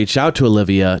want to reach out to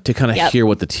Olivia to kind of hear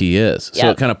what the tea is.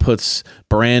 So it kind of puts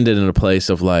Brandon in a place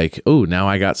of like, oh, now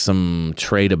I got some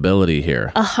tradability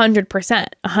here. 100%.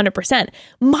 100%.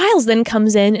 Myles then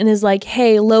comes in and is like,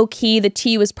 hey, low key, the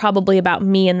tea was probably about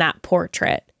me in that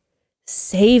portrait.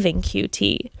 Saving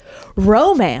QT.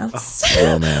 Romance.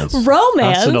 Romance.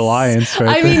 Romance. That's an alliance,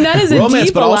 right? I mean, that is a romance,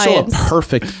 deep but alliance. Also a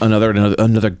perfect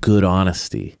another good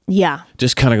honesty. Yeah.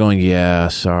 Just kind of going, yeah,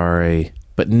 sorry.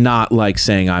 But not like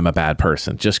saying I'm a bad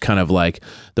person. Just kind of like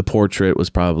the portrait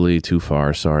was probably too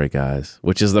far. Sorry, guys.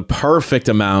 Which is the perfect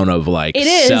amount of like it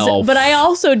is, but I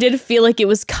also did feel like it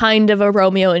was kind of a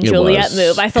Romeo and Juliet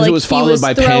move. I feel like it was followed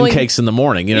by pancakes in the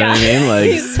morning. You know what I mean? Like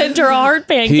he sent her heart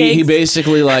pancakes. He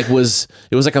basically like it was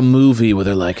like a movie where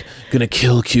they're like gonna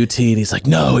kill QT and he's like,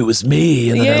 no, it was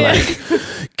me. And then they're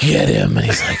like, get him. And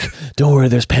he's like, don't worry,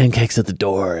 there's pancakes at the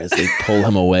door as they pull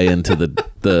him away into the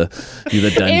dungeon.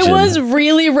 It was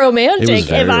really romantic.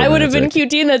 If I would have been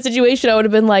QT in that situation, I would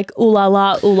have been like, ooh la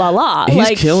la, ooh la la. He's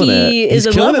like, killing it. He's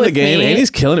killing it in the game, me. and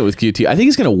he's killing it with QT. I think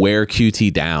he's gonna wear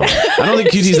QT down. I don't think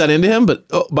QT's that into him, but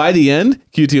by the end,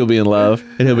 QT will be in love,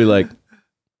 and he'll be like,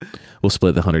 we'll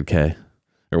split the 100K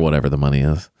or whatever the money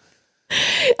is.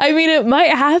 I mean, it might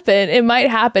happen. It might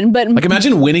happen, but like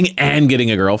imagine winning and getting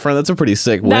a girlfriend. That's a pretty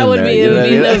sick win. That would be,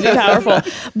 there, that would be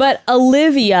powerful. But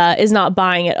Olivia is not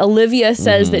buying it. Olivia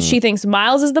says that she thinks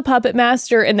Myles is the puppet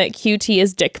master and that QT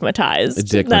is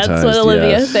dickmatized. That's what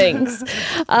Olivia thinks.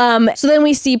 So then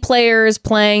we see players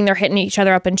playing. They're hitting each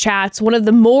other up in chats. One of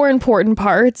the more important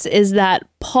parts is that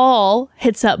Paul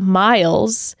hits up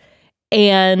Myles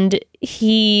and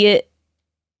he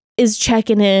is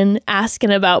checking in,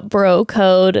 asking about bro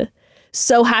code.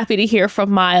 So happy to hear from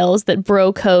Myles that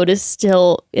bro code is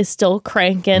still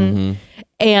cranking.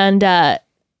 And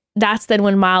that's then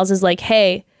when Myles is like,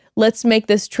 hey, let's make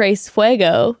this Trace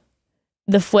Fuego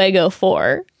the Fuego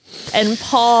Four. And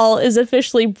Paul is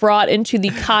officially brought into the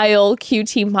Kyle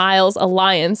QT Myles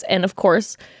alliance. And of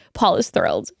course, Paul is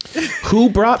thrilled.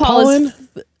 Who brought Paul in?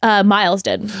 Myles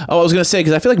did. Oh, I was going to say,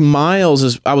 because I feel like Myles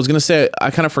is, I was going to say, I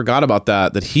kind of forgot about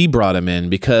that he brought him in,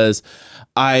 because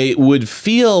I would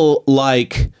feel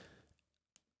like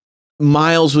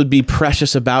Myles would be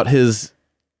precious about his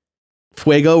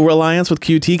Fuego reliance with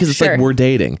QT, because it's like we're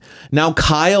dating. Now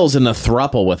Kyle's in a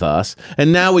throuple with us,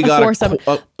 and now we got to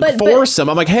force him.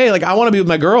 I'm like, hey, like I want to be with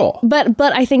my girl. But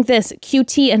I think this,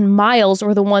 QT and Myles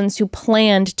were the ones who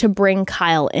planned to bring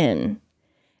Kyle in.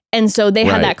 And so they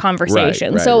had that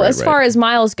conversation. So as far as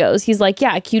Myles goes, he's like,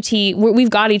 yeah, QT, we've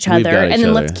got each other. And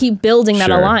then let's keep building that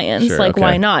alliance.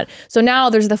 Why not? So now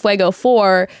there's the Fuego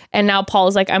Four. And now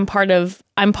Paul's like, I'm part of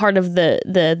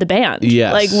the band.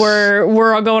 Yes. Like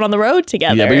we're all going on the road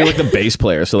together. Yeah, but you're like the bass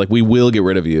player. So like we will get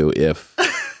rid of you if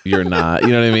you're not, you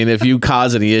know what I mean? If you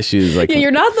cause any issues, like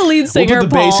you're not the lead singer, we'll put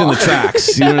the bass in the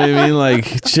tracks. You know what I mean?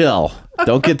 Like chill.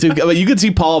 Don't get too... But you could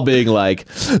see Paul being like,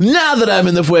 now that I'm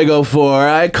in the Fuego Four,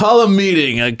 I call a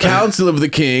meeting, a council of the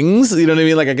kings. You know what I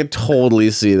mean? Like, I could totally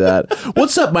see that.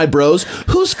 What's up, my bros?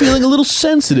 Who's feeling a little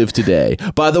sensitive today?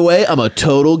 By the way, I'm a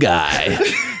total guy.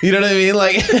 You know what I mean?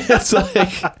 Like, it's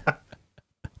like...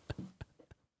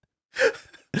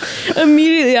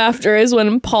 Immediately after is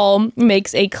when Paul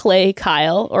makes a clay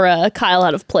Kyle, or a Kyle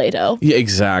out of Play-Doh. Yeah,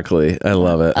 exactly. I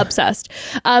love it. Obsessed.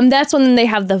 That's when they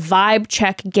have the vibe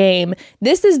check game.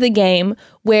 This is the game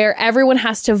where everyone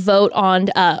has to vote on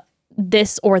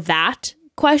this or that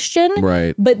question,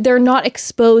 right? But they're not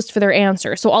exposed for their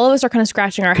answer. So all of us are kind of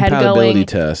scratching our head going,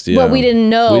 test, yeah. But we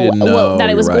didn't know that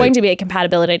it was going to be a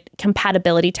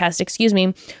compatibility test, excuse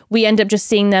me. We end up just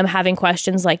seeing them having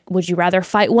questions like, would you rather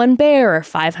fight one bear or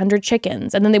 500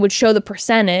 chickens? And then they would show the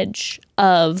percentage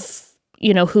of,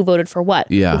 you know, who voted for what.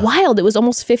 Yeah. Wild. It was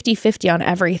almost 50-50 on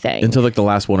everything. Until like the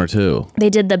last one or two. They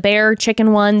did the bear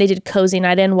chicken one. They did cozy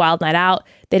night in, wild night out.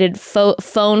 They did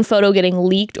phone photo getting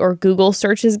leaked or Google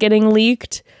searches getting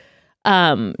leaked.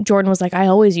 Jordan was like, I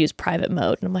always use private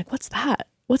mode. And I'm like, what's that?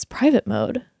 What's private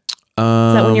mode? Is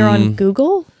that when you're on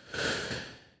Google?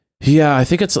 Yeah, I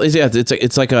think it's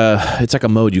like a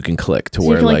mode you can click to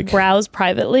where you can, like browse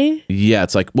privately. Yeah,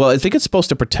 it's like, well, I think it's supposed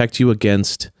to protect you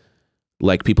against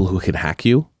like people who can hack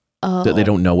you. That they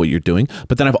don't know what you're doing.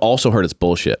 But then I've also heard it's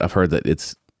bullshit. I've heard that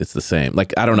it's it's the same.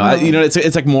 Like, I don't know. You know,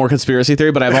 it's like more conspiracy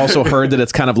theory, but I've also heard that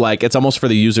it's kind of like, it's almost for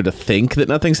the user to think that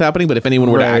nothing's happening. But if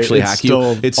anyone were to actually hack you,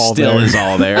 it still is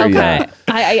all there. Okay. Yeah.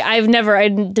 I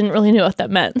didn't really know what that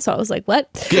meant. So I was like, what?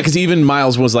 Yeah, because even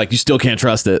Myles was like, you still can't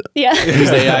trust it. Yeah. He's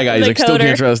the AI guy. He's like, still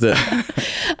can't trust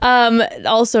it.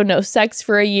 Also, no sex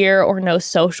for a year or no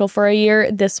social for a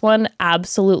year. This one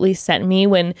absolutely sent me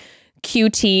when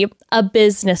QT, a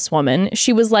businesswoman,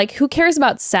 she was like, who cares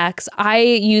about sex? I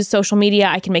use social media.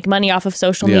 I can make money off of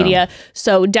social media.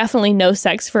 So definitely no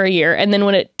sex for a year. And then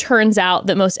when it turns out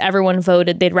that most everyone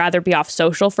voted they'd rather be off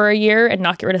social for a year and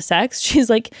not get rid of sex, she's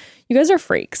like, you guys are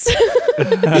freaks. I'm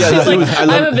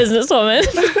a businesswoman.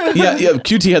 yeah.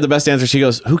 QT had the best answer. She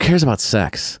goes, who cares about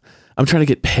sex? I'm trying to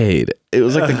get paid. It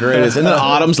was like the greatest. And then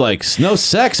Autumn's like, no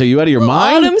sex. Are you out of your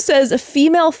mind? Autumn says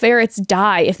female ferrets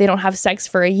die if they don't have sex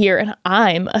for a year. And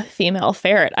I'm a female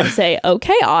ferret. I say,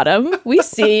 okay, Autumn, we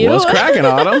see you. What's cracking,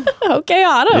 Autumn? Okay,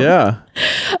 Autumn. Yeah.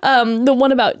 The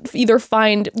one about either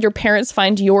your parents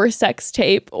find your sex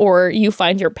tape or you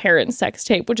find your parents' sex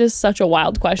tape, which is such a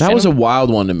wild question. That was a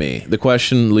wild one to me. The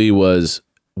question, Lee, was,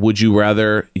 would you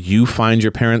rather you find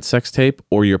your parents' sex tape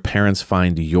or your parents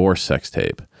find your sex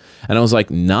tape? And I was like,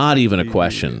 not even a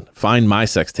question. Find my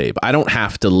sex tape. I don't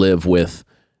have to live with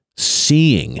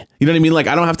seeing. You know what I mean? Like,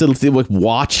 I don't have to live with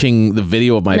watching the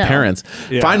video of my parents.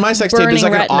 Yeah. Find my sex tape is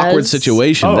like retinas. An awkward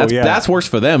situation. That's worse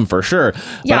for them for sure.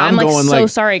 Yeah, but I'm going so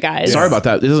sorry, guys. Sorry about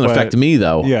that. It doesn't affect me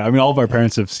though. Yeah, I mean, all of our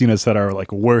parents have seen us at our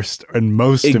like worst and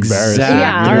most embarrassing.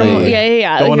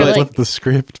 Yeah. Don't want to flip the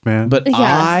script, man. But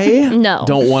I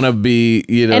don't want to be,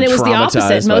 and it was the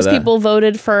opposite. Most people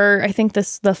voted for, I think,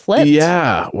 the flip.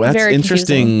 Yeah, well, that's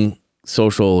interesting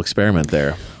social experiment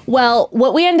there. Well,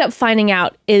 what we end up finding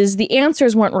out is the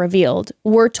answers weren't revealed.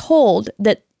 We're told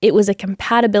that it was a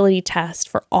compatibility test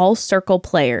for all Circle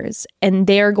players, and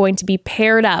they're going to be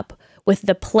paired up with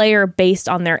the player based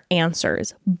on their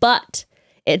answers. But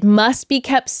it must be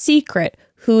kept secret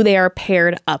who they are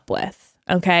paired up with.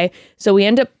 Okay? So we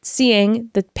end up seeing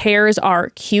the pairs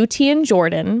are QT and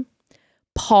Jordan,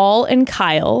 Paul and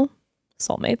Kyle,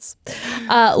 soulmates,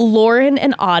 Lauren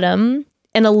and Autumn,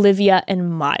 and Olivia and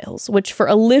Myles, which for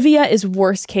Olivia is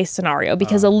worst case scenario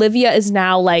because Olivia is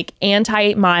now like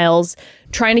anti-Myles,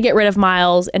 trying to get rid of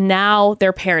Myles, and now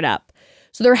they're paired up.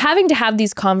 So they're having to have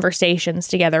these conversations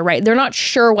together, right? They're not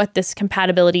sure what this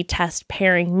compatibility test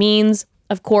pairing means.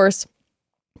 Of course,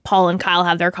 Paul and Kyle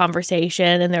have their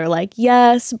conversation and they're like,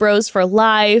 yes, bros for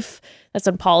life. That's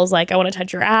when Paul's like, I want to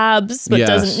touch your abs, but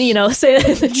doesn't, say that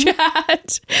in the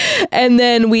chat. And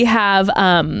then we have,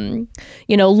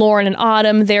 Lauren and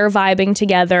Autumn, they're vibing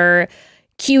together.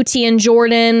 QT and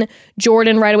Jordan.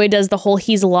 Jordan right away does the whole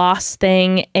he's lost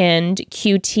thing, and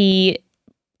QT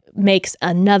makes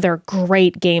another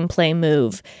great gameplay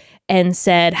move and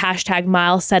said,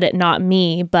 #Myles said it, not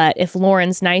me, but if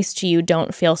Lauren's nice to you,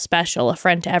 don't feel special. A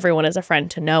friend to everyone is a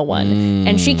friend to no one.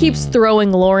 And she keeps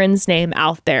throwing Lauren's name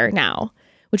out there now,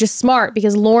 which is smart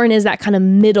because Lauren is that kind of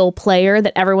middle player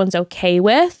that everyone's okay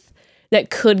with that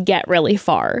could get really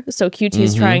far. So QT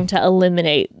is trying to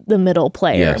eliminate the middle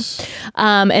player. Yes.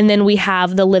 And then we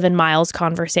have the Liv and Myles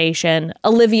conversation.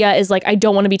 Olivia is like, I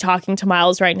don't want to be talking to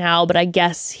Myles right now, but I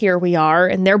guess here we are.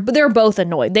 And they're both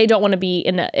annoyed. They don't want to be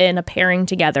in a pairing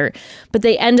together, but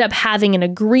they end up having an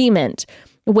agreement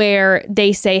where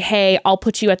they say, hey, I'll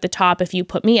put you at the top if you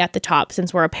put me at the top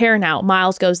since we're a pair now.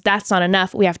 Myles goes, that's not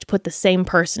enough. We have to put the same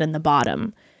person in the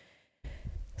bottom.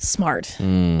 Smart.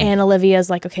 And Olivia's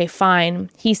like, okay,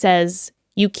 fine. He says,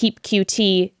 you keep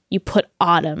QT, you put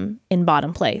Autumn in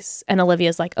bottom place. And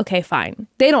Olivia's like, okay, fine.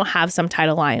 They don't have some tight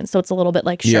alliance, so it's a little bit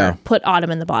like, sure, put Autumn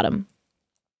in the bottom.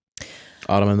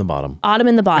 Autumn in the bottom. Autumn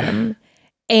in the bottom.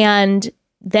 And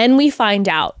then we find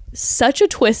out such a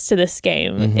twist to this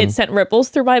game. It sent ripples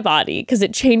through my body because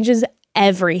it changes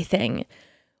everything.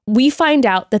 We find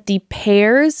out that the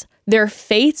pairs, their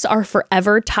fates are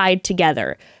forever tied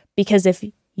together because if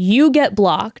you get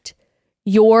blocked,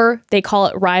 they call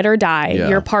it ride or die,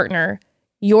 your partner,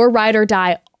 your ride or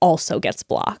die also gets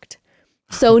blocked.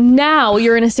 So now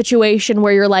you're in a situation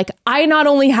where you're like, I not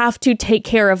only have to take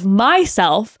care of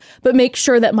myself, but make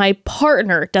sure that my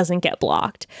partner doesn't get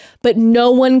blocked. But no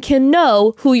one can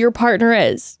know who your partner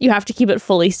is. You have to keep it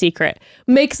fully secret.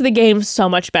 Makes the game so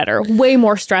much better. Way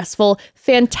more stressful.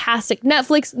 Fantastic.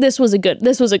 Netflix, this was a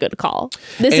good call.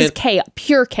 This is chaos,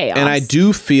 pure chaos. And I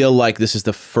do feel like this is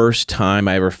the first time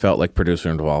I ever felt like producer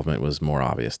involvement was more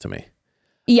obvious to me.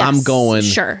 Yes, I'm going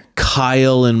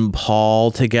Kyle and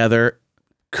Paul together.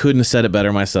 Couldn't have said it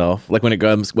better myself. Like when it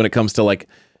comes to like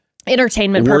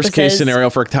entertainment Worst purposes. case scenario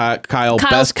for Kyle.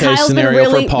 Best case scenario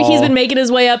for Paul. He's been making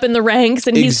his way up in the ranks,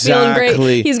 and he's feeling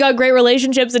great. He's got great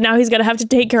relationships, and now he's gonna have to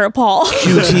take care of Paul.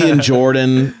 QT and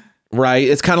Jordan. Right,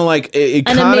 it's kind of like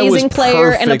an amazing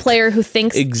player and a player who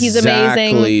thinks he's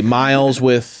amazing. Myles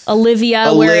with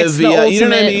Olivia, where it's the ultimate. You know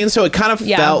what I mean? So it kind of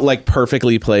felt like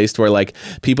perfectly placed, where like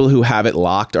people who have it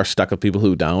locked are stuck with people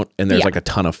who don't, and there's like a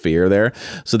ton of fear there.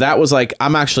 So that was like,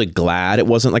 I'm actually glad it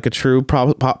wasn't like a true,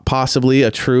 possibly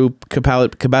a true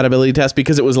compatibility test,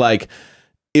 because it was like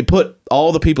it put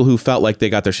all the people who felt like they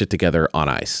got their shit together on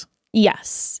ice.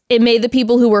 Yes, it made the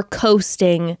people who were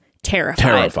coasting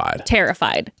terrified.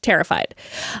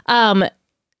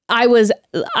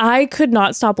 I could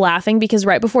not stop laughing, because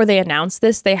right before they announced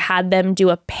this, they had them do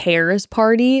a pairs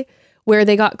party where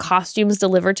they got costumes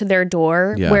delivered to their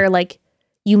door, where like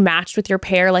you matched with your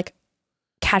pair, like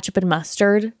ketchup and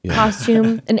mustard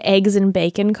costume, an eggs and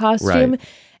bacon costume. Right.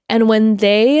 And when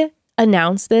they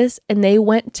announced this and they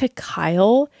went to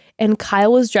Kyle, and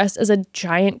Kyle was dressed as a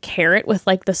giant carrot with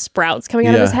like the sprouts coming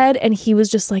out of his head, and he was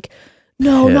just like,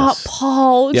 no, not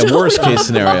Paul. Yeah, worst case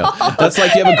scenario. That's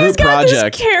like you have a group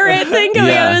project. This carrot thing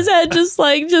coming out of his head,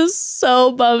 just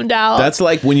so bummed out. That's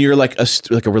like when you're like a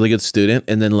really good student,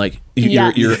 and then like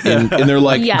you're in, and they're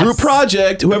like group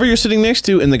project. Whoever you're sitting next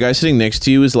to, and the guy sitting next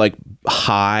to you is like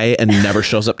high and never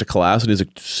shows up to class, and he's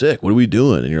like, sick. What are we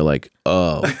doing? And you're like,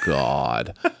 oh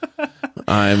God.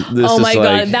 Oh my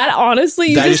God, that honestly,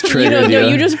 you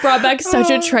just brought back such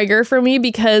a trigger for me,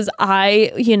 because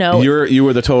you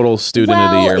were the total student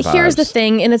of the year vibes. Here's the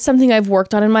thing, and it's something I've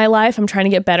worked on in my life. I'm trying to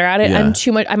get better at it.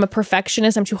 I'm a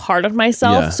perfectionist. I'm too hard on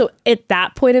myself. So at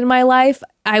that point in my life,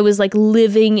 I was like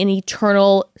living in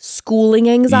eternal schooling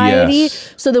anxiety.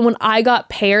 So then when I got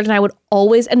paired, and I would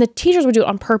always, and the teachers would do it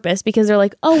on purpose, because they're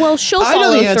like, oh, well, she'll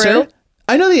follow through.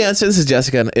 I know the answer. This is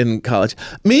Jessica in college.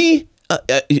 Me,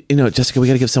 Jessica, we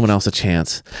got to give someone else a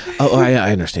chance. Oh,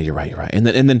 I understand. You're right. And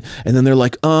then they're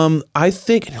like, I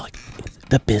think, and you're like,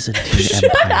 the Byzantine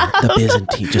Empire, the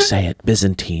Byzantine. Just say it,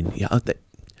 Byzantine. Yeah.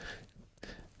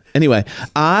 Anyway,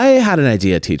 I had an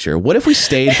idea, teacher. What if we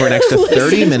stayed for an extra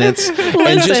 30 minutes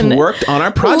and just worked on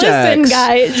our projects? Listen,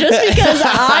 guy, just because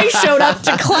I showed up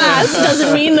to class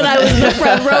doesn't mean that I was in the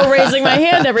front row raising my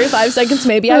hand every 5 seconds.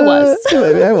 Maybe I was.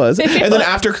 Maybe I was. And then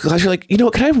after class, you're like, can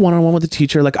I have one-on-one with the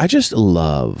teacher? Like, I just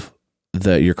love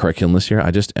your curriculum this year.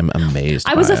 I just am amazed.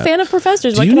 I was a fan of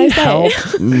professors. What can I say? Help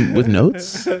with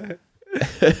notes?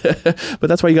 But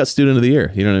that's why you got student of the year.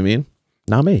 You know what I mean?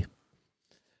 Not me.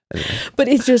 Anyway. But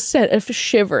it just sent a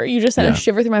shiver. You just sent a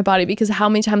shiver through my body, because how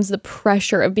many times the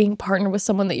pressure of being partnered with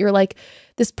someone that you're like,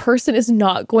 this person is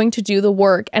not going to do the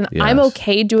work, and I'm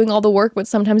okay doing all the work, but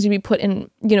sometimes you'd be put in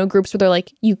groups where they're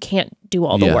like, you can't do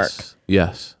all the work.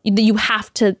 Yes. You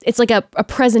have to. It's like a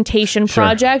presentation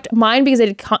project. Mine, because I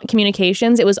did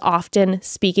communications, it was often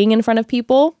speaking in front of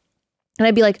people, and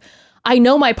I'd be like, I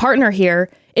know my partner here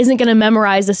isn't going to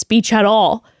memorize a speech at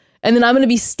all, and then I'm going to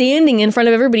be standing in front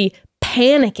of everybody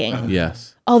panicking.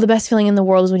 Yes. Oh, the best feeling in the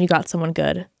world is when you got someone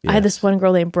good. Yes. I had this one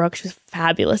girl named Brooke. She was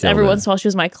fabulous. Every once in a while, she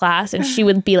was my class, and she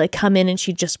would be like, come in, and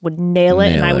she just would nail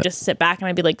it. And I would just sit back, and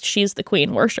I'd be like, she's the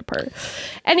queen, worship her.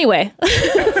 Anyway.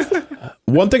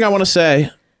 One thing I want to say,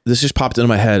 this just popped into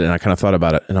my head, and I kind of thought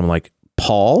about it, and I'm like,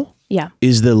 Paul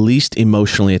is the least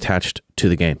emotionally attached to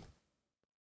the game.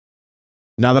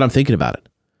 Now that I'm thinking about it.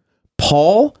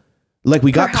 Paul, like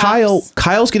we got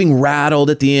Kyle's getting rattled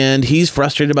at the end. He's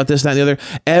frustrated about this, that, and the other.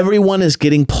 Everyone is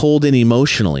getting pulled in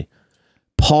emotionally.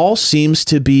 Paul seems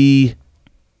to be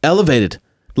elevated,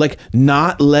 like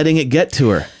not letting it get to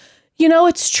her.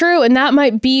 It's true. And that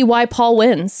might be why Paul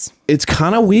wins. It's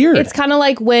kind of weird. It's kind of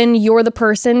like when you're the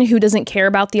person who doesn't care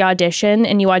about the audition,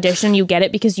 and you audition, you get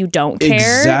it because you don't care.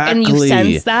 Exactly. And you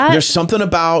sense that. There's something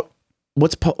about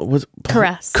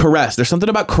Caress. Caress. There's something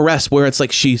about Caress where it's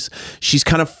like she's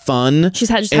kind of fun. She's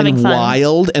just having fun.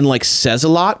 Wild, and like says a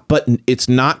lot, but it's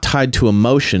not tied to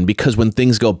emotion, because when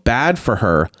things go bad for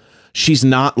her, she's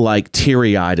not like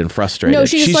teary-eyed and frustrated. No,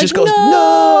 she just goes,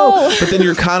 no. But then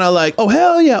you're kind of like, oh,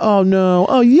 hell yeah. Oh, no.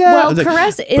 Oh, yeah. Well,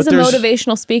 Caress is a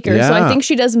motivational speaker. So I think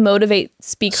she does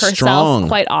speak herself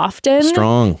quite often.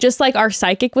 Strong. Just like our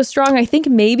psychic was strong. I think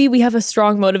maybe we have a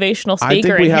strong motivational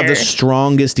speaker. I think we have the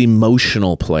strongest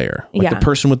emotional player. Like the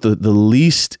person with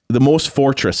the most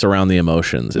fortress around the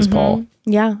emotions is Paul.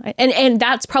 Yeah. And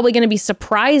that's probably going to be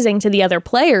surprising to the other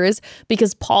players,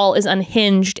 because Paul is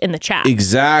unhinged in the chat.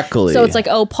 Exactly. So it's like,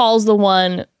 oh, Paul's the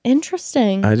one.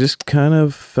 Interesting. I just kind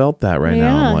of felt that right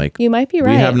now. I'm like, you might be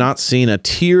right. We have not seen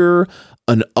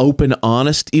an open,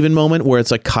 honest even moment where it's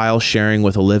like Kyle sharing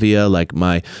with Olivia, like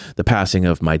the passing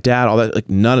of my dad, all that, like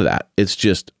none of that. It's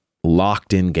just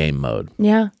locked in game mode.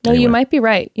 Yeah. No, Anyway. you might be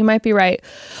right. You might be right.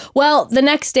 Well, the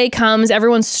next day comes.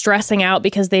 Everyone's stressing out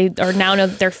because they are now know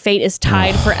that their fate is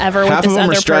tied forever with Half this of them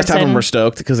other are stressed, person. half of them are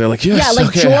stoked because they're like, yes, Yeah,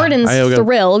 like okay. Jordan's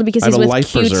thrilled because I have he's a with life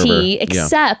QT, preserver. Yeah.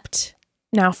 except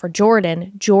now for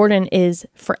Jordan, Jordan is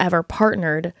forever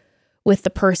partnered with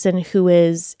the person who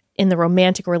is in the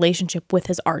romantic relationship with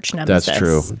his arch nemesis. That's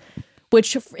true.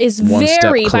 Which is One step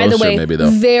very, by the closer, way, maybe, though.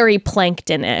 very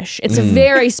Plankton-ish. It's a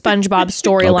very SpongeBob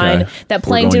storyline Okay. that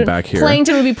We're going back here.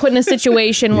 Plankton would be put in a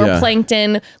situation where Yeah.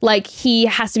 Plankton, like, he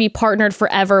has to be partnered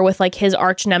forever with, like, his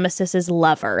arch nemesis's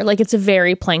lover. Like, it's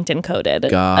very Plankton coded,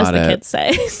 Got as the it. kids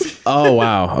say. Oh,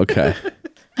 wow. Okay.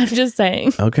 I'm just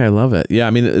saying. Okay, I love it. Yeah, I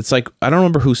mean, it's like, I don't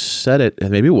remember who said it.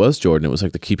 Maybe it was Jordan. It was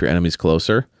like to keep your enemies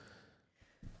closer.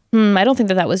 I don't think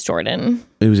that was Jordan.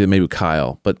 It was maybe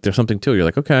Kyle, but there's something to it. You're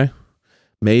like, okay,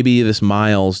 maybe this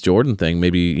Myles Jordan thing,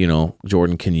 maybe, you know,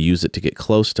 Jordan can use it to get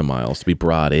close to Myles, to be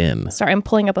brought in. Sorry, I'm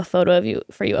pulling up a photo of you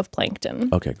of Plankton.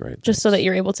 Okay, great. Just so that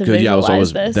you're able to Good. Yeah,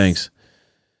 visualize this. Thanks.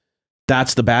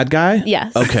 That's the bad guy?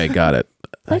 Yes. Okay, got it.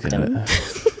 I get Plankton.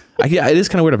 it. Yeah, it is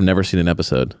kind of weird. I've never seen an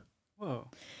episode. Whoa.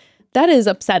 That is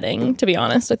upsetting, to be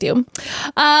honest with you.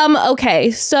 Okay,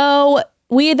 so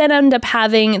we then end up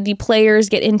having the players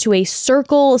get into a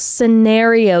circle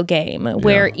scenario game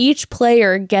where each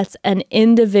player gets an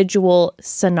individual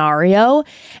scenario,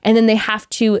 and then they have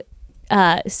to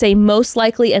say most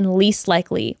likely and least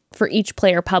likely for each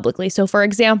player publicly. So, for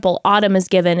example, Autumn is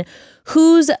given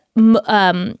who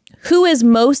is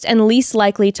most and least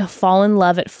likely to fall in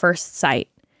love at first sight,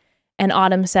 and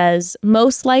Autumn says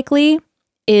most likely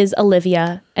is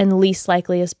Olivia and least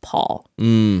likely is Paul.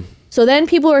 So then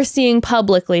people are seeing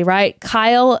publicly, right?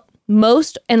 Kyle,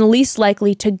 most and least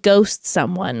likely to ghost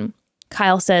someone.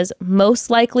 Kyle says most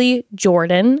likely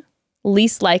Jordan,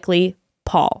 least likely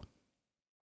Paul.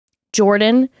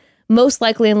 Jordan, most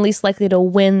likely and least likely to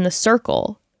win the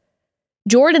circle.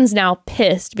 Jordan's now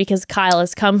pissed because Kyle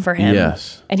has come for him.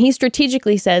 Yes. And he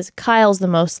strategically says Kyle's the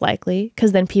most likely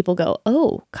because then people go,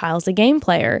 oh, Kyle's a game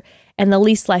player. And the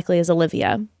least likely is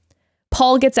Olivia.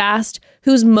 Paul gets asked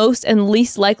who's most and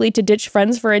least likely to ditch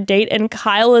friends for a date, and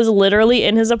Kyle is literally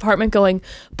in his apartment going,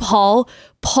 Paul,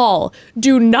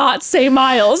 do not say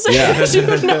Myles. Yeah.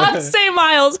 Do not say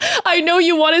Myles. I know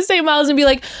you want to say Myles and be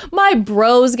like, my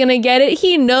bro's gonna get it.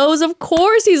 He knows, of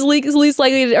course, he's least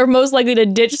likely to, or most likely to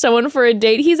ditch someone for a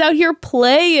date. He's out here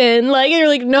playing. Like, and you're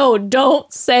like, no,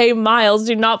 don't say Myles.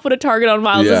 Do not put a target on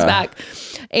Myles' back.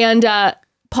 And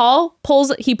Paul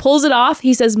pulls it off.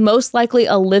 He says most likely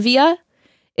Olivia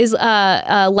is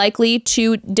likely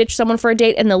to ditch someone for a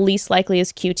date, and the least likely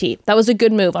is QT. That was a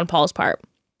good move on Paul's part.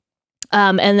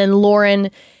 And then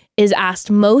Lauren is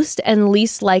asked most and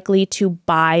least likely to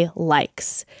buy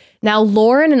likes. Now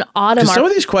Lauren and Autumn are... Some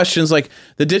of these questions, like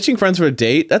the ditching friends for a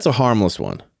date, that's a harmless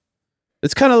one.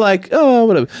 It's kind of like, oh,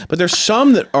 whatever. But there's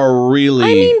some that are really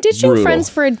I mean, ditching brutal. friends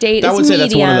for a date I is would say medium.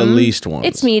 that's one of the least ones.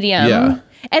 It's medium. Yeah.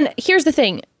 And here's the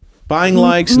thing. Buying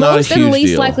likes, not a Most huge and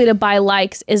least deal. likely to buy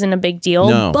likes isn't a big deal.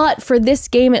 No. But for this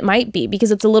game, it might be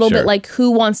because it's a little bit like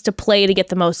who wants to play to get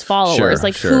the most followers.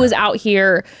 Sure, Who is out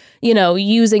here, you know,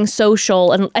 using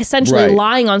social and essentially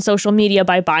lying on social media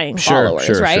by buying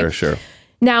followers, right? Sure.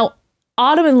 Now,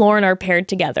 Autumn and Lauren are paired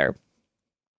together.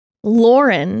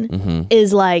 Lauren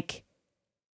is like,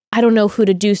 I don't know who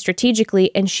to do strategically.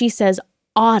 And she says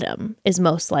Autumn is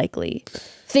most likely.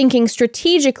 Thinking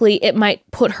strategically, it might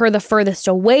put her the furthest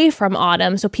away from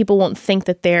Autumn so people won't think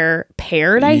that they're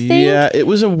paired, I think. Yeah, it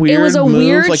was a weird move.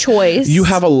 Weird choice. You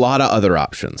have a lot of other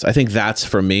options. I think that's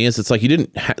for me, is it's like you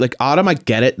didn't, like Autumn, I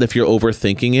get it if you're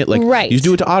overthinking it. Like, you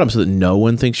do it to Autumn so that no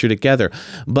one thinks you're together.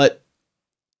 But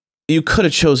you could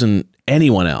have chosen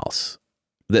anyone else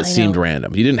that seemed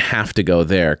random. You didn't have to go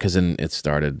there because then it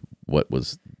started what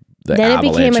was the then avalanche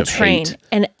it became a of train. hate.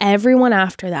 And everyone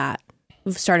after that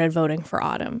started voting for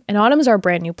Autumn. And Autumn's our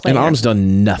brand new player. And Autumn's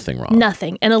done nothing wrong.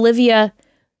 Nothing. And Olivia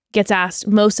gets asked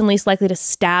most and least likely to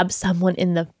stab someone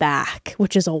in the back,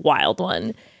 which is a wild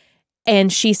one.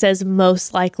 And she says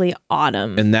most likely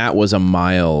Autumn. And that was a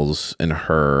Myles and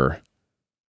her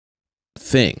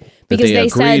thing. Because they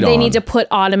said they need to put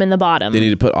Autumn in the bottom. They need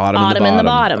to put Autumn in the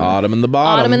bottom. Autumn in the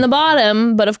bottom. Autumn in the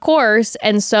bottom, but of course.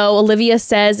 And so Olivia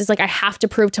says, it's like, I have to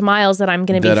prove to Myles that I'm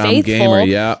going to be faithful. I'm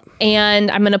gamer, And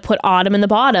I'm going to put Autumn in the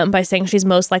bottom by saying she's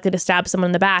most likely to stab someone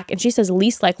in the back. And she says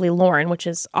least likely Lauren, which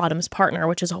is Autumn's partner,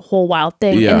 which is a whole wild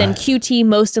thing. Yeah. And then QT,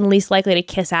 most and least likely to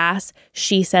kiss ass.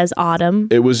 She says Autumn.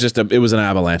 It was just it was an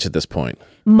avalanche at this point.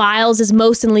 Myles is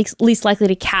most and least likely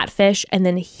to catfish. And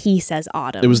then he says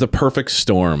Autumn. It was the perfect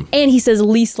storm. And he says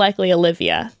least likely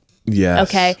Olivia. Yes.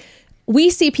 Okay. We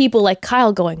see people like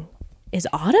Kyle going, is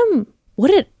Autumn?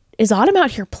 is Autumn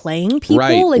out here playing people?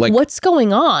 Right, like, what's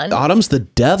going on? Autumn's the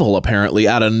devil, apparently,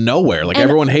 out of nowhere. Like, And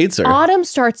everyone hates her. Autumn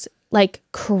starts like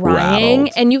crying, Rattled.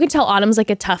 and you can tell Autumn's like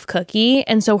a tough cookie.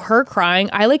 And so her crying,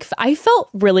 I felt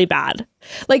really bad.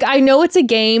 Like, I know it's a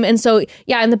game. And so,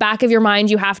 yeah, in the back of your mind,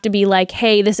 you have to be like,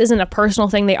 hey, this isn't a personal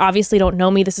thing. They obviously don't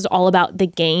know me. This is all about the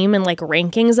game and like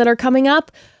rankings that are coming up.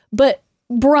 But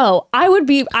bro, I would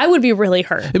be really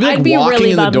hurt. It'd be like I'd be walking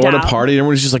really in the bummed door out. to party, and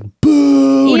everyone's just like, boo.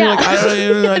 And Yeah.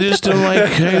 you're like, I just don't like,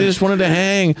 I just wanted to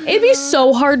hang. It'd be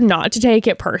so hard not to take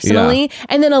it personally.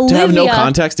 And then To Olivia. have no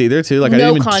context either, too. Like, I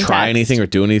No didn't even try context. anything or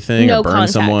do anything No or burn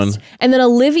context. someone. And then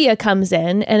Olivia comes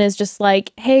in and is just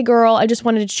like, hey, girl, I just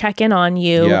wanted to check in on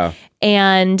you. Yeah.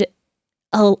 And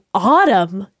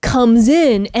Autumn comes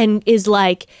in and is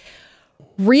like,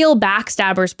 real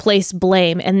backstabbers place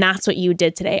blame. And that's what you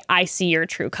did today. I see your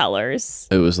true colors.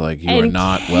 It was like, you And are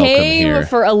not welcome came here.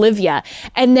 for Olivia.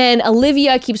 And then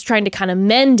Olivia keeps trying to kind of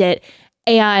mend it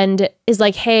and is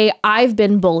like, hey, I've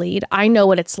been bullied. I know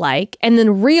what it's like. And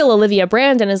then real Olivia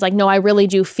Brandon is like, no, I really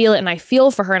do feel it. And I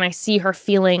feel for her and I see her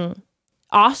feeling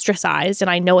ostracized and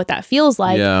I know what that feels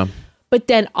like. Yeah. But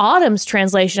then Autumn's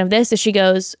translation of this is she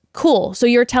goes, cool. So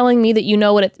you're telling me that you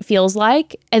know what it feels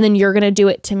like and then you're going to do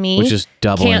it to me. Which is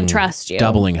doubling. Can't trust you.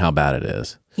 Doubling how bad it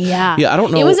is. Yeah. Yeah, I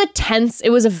don't know. It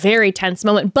was a very tense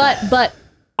moment. But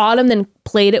Autumn then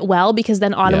played it well because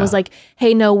then Autumn Yeah. was like,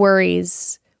 hey, no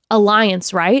worries.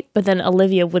 Alliance, right? But then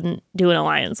Olivia wouldn't do an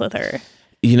alliance with her.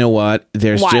 You know what?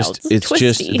 There's Wild. it's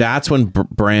Twisty. just, that's when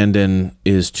Brandon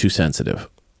is too sensitive.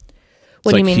 It's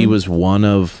What do you like mean? he was one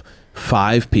of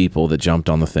 5 people that jumped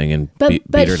on the thing and beat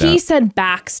But her he down. said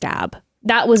backstab.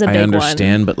 That was a big I one.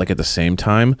 understand, but like at the same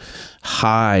time,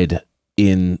 hide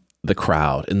in the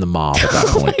crowd, in the mob at that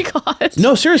Oh point. my God.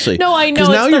 No, seriously. No, I know 'Cause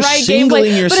it's now the you're right singling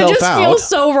gameplay, but yourself it just out. feels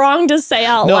so wrong to say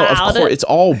out No, loud. of course, it's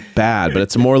all bad, but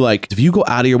it's more like if you go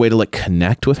out of your way to like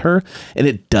connect with her and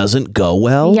it doesn't go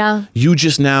well, Yeah. you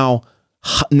just now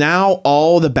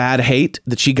all the bad hate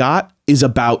that she got is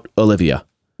about Olivia.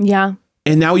 Yeah.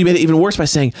 And now you made it even worse by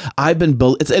saying, I've been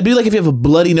bullied. It'd be like if you have a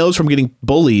bloody nose from getting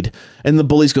bullied and the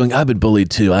bully's going, I've been bullied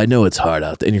too. I know it's hard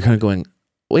out there. And you're kind of going,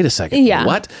 wait a second. Yeah.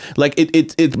 What? Like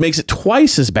it makes it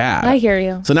twice as bad. I hear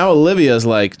you. So now Olivia's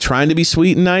like trying to be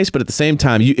sweet and nice, but at the same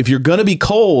time, if you're going to be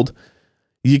cold,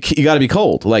 you got to be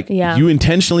cold. Like Yeah. you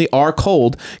intentionally are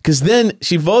cold because then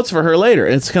she votes for her later.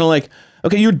 And it's kind of like,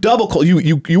 okay, you're double cold.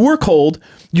 You were cold.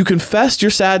 You confessed your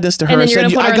sadness to her And then and you're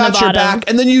said, gonna put her I in the got your bottom. back.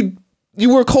 And then you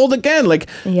were cold again. Like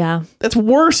Yeah. that's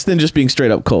worse than just being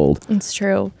straight up cold. It's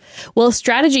true. Well,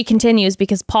 strategy continues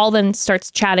because Paul then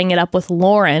starts chatting it up with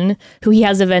Lauren, who he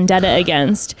has a vendetta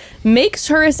against, makes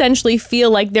her essentially feel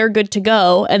like they're good to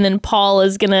go, and then Paul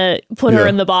is gonna put her Yeah.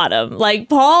 in the bottom. Like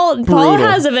Paul Brutal.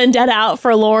 has a vendetta out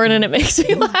for Lauren, and it makes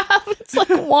me laugh. It's like,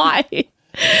 why?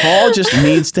 Paul just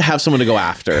needs to have someone to go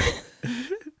after.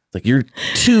 Like you're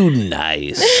too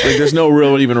nice. Like there's no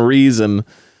real even reason.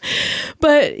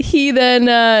 But he then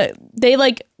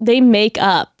they make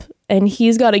up, and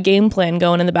he's got a game plan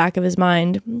going in the back of his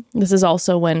mind. This is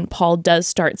also when Paul does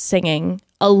start singing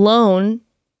alone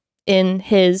in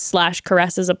his /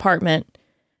 Caress's apartment.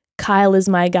 Kyle is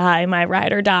my guy, my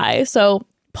ride or die. So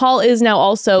Paul is now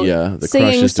also Yeah, the crush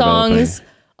singing is songs developing.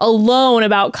 alone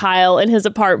about Kyle in his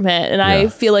apartment. And I Yeah.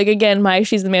 feel like, again, my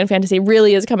She's the Man fantasy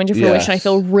really is coming to fruition. Yes. I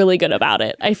feel really good about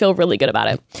it.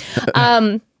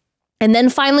 And then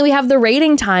finally we have the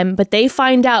rating time, but they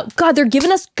find out, God, they're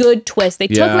giving us good twists. They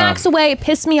took Yeah. Max away. It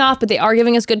pissed me off, but they are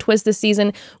giving us good twists this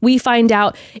season. We find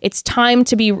out it's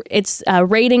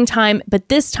rating time, but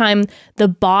this time the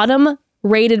bottom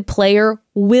rated player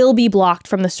will be blocked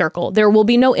from the circle. There will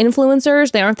be no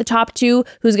influencers. They aren't the top 2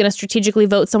 who's going to strategically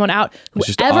vote someone out. It's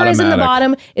just Whoever is in the automatic.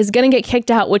 bottom is going to get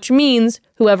kicked out, which means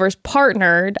whoever's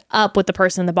partnered up with the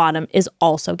person in the bottom is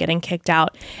also getting kicked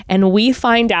out. And we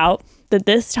find out that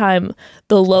this time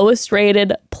the lowest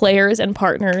rated players and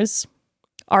partners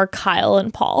are Kyle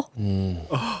and Paul.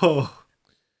 Oh,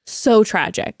 So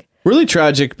tragic. Really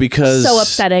tragic because So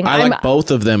upsetting. I like both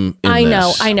of them in I know.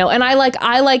 this. And I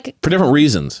like For different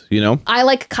reasons, you know? I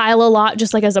like Kyle a lot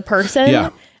just like as a person. Yeah.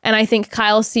 And I think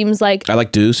Kyle seems like I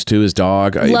like Deuce too, his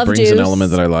dog. It Love brings Deuce. an element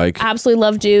that I like. absolutely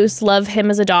love Deuce, love him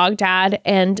as a dog dad,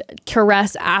 and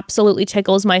Caress absolutely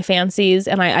tickles my fancies,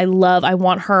 and I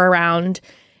want her around,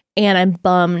 and I'm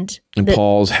bummed. And that-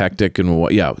 Paul's hectic and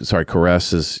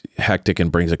Caress is hectic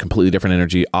and brings a completely different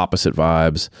energy, opposite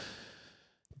vibes.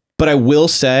 But I will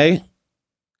say,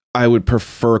 I would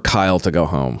prefer Kyle to go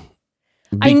home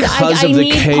because I of the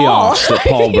need chaos Paul. that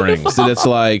Paul I need brings. Paul. And it's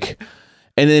like,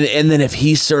 and then if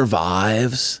he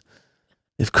survives,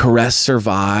 If Caress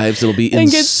survives, it'll be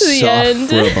And gets to the end.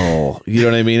 insufferable. You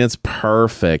know what I mean? It's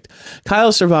perfect.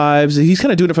 Kyle survives. He's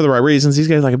kind of doing it for the right reasons. He's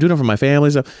like, I'm doing it for my family.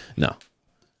 So no.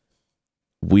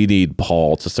 We need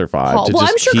Paul to survive. Paul. Well,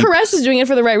 I'm sure Caress is doing it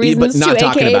for the right reasons but not too.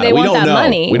 talking AKA, about it. they We want don't that know.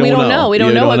 money. We don't know. We don't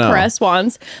You know don't what know. Caress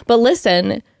wants. But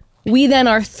listen, we then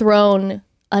are thrown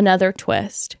another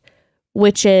twist,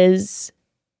 which is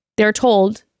they're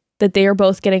told that they are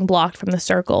both getting blocked from the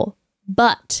circle,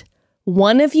 but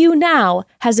one of you now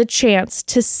has a chance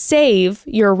to save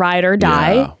your ride or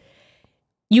die. Yeah.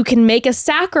 You can make a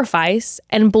sacrifice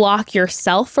and block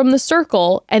yourself from the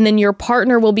circle, and then your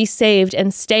partner will be saved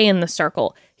and stay in the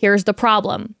circle. Here's the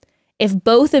problem. If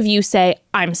both of you say,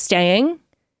 I'm staying,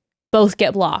 both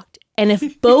get blocked. And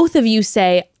if both of you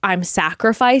say, I'm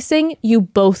sacrificing, you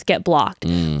both get blocked.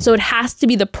 So it has to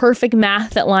be the perfect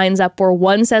math that lines up where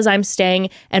one says I'm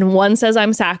staying and one says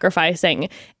I'm sacrificing.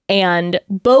 And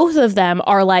both of them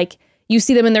are like, you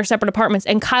see them in their separate apartments.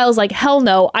 And Kyle's like, hell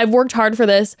no, I've worked hard for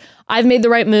this. I've made the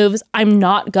right moves. I'm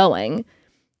not going.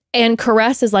 And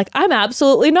Caress is like, I'm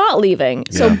absolutely not leaving.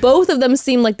 Yeah. So both of them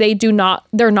seem like they're not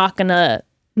going to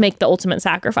make the ultimate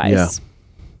sacrifice. Yeah.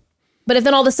 But if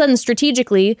then all of a sudden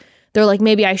strategically, they're like,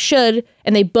 maybe I should,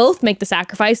 and they both make the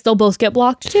sacrifice, they'll both get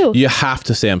blocked too. You have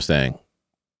to say I'm staying.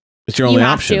 It's your only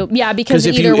option. To. Yeah, because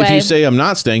if either way. if you say I'm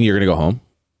not staying, you're going to go home.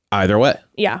 Either way.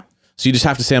 Yeah. So you just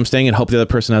have to say I'm staying and hope the other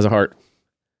person has a heart.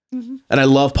 And I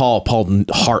love Paul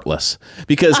heartless,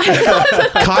 because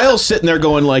Kyle's sitting there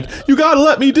going like, you got to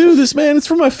let me do this, man. It's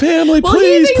for my family. Well,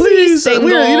 please, he thinks please. he's single,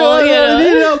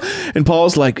 And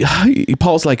Paul's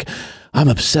like, I'm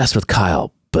obsessed with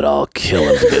Kyle, but I'll kill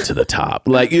him to get to the top.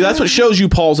 Like, that's what shows you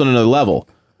Paul's on another level.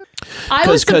 I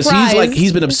was surprised.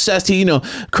 he's been obsessed. He,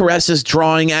 caresses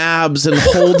drawing abs and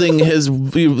holding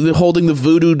holding the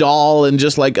voodoo doll and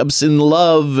just like in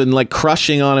love and like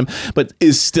crushing on him, but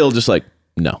is still just like,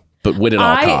 no, but win at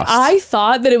all costs. I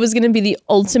thought that it was going to be the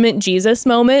ultimate Jesus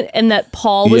moment, and that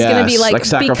Paul was going to be like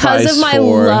because of my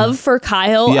love for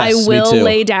Kyle, Yes, I will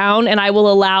lay down and I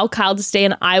will allow Kyle to stay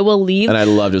and I will leave. And I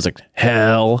loved it. It was like,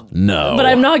 hell no. But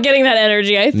I'm not getting that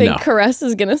energy. I think Caress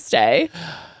is going to stay.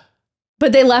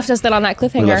 But they left us then on that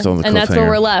cliffhanger, and that's where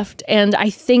we're left. And I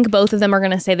think both of them are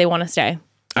going to say they want to stay.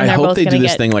 I hope they do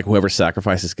this thing like whoever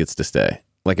sacrifices gets to stay.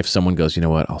 Like if someone goes, you know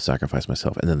what, I'll sacrifice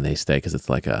myself, and then they stay because it's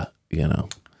like a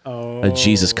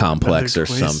Jesus complex or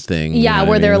something. Yeah,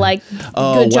 where they're like,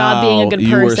 good job being a good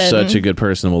person. You were such a good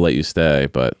person, we'll let you stay.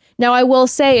 But now I will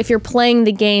say, if you're playing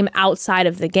the game outside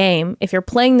of the game, if you're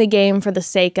playing the game for the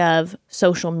sake of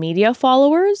social media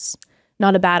followers,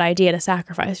 not a bad idea to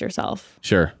sacrifice yourself.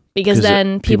 Sure. Because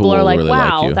then people are like, really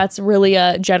wow, like that's really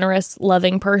a generous,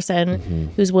 loving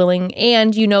person who's willing.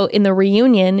 And, in the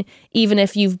reunion, even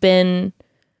if you've been,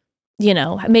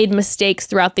 made mistakes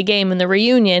throughout the game in the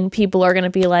reunion, people are going to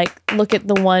be like, look at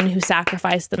the one who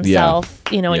sacrificed themselves,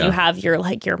 and you have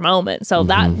your moment. So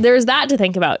there's that to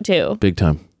think about too. Big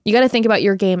time. You got to think about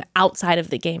your game outside of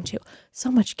the game too. So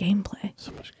much gameplay.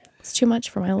 It's too much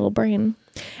for my little brain.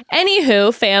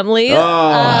 Anywho, family,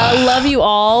 love you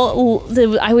all.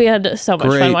 We had so much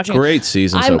fun watching. Great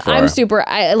season so far. I'm super,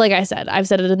 like I said, I've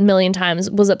said it a million times,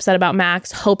 was upset about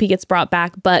Max. Hope he gets brought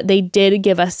back, but they did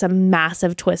give us some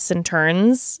massive twists and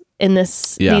turns in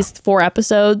these 4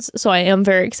 episodes. So I am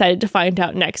very excited to find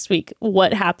out next week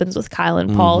what happens with Kyle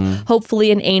and Paul.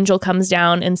 Hopefully an angel comes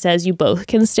down and says you both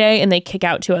can stay, and they kick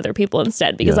out 2 other people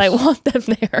instead, because I want them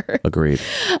there. Agreed.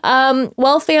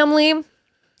 Well, family,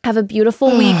 have a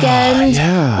beautiful weekend.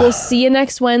 We'll see you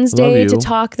next Wednesday to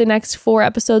talk the next 4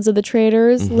 episodes of The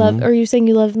Traitors. Love. Are you saying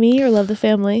you love me or love the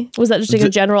family? Was that just like a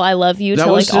general I love you to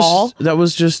all? That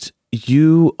was just,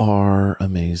 you are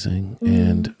amazing,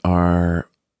 and our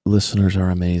listeners are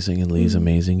amazing, and Lee's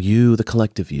amazing. You, the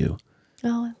collective you.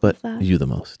 Oh, I but love that. You the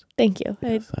most. Thank you.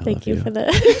 Yes, thank you for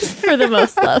the for the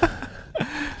most love.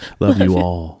 Love you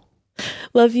all.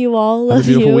 Love you all. Love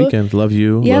you. Have a beautiful weekend. Love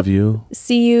you. Yep. Love you.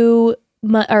 See you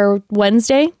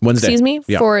Wednesday. Excuse me,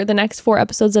 yeah. For the next 4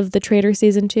 episodes of The Traitor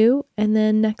Season 2, and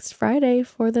then next Friday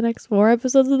for the next 4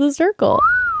 episodes of The Circle.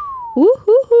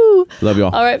 Woo-hoo-hoo. Love you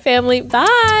all. All right, family. Bye.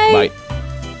 Bye.